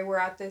 okay, we're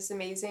at this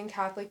amazing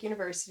Catholic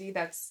university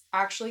that's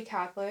actually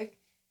Catholic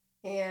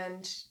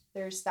and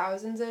there's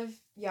thousands of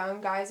young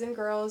guys and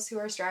girls who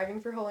are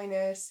striving for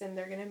holiness and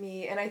they're going to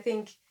meet. And I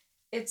think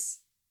it's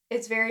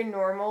very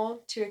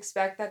normal to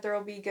expect that there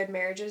will be good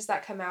marriages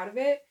that come out of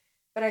it.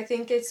 But I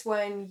think it's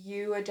when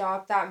you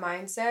adopt that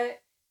mindset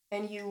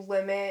and you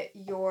limit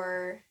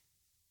your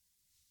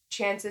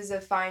chances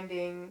of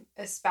finding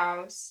a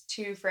spouse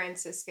to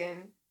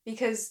Franciscan.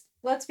 Because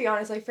let's be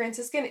honest, like,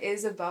 Franciscan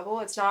is a bubble.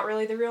 It's not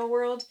really the real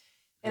world.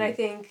 And I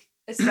think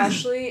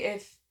especially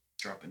if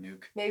drop a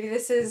nuke. Maybe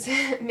this is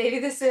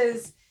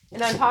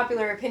an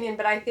unpopular opinion,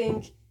 but I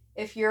think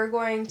if you're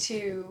going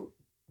to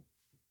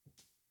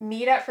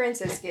meet at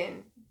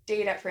Franciscan,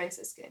 date at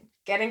Franciscan,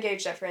 get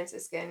engaged at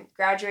Franciscan,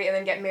 graduate, and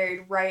then get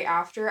married right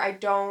after, I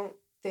don't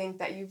think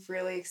that you've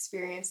really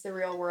experienced the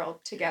real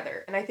world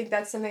together. And I think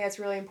that's something that's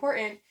really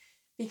important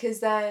because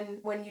then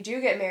when you do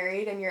get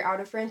married and you're out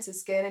of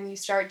Franciscan and you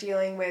start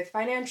dealing with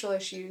financial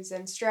issues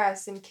and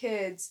stress and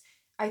kids,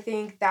 I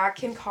think that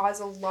can cause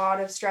a lot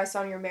of stress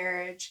on your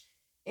marriage.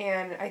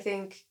 And I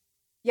think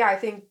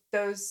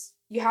those,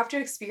 you have to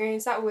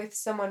experience that with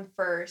someone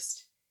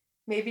first.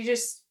 Maybe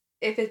just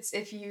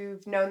if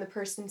you've known the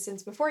person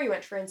since before you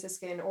went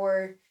Franciscan,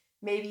 or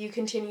maybe you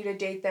continue to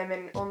date them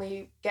and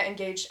only get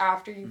engaged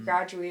after you've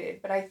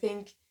graduated. But I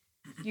think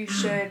you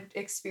should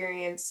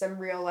experience some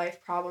real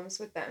life problems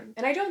with them.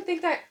 And I don't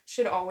think that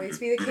should always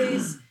be the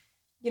case.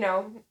 You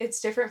know,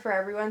 it's different for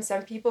everyone.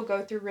 Some people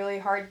go through really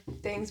hard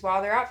things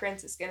while they're at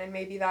Franciscan, and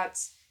maybe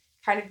that's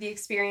kind of the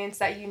experience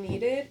that you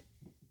needed.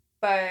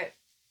 But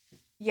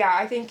yeah,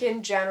 I think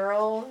in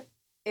general,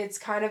 it's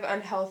kind of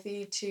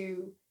unhealthy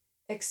to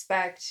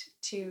expect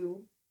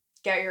to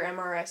get your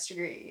MRS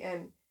degree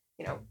and,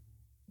 you know,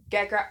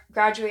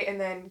 graduate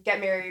and then get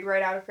married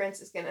right out of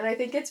Franciscan. And I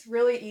think it's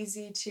really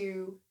easy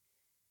to,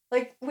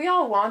 like, we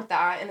all want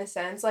that in a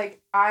sense.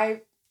 Like,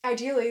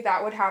 ideally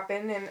that would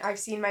happen. And I've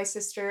seen my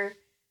sister,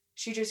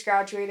 she just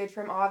graduated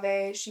from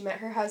Ave. She met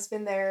her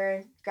husband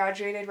there,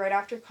 graduated right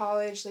after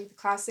college, like the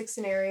classic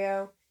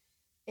scenario.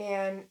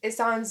 And it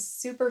sounds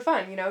super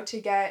fun, you know, to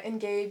get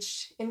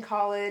engaged in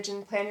college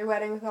and plan your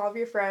wedding with all of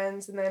your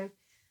friends, and then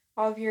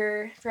all of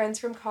your friends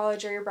from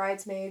college are your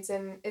bridesmaids,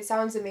 and it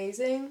sounds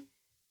amazing.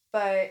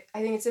 But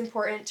I think it's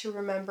important to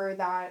remember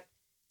that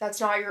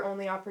that's not your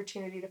only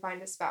opportunity to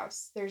find a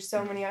spouse. There's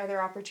so many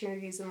other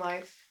opportunities in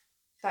life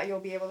that you'll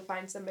be able to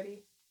find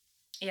somebody.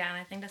 Yeah, and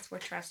I think that's where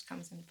trust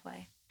comes into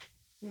play.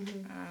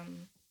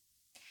 Mm-hmm.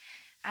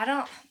 I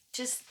don't,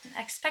 just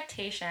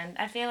expectation.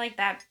 I feel like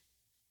that,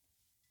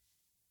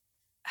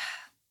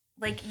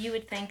 like, you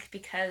would think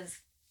because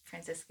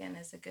Franciscan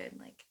is a good,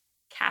 like,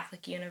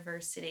 Catholic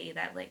university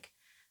that, like,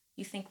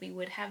 you think we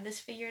would have this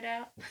figured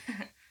out.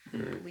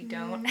 We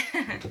don't.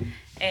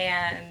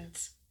 And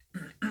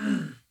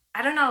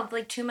I don't know,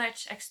 like, too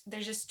much,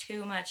 there's just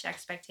too much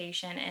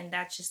expectation, and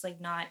that's just, like,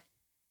 not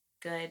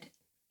good.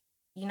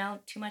 You know,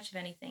 too much of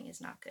anything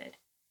is not good.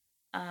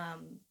 I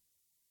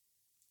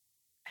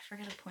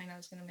forgot a point I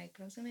was going to make,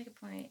 but I was going to make a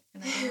point,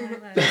 and I don't know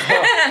what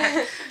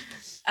it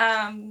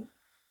was.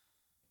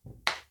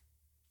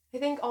 I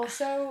think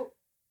also,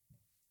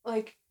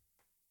 like,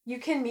 you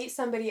can meet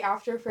somebody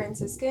after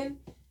Franciscan,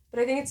 but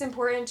I think it's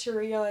important to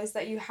realize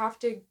that you have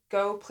to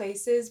go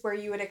places where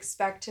you would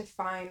expect to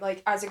find,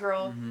 like, as a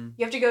girl,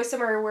 you have to go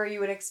somewhere where you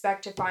would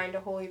expect to find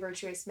a holy,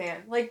 virtuous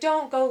man. Like,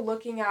 don't go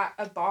looking at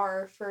a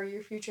bar for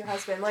your future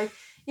husband. Like,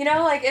 you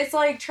know, like, it's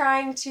like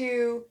trying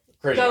to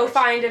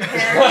find a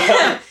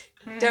pair.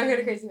 Don't go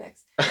to Crazy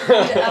Mix.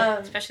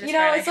 Especially you know,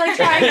 Friday. it's like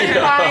trying to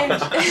find,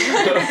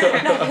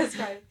 not this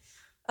Friday,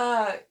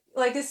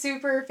 like a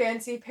super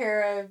fancy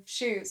pair of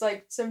shoes,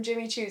 like some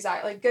Jimmy Choos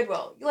at, like,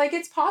 Goodwill. Like,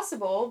 it's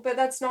possible, but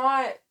that's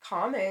not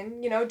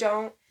common. You know,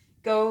 don't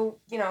go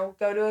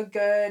to a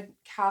good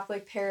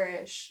Catholic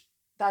parish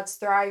that's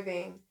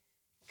thriving.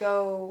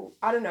 Go,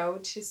 I don't know,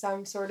 to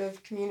some sort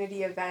of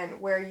community event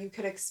where you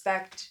could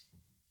expect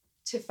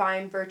to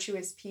find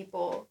virtuous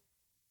people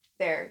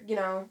there. You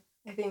know,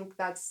 I think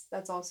that's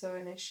also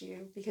an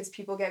issue, because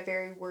people get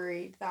very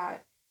worried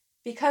that,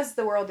 because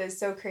the world is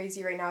so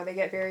crazy right now, they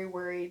get very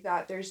worried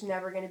that there's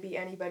never going to be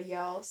anybody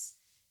else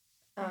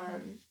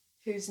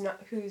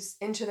who's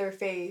into their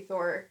faith,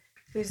 or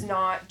who's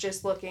not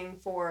just looking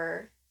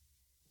for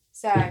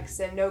sex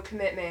and no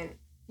commitment,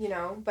 you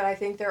know. But I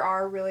think there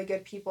are really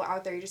good people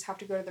out there. You just have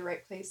to go to the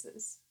right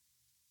places.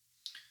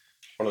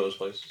 One of those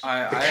places. The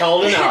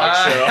Calvin and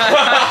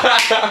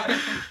Alex show.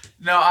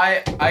 No,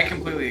 I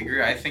completely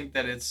agree. I think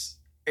that it's.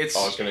 I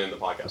was going to end the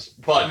podcast.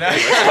 But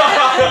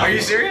Are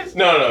you serious?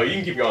 No, you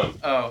can keep going.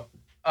 Oh.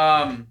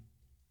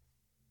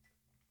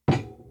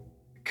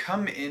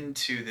 Come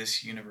into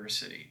this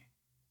university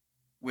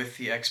with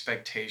the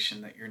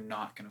expectation that you're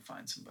not going to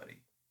find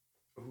somebody.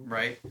 Ooh.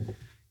 Right?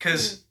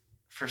 Because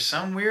for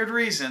some weird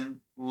reason,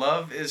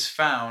 love is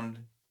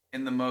found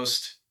in the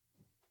most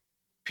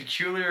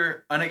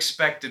peculiar,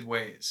 unexpected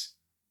ways.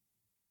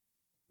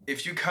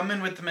 If you come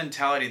in with the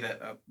mentality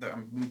that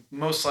I'm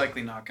most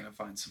likely not going to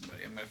find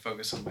somebody, I'm going to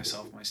focus on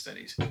myself, my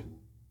studies,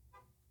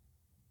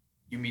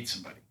 you meet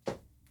somebody.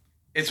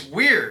 It's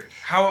weird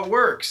how it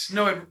works.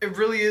 No, it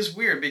really is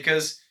weird,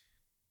 because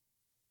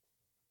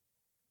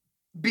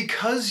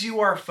you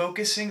are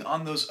focusing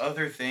on those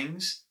other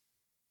things,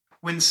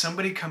 when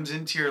somebody comes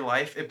into your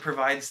life, it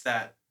provides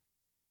that,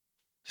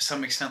 to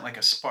some extent, like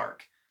a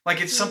spark.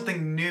 Like, it's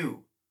something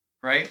new,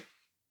 right?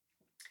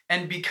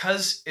 And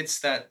because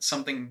it's that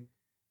something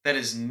that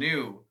is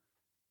new,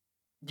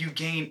 you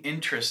gain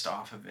interest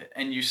off of it,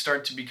 and you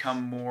start to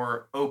become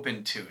more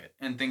open to it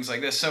and things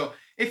like this. So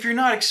if you're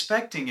not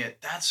expecting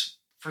it, that's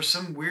for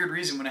some weird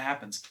reason when it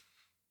happens.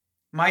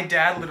 My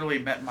dad literally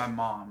met my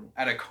mom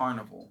at a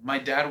carnival. My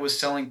dad was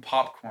selling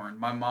popcorn.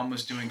 My mom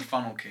was doing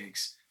funnel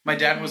cakes. My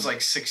dad was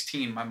like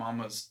 16. My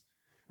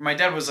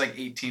dad was like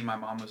 18. My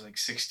mom was like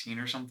 16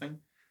 or something.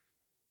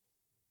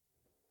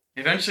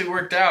 Eventually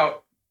worked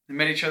out. They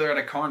met each other at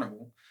a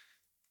carnival.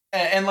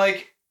 And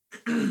like,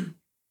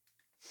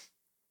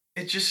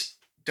 it just,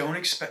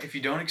 if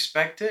you don't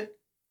expect it,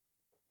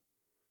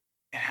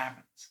 it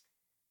happens.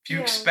 If you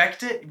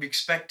expect it, if you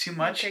expect too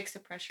much, it takes the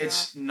pressure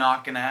it's off.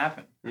 not going to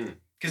happen.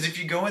 Because if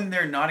you go in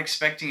there not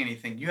expecting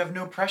anything, you have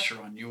no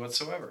pressure on you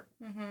whatsoever.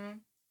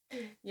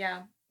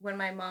 Yeah. When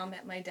my mom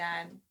met my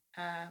dad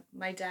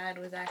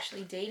was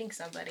actually dating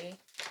somebody.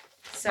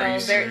 So Are you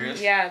serious?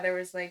 there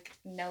was like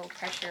no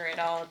pressure at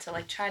all to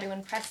like try to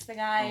impress the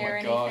guy or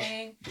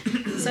anything.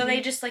 So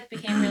they just like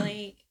became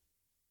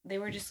they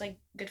were just like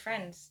good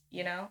friends,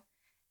 you know?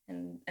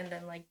 And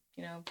then like,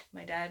 you know,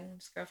 my dad and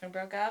his girlfriend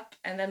broke up,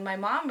 and then my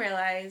mom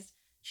realized,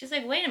 she's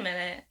like, wait a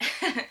minute.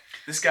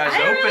 This guy's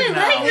I open really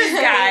now. like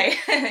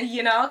this guy,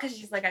 you know? Because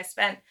she's like,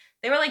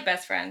 they were like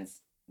best friends,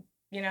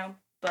 you know?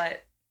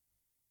 But,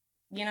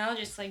 you know,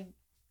 just like,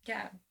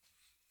 yeah.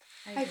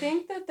 I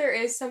think that there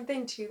is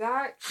something to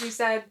that. You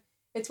said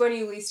it's when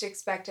you least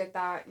expect it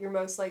that you're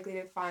most likely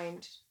to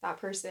find that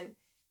person.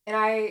 And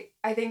I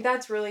think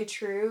that's really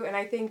true. And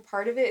I think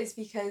part of it is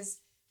because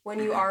when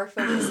you are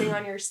focusing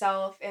on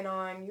yourself and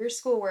on your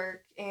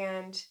schoolwork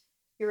and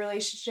your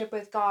relationship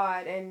with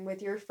God and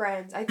with your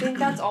friends, I think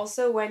that's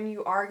also when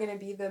you are going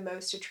to be the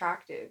most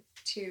attractive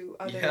to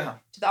the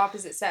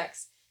opposite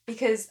sex.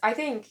 Because I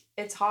think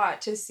it's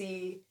hot to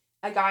see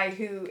a guy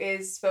who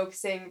is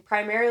focusing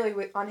primarily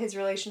on his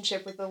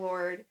relationship with the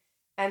Lord,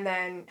 and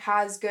then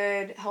has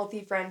good,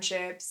 healthy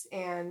friendships,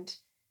 and,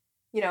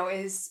 you know,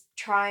 is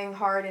trying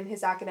hard in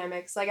his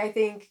academics. Like, I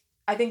think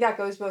that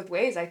goes both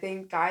ways. I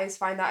think guys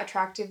find that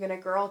attractive in a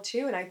girl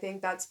too, and I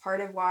think that's part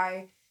of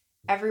why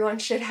everyone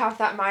should have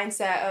that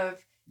mindset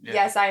of,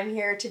 yes, I'm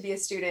here to be a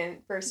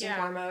student first and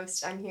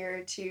foremost. I'm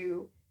here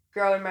to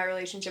grow in my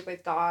relationship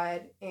with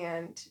God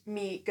and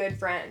meet good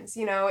friends.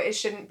 You know, it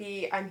shouldn't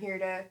be, I'm here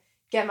to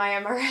get my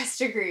MRS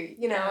degree,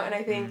 you know, and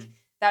I think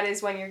that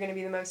is when you're going to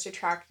be the most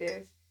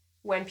attractive,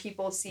 when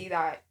people see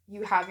that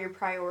you have your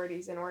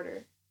priorities in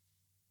order.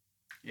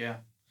 Yeah,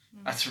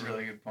 that's a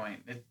really good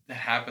point. It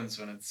happens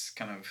when it's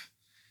kind of,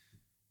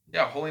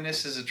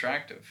 holiness is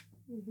attractive.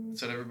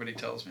 That's what everybody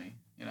tells me.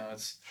 You know,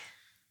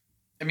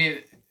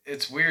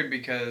 it's weird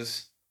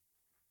because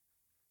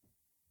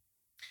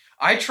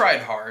I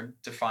tried hard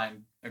to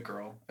find a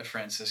girl at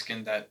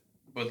Franciscan that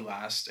would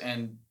last,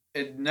 and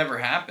it never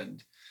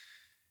happened.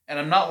 And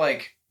I'm not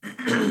like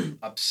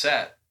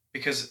upset,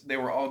 because they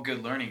were all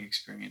good learning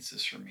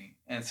experiences for me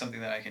and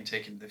something that I can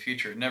take into the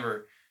future. It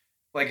never,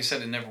 like I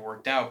said, it never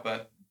worked out,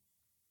 but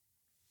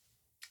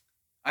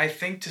I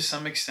think to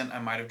some extent I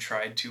might have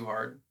tried too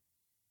hard,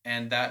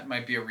 and that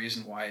might be a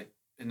reason why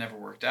it never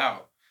worked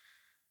out.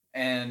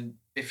 And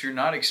if you're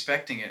not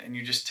expecting it and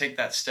you just take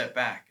that step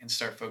back and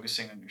start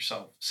focusing on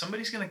yourself,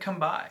 somebody's going to come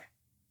by.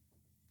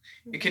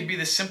 It could be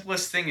the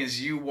simplest thing as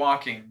you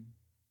walking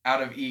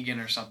out of Egan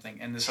or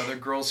something, and this other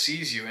girl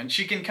sees you, and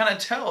she can kind of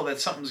tell that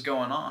something's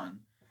going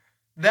on.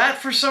 That,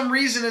 for some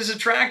reason, is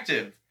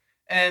attractive.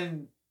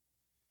 And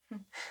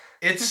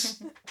it's,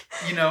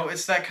 you know,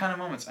 it's that kind of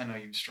moments. I know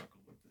you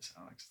struggled with this,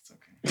 Alex. It's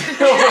okay.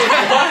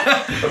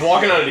 Of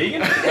walking out of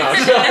Egan?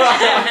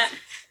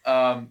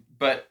 No.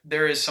 But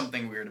there is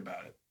something weird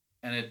about it.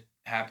 And it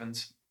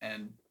happens,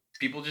 and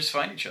people just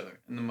find each other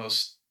in the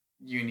most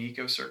unique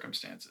of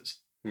circumstances.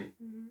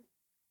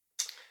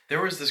 There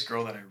was this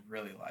girl that I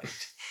really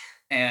liked.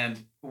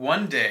 And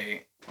one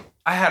day,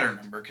 I had her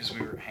number because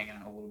we were hanging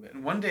out a little bit.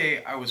 And one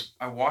day,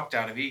 I walked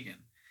out of Egan,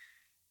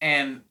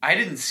 and I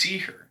didn't see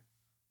her,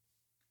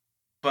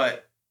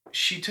 but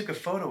she took a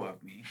photo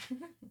of me.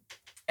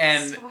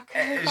 And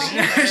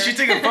she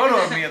took a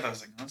photo of me. I thought, I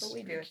was like, oh, that's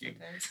really cute.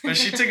 But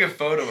she took a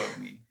photo of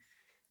me.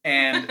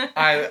 And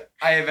I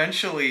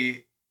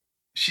eventually,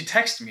 she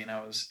texted me, and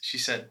she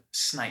said,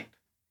 snipe.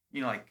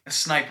 You know, like a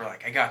sniper,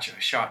 like, I got you, I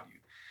shot you.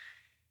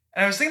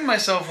 And I was thinking to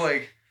myself,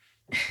 like,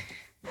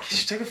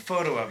 she took a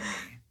photo of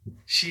me.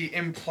 She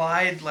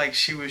implied like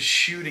she was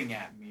shooting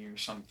at me or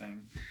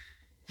something.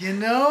 You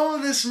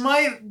know, this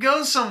might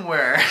go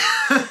somewhere.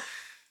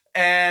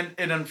 And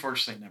it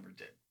unfortunately never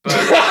did.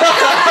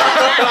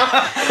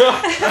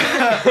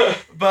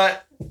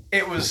 But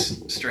it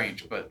was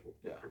strange, but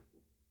yeah.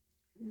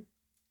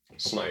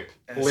 Snipe.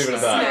 We'll leave it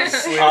at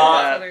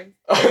that.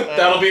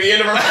 That'll be the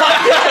end of our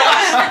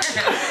podcast.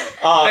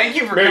 Thank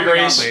you for coming on,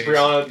 ladies.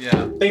 Brianna,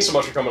 yeah. Thanks so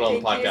much for coming on the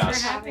podcast.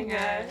 Thanks for having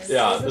us.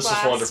 Yeah, this is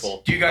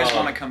wonderful. Do you guys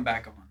want to come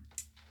back on?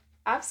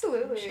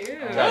 Absolutely.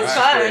 That was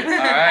fun. great.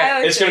 All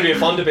right. It's going to be a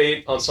fun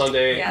debate on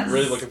Sunday. Yes.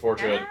 Really looking forward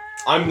to it.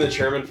 I'm the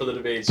chairman for the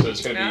debate, so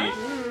it's going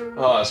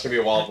to be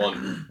a wild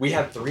one. We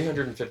had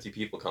 350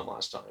 people come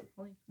last time.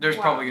 There's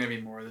probably going to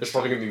be more. There's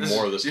probably going to be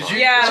more this time.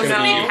 Yeah, it's going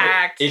to be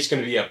packed. It's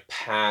going to be a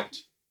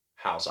packed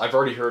house. I've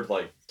already heard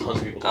like tons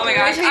of people. Oh my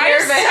gosh,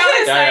 I'm so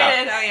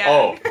excited.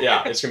 Oh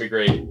yeah, it's gonna be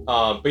great.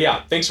 But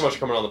yeah, thanks so much for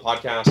coming on the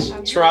podcast.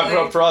 Let's wrap it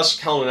up for us.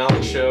 Kellen and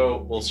Alex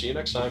show. We'll see you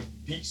next time.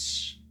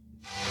 Peace.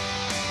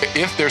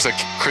 If there's a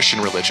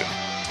Christian religion,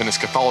 then it's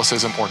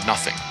Catholicism or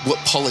nothing.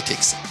 What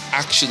politics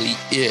actually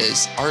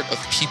is art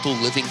of people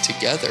living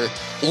together,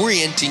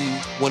 orienting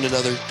one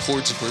another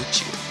towards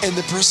virtue. And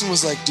the person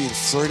was like, dude,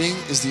 flirting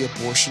is the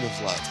abortion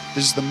of love.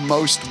 This is the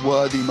most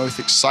worthy, most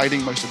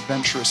exciting, most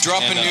adventurous.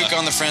 Drop a nuke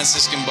on the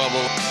Franciscan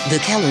bubble. The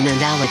Kellen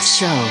and Alex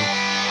Show.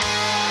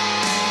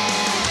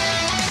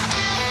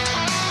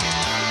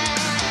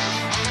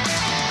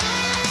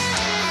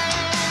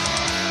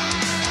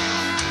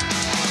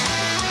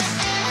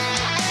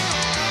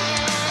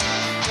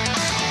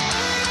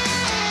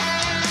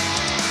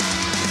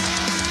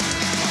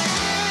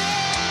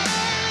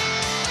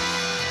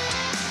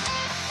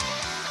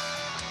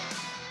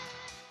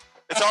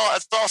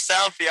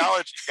 sound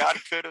theology. God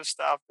could have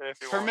stopped it if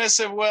he wanted.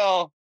 Permissive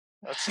will.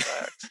 That's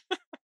facts.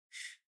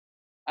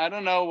 I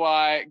don't know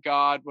why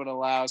God would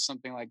allow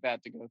something like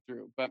that to go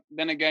through, but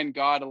then again,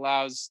 God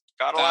allows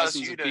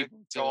you to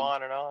go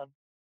on and on.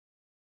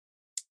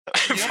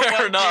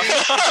 Fair enough.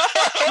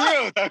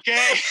 Truth,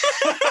 okay?